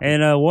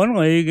 And one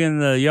league in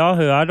the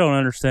Yahoo, I don't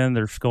understand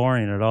their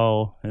scoring at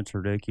all. It's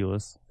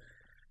ridiculous.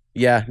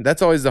 Yeah,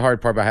 that's always the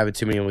hard part about having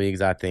too many leagues,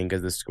 I think,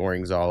 because the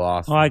scoring's all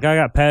off. Like, I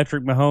got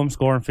Patrick Mahomes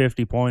scoring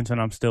 50 points, and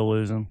I'm still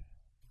losing.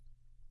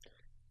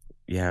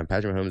 Yeah,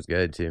 Patrick Mahomes is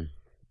good, too.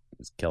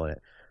 He's killing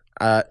it.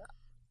 I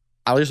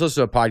just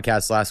listened to a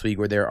podcast last week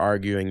where they were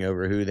arguing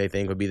over who they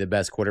think would be the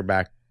best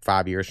quarterback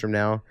 5 years from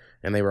now,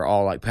 and they were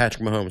all like,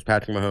 Patrick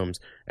Mahomes.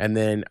 And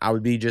then I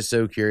would be just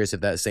so curious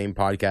if that same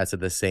podcast had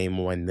the same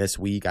one this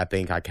week. I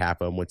think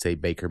Kappa would say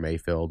Baker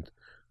Mayfield,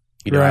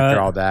 after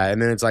all that.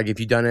 And then it's like, if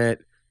you done it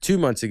 2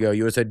 months ago,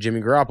 you would have said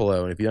Jimmy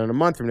Garoppolo, and if you done it a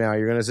month from now,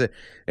 you're going to say,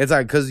 it's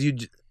like, because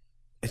it's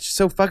just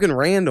so fucking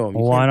random.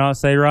 Why not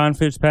say Ryan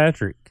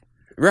Fitzpatrick?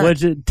 Right.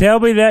 Which, tell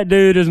me that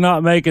dude is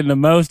not making the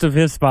most of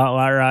his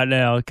spotlight right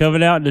now.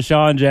 Coming out in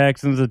Deshaun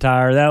Jackson's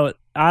attire,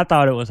 I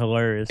thought it was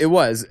hilarious. It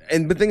was.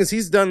 And the thing is,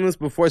 he's done this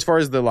before as far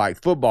as the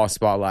like football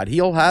spotlight.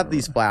 He'll have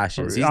these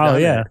flashes. He's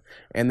done it.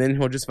 And then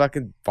he'll just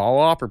fucking fall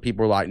off, or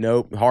people are like,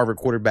 nope, Harvard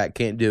quarterback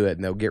can't do it,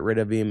 and they'll get rid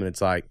of him. And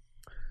it's like,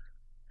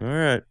 all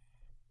right.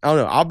 I don't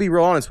know. I'll be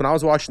real honest. When I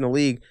was watching the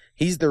league,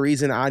 he's the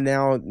reason I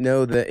now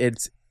know that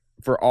it's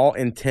for all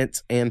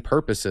intents and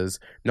purposes,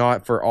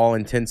 not for all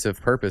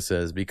intensive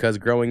purposes. Because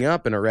growing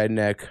up in a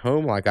redneck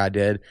home like I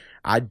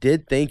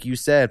did think you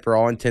said for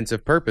all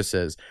intensive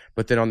purposes.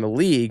 But then on the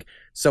league,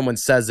 someone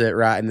says it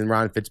right, and then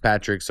Ryan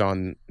Fitzpatrick's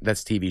on,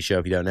 that's a TV show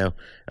if you don't know.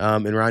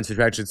 And Ryan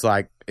Fitzpatrick's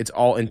like, it's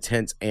all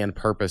intents and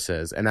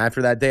purposes. And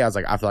after that day, I was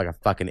like, I feel like a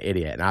fucking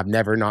idiot. And I've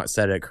never not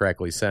said it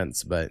correctly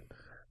since. But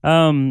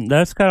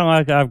that's kind of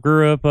like I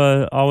grew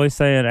up always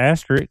saying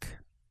asterisk.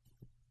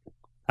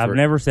 I've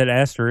never said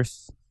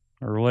asterisk.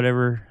 Or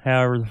whatever,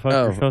 however the fuck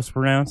you're supposed to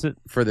pronounce it.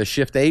 For the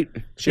Shift 8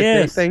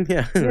 thing?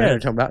 Yeah. Yes. What you're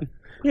talking about?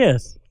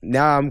 Yes.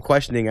 Now I'm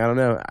questioning. I don't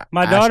know.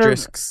 My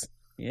Asterisks.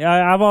 daughter.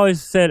 Yeah, I've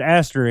always said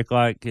asterisk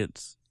like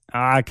it's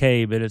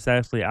IK, but it's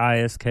actually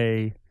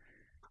ISK.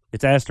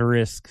 It's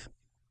asterisk.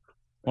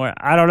 Well,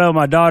 I don't know.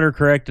 My daughter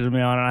corrected me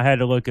on it. I had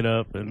to look it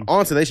up. And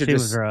honestly, they should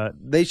was right.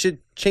 They should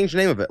change the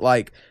name of it.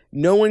 Like,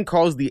 no one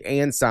calls the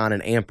and sign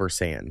an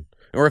ampersand.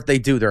 Or if they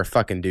do, they're a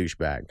fucking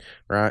douchebag.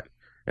 Right?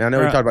 And I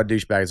know we talked about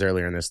douchebags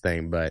earlier in this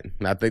thing, but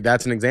I think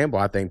that's an example.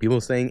 I think people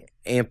saying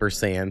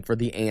ampersand for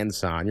the and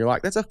sign. You're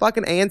like, that's a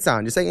fucking and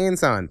sign. Just say and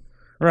sign.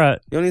 Right.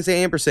 You don't need to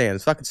say ampersand.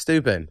 It's fucking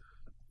stupid.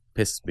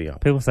 Pisses me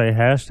off. People say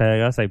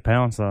hashtag. I say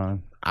pound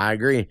sign. I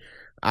agree.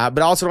 But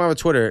I also don't have a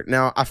Twitter.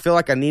 Now, I feel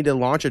like I need to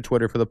launch a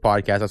Twitter for the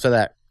podcast. I've said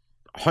that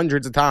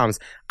hundreds of times.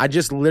 I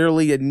just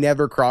literally, it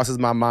never crosses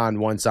my mind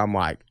once I'm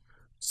like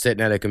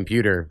sitting at a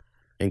computer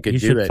and could do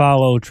it. You should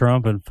follow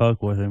Trump and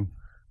fuck with him.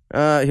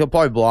 He'll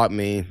probably block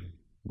me.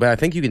 But I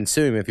think you can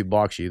sue him if he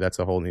blocks you. That's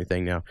a whole new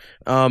thing now.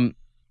 I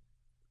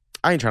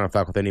ain't trying to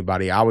fuck with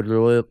anybody. I would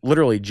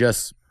literally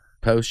just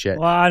post shit.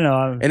 Well, I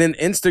know. And then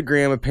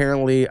Instagram,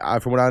 apparently,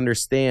 from what I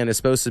understand, is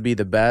supposed to be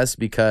the best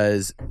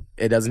because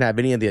it doesn't have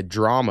any of the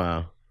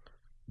drama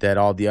that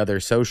all the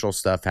other social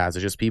stuff has.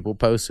 It's just people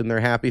posting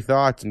their happy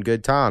thoughts and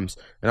good times.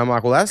 And I'm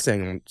like, well, that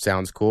thing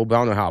sounds cool, but I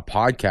don't know how a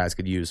podcast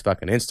could use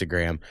fucking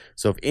Instagram.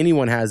 So if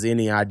anyone has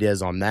any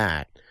ideas on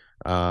that,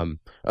 oh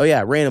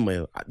yeah,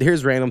 randomly.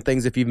 Here's random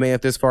things. If you've made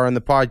it this far in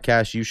the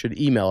podcast, you should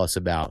email us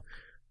about.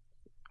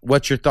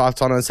 What's your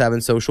thoughts on us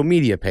having social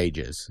media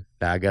pages?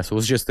 That I guess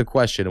was just the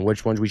question, and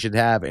which ones we should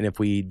have, and if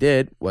we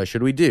did, what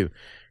should we do?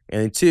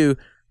 And then 2,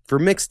 for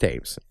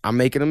mixtapes. I'm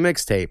making a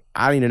mixtape.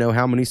 I don't even know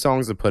how many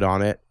songs to put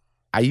on it.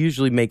 I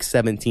usually make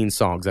 17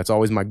 songs. That's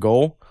always my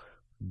goal,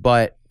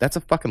 but that's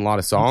a fucking lot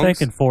of songs. I'm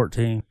thinking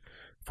 14.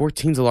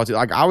 14's a lot too.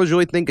 Like, I was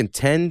really thinking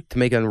 10 to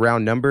make a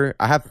round number.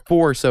 I have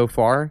 4 so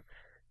far.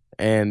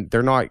 And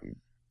they're not,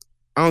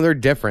 I don't know, they're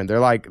different. They're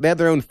like, they have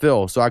their own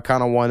feel. So I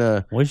kind of want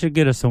to. We should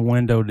get us some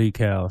window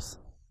decals.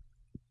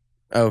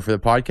 Oh, for the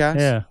podcast?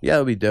 Yeah. Yeah,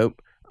 that'd be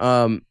dope.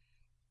 I'm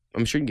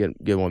sure you can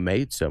get one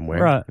made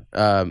somewhere. Right.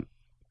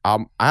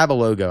 I have a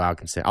logo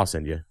I'll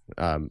send you.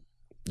 You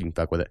can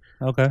fuck with it.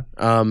 Okay.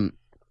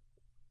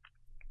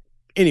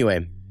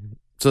 Anyway,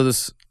 so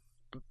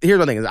here's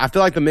the thing is I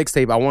feel like the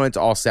mixtape, I want it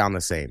to all sound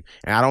the same.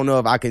 And I don't know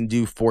if I can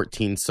do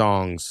 14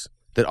 songs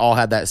that all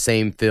have that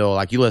same feel.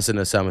 Like you listened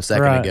to some a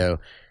second ago.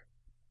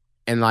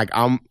 And like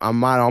I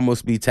might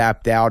almost be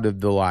tapped out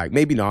of the like,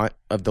 maybe not,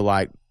 of the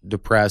like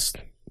depressed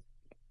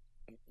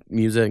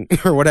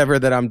music or whatever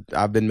that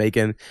I've been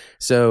making.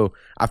 So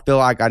I feel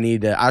like I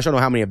need to, I just don't know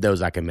how many of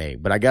those I can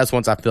make. But I guess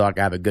once I feel like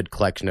I have a good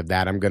collection of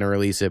that, I'm gonna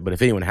release it. But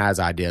if anyone has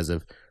ideas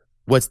of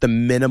what's the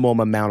minimum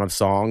amount of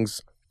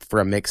songs for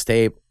a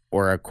mixtape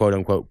or a quote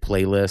unquote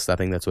playlist, I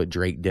think that's what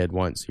Drake did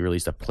once. He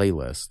released a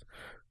playlist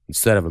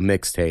instead of a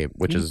mixtape,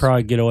 which is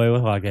probably get away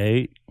with like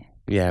 8.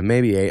 Yeah,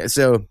 maybe 8.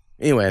 So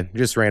anyway,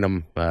 just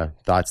random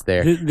thoughts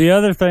there. The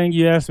other thing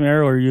you asked me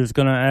earlier, you was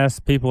going to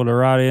ask people to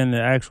write in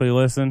to actually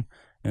listen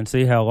and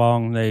see how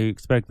long they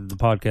expected the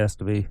podcast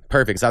to be.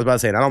 Perfect. So I was about to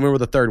say, I don't remember what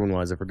the third one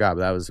was. I forgot,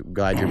 but I was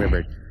glad you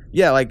remembered.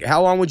 Yeah, like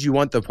how long would you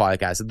want the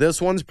podcast?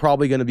 This one's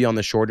probably going to be on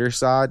the shorter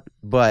side,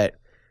 but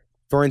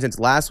for instance,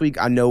 last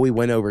week I know we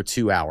went over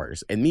 2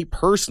 hours, and me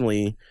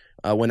personally,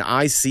 when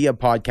I see a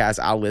podcast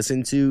I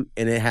listen to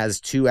and it has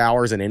 2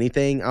 hours and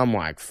anything, I'm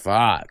like,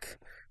 fuck,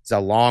 it's a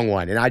long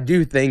one. And I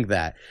do think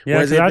that. Yeah,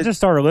 I just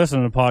started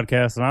listening to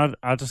podcasts and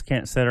I just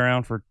can't sit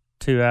around for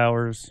 2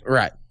 hours.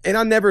 Right. And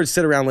I never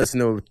sit around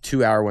listening to a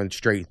 2 hour one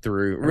straight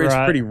through. It's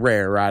pretty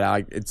rare,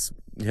 right?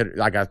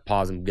 I got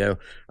pause and go.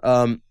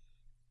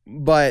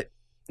 But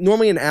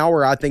normally an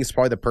hour I think is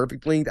probably the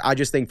perfect length. I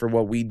just think for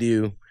what we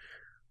do,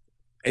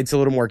 it's a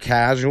little more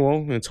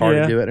casual. It's hard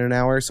to do it in an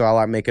hour, so I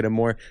like making it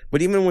more.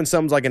 But even when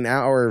something's like an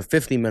hour or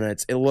 50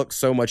 minutes, it looks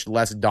so much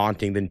less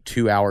daunting than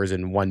 2 hours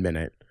and 1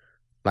 minute.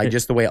 like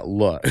just the way it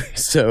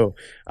looks. So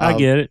I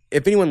get it.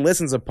 If anyone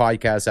listens to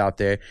podcasts out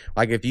there,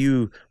 like if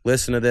you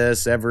listen to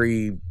this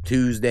every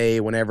Tuesday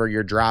whenever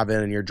you're driving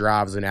and your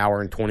drive's an hour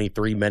and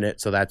 23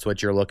 minutes, so that's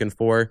what you're looking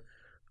for.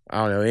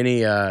 I don't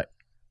know,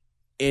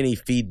 any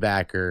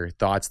feedback or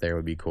thoughts there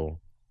would be cool.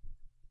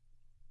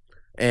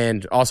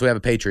 And also we have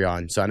a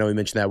Patreon. So I know we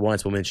mentioned that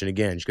once, we'll mention it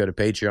again. Just go to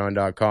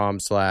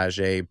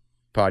patreon.com/a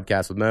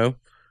podcast with Mo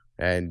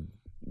and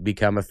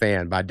become a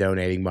fan by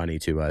donating money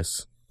to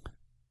us.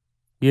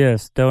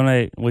 Yes,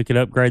 donate. We could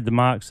upgrade the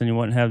mics and you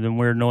wouldn't have them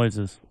weird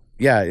noises.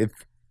 Yeah,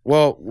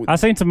 I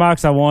seen some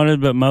mics I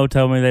wanted, but Mo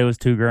told me they was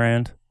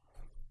 $2,000.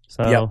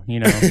 So,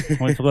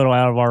 it's a little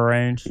out of our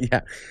range.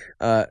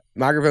 Yeah.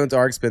 Microphones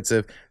are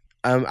expensive.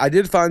 I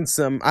did find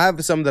I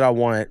have some that I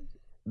want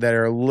that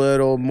are a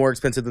little more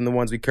expensive than the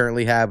ones we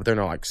currently have, but they're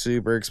not like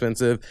super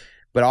expensive.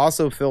 But I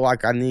also feel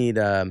like I need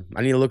to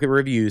look at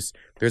reviews.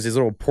 There's these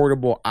little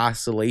portable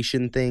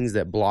isolation things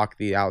that block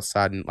the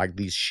outside and like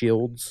these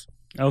shields.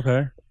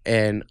 Okay.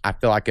 And I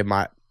feel like it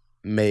might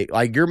make,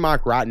 like, your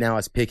mic right now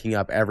is picking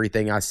up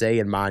everything I say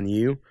and mine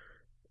you.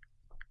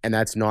 And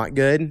that's not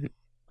good.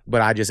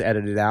 But I just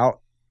edited it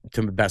out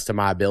to the best of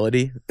my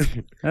ability.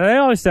 They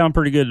always sound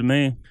pretty good to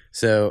me.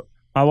 So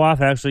my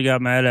wife actually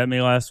got mad at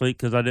me last week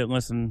because I didn't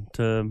listen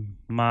to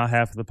my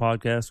half of the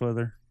podcast with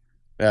her.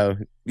 Oh,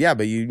 yeah,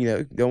 but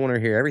you don't want to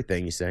hear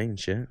everything you say and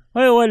shit.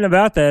 Well, it wasn't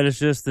about that. It's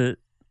just that,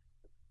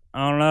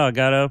 I don't know, I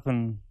got up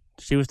and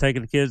she was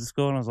taking the kids to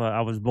school and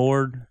I was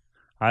bored.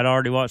 I'd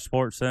already watched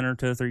Sports Center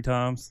 2 or 3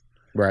 times.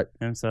 Right.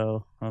 And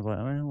so I was like,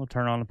 man, we'll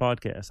turn on the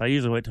podcast. I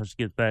usually wait till she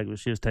gets back, but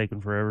she was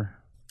taking forever.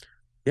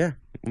 Yeah.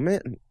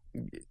 Man,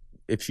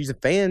 if she's a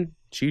fan,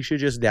 she should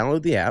just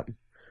download the app.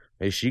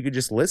 And she could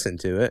just listen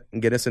to it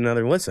and get us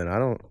another listen. I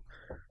don't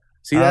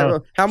see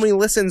that. How many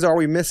listens are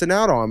we missing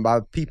out on by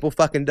people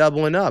fucking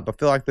doubling up? I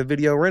feel like the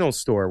video rental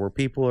store where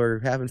people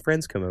are having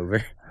friends come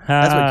over.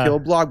 That's what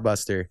killed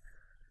Blockbuster.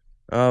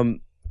 All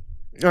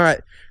right.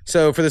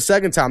 So for the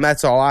second time,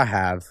 that's all I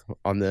have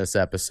on this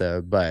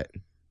episode. But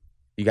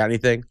you got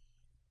anything?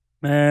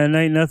 Man,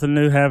 ain't nothing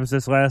new happened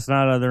since last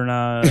night other than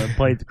I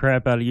played the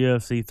crap out of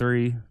UFC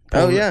 3.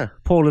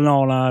 Pulled an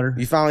all-nighter.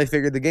 You finally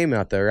figured the game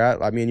out, though, right?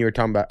 I mean, you were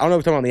talking about, I don't know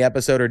if you're talking about the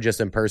episode or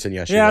just in person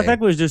yesterday. Yeah, I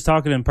think we was just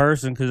talking in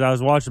person because I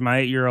was watching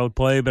my 8-year-old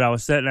play, but I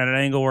was sitting at an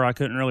angle where I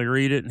couldn't really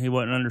read it, and he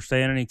wasn't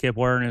understanding. He kept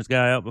wearing his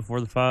guy out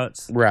before the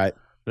fights. Right.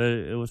 But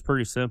it was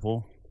pretty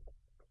simple.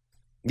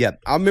 Yeah,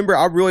 I remember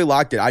I really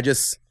liked it.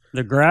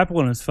 The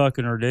grappling is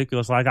fucking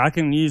ridiculous. Like, I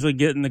can usually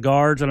get in the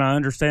guards and I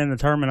understand the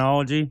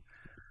terminology.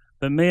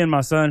 But me and my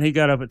son, he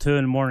got up at 2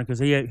 in the morning because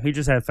he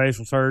just had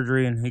facial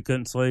surgery and he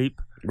couldn't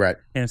sleep. Right.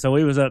 And so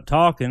he was up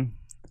talking.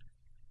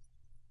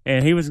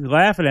 And he was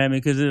laughing at me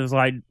because it was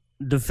like,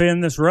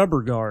 defend this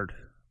rubber guard.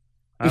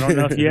 I don't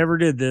know if you ever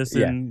did this.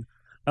 Yeah. And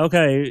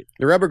okay.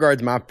 The rubber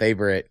guard's my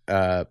favorite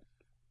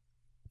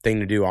thing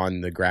to do on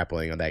the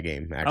grappling of that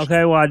game, actually.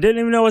 Okay, well, I didn't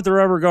even know what the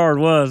rubber guard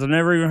was. I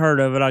never even heard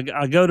of it.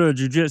 I go to a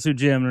jiu-jitsu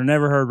gym and I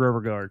never heard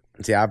rubber guard.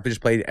 See, I've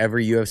just played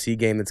every UFC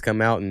game that's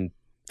come out in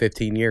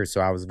 15 years,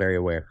 so I was very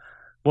aware.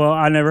 Well,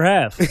 I never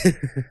have.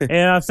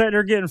 And I'm sitting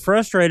there getting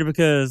frustrated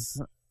because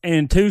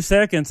in 2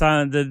 seconds,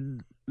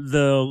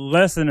 the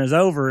lesson is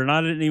over and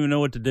I didn't even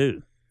know what to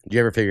do. Did you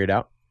ever figure it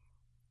out?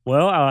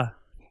 Well,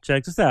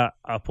 check this out.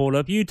 I pulled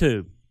up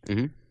YouTube.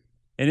 Mm-hmm.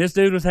 And this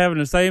dude was having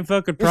the same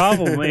fucking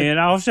problem, man.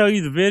 I'll show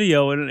you the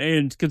video.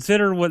 And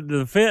considering what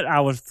the fit I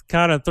was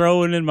kind of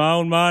throwing in my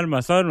own mind, and my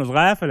son was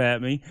laughing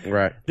at me.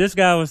 Right. This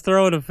guy was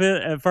throwing a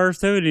fit at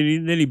first, too,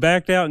 and then he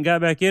backed out and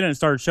got back in and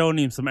started showing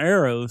him some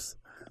arrows.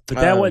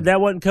 But that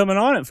wasn't coming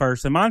on at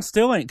first, and mine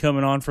still ain't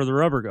coming on for the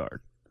rubber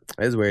guard.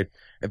 That is weird.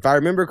 If I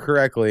remember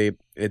correctly,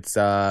 it's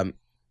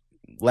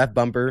left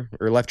bumper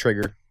or left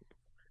trigger,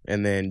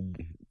 and then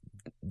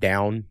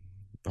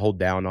hold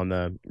down on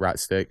the right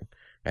stick.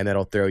 And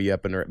that'll throw you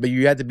up but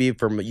you have to be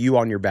from you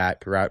on your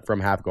back, right, from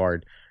half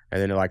guard,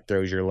 and then it like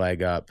throws your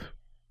leg up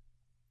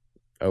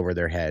over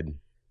their head,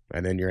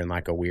 and then you're in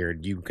like a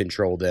weird. You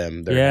control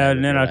them. Yeah,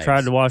 and then I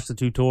tried to watch the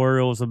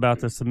tutorials about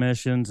the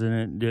submissions, and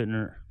it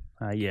didn't.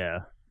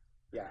 Yeah.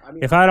 I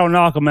mean, if I don't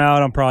knock them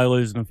out, I'm probably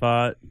losing the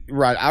fight.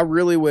 Right. I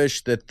really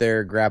wish that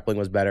their grappling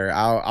was better.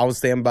 I will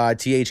stand by.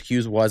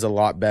 THQ's was a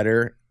lot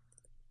better,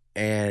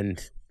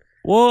 and.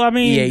 Well, I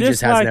mean, EA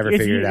just has never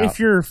figured it out. If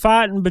you're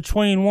fighting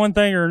between one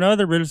thing or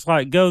another, but it's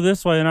like, go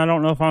this way, and I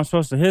don't know if I'm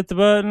supposed to hit the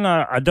button.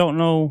 I don't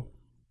know.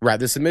 Right,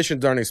 the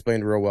submissions aren't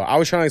explained real well. I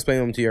was trying to explain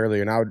them to you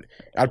earlier, and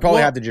I'd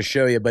probably have to just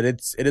show you, but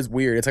it is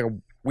weird. It's like a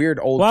weird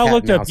old Well, I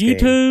looked up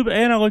YouTube,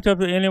 and I looked up,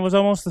 and it was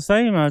almost the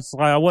same. It's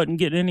like I wasn't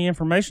getting any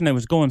information. It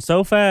was going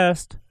so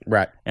fast.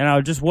 Right. And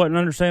I just wasn't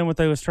understanding what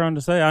they was trying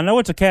to say. I know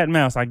it's a cat and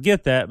mouse. I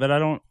get that, but I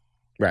don't.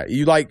 Right.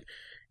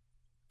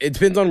 It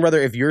depends on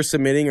whether if you're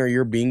submitting or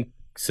you're being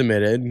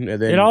submitted, and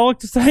then it all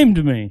looked the same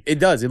to me. It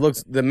does. It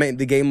looks the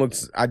game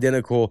looks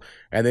identical,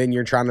 and then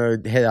you're trying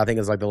to hit. I think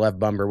it's like the left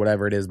bumper,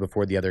 whatever it is,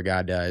 before the other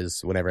guy does.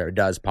 Whenever it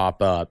does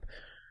pop up,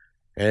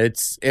 and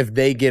it's if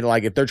they're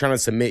trying to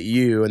submit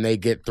you and they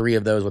get 3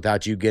 of those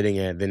without you getting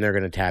it, then they're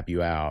going to tap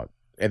you out.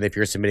 And if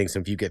you're submitting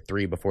some, if you get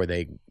 3 before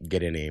they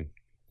get any,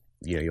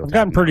 you'll I've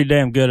gotten pretty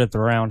damn good at the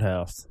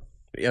roundhouse.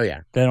 Oh,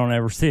 yeah. They don't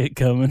ever see it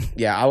coming.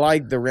 Yeah, I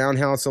like the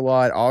roundhouse a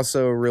lot.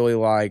 Also, really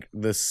like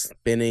the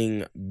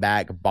spinning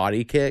back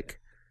body kick.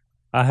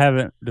 I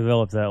haven't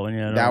developed that one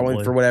yet. That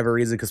one, for whatever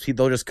reason, because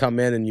they'll just come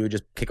in and you would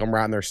just kick them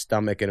right in their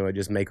stomach and it would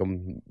just make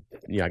them,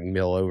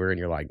 mill over and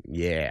you're like,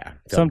 yeah.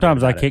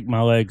 Sometimes I kick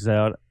my legs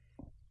out.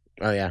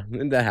 Oh, yeah.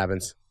 That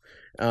happens.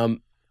 I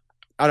don't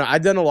know.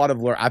 I've done a lot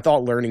of I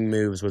thought learning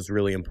moves was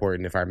really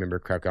important, if I remember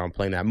correctly, on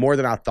playing that, more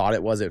than I thought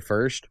it was at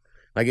first.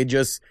 Like,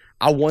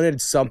 I wanted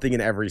something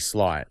in every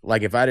slot.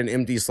 Like, if I had an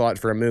empty slot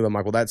for a move, I'm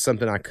like, well, that's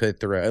something I could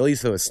throw. At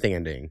least it was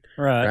standing.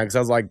 Right. Because I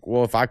was like,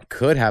 well, if I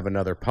could have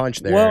another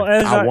punch there,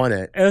 I want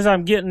it. As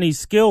I'm getting these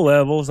skill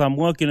levels, I'm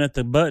looking at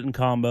the button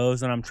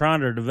combos, and I'm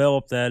trying to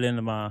develop that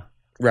into my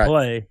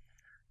play.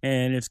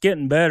 And it's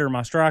getting better.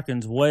 My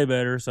striking's way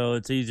better, so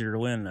it's easier to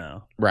win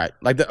now. Right.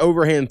 Like, the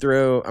overhand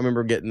throw, I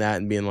remember getting that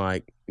and being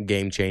like,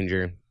 game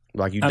changer.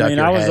 Like, you duck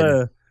your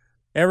head.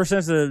 Ever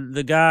since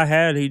the guy I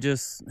had, he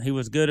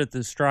was good at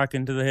the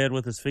striking to the head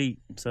with his feet.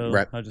 So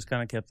I just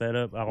kind of kept that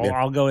up.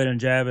 I'll go in and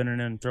jab it and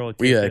then throw a kick.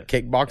 Were you a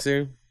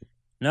kickboxer?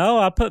 No,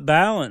 I put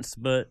balance,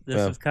 but this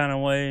is kind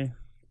of way.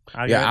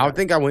 I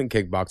think I went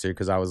kickboxer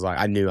because I was like,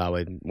 I knew I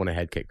would want to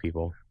head kick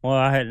people. Well,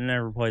 I hadn't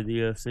never played the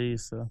UFC,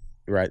 so.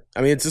 Right.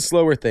 I mean, it's a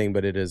slower thing,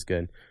 but it is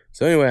good.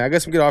 So anyway, I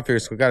guess we get off here.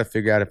 So we got to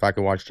figure out if I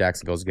can watch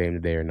Jacksonville's game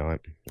today or not.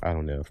 I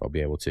don't know if I'll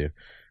be able to.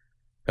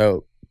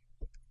 Oh.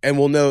 And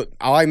we'll note,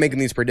 I like making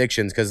these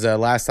predictions because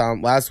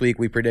last week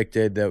we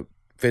predicted that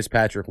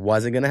Fitzpatrick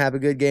wasn't going to have a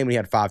good game and he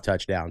had 5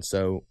 touchdowns.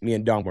 So me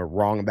and Dom were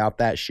wrong about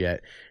that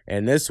shit.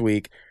 And this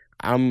week,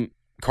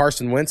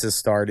 Carson Wentz is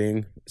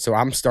starting, so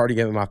I'm starting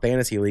him in my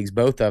fantasy leagues,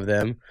 both of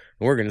them, and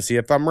we're going to see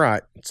if I'm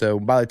right. So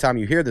by the time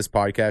you hear this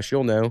podcast,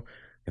 you'll know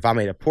if I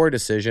made a poor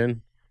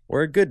decision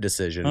or a good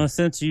decision.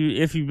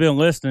 If you've been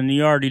listening,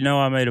 you already know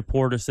I made a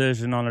poor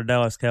decision on a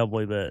Dallas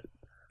Cowboy bet.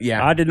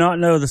 Yeah. I did not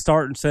know the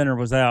starting center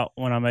was out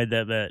when I made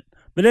that bet.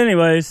 But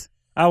anyways,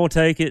 I will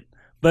take it.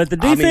 But the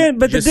defense,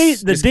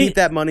 just keep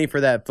that money for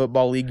that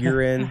football league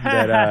you're in.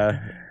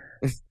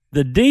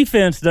 The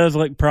defense does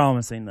look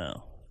promising,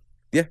 though.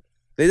 Yeah,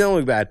 they don't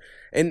look bad,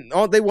 and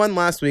they won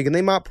last week, and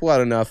they might pull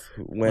out enough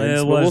wins.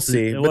 But we'll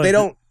see. But they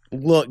don't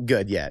look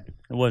good yet.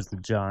 It was the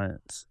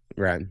Giants,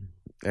 right?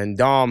 And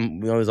Dom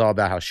knows all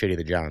about how shitty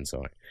the Giants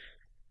are.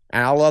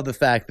 And I love the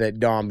fact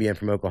that Dom, being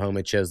from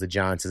Oklahoma, chose the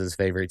Giants as his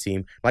favorite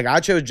team. Like, I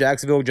chose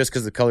Jacksonville just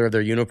because of the color of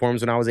their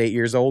uniforms when I was 8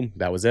 years old.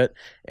 That was it.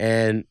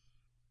 And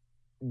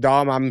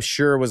Dom, I'm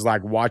sure, was,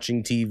 like,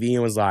 watching TV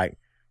and was like,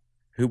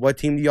 what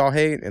team do y'all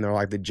hate? And they're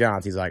like, the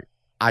Giants. He's like,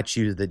 I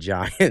choose the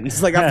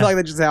Giants. Like, I feel like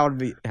that's just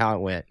how it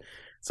went.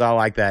 So I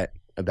like that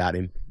about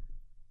him.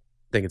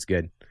 I think it's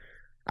good.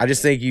 I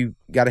just think you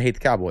got to hate the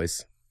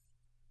Cowboys.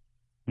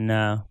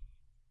 No.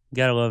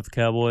 Got to love the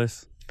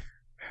Cowboys.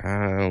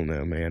 I don't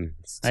know, man.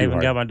 I even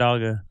got my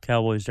dog a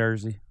Cowboys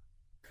jersey.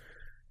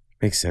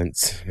 Makes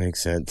sense.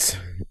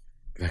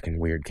 Fucking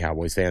weird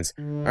Cowboys fans.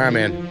 All right,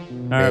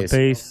 man. All right,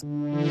 peace.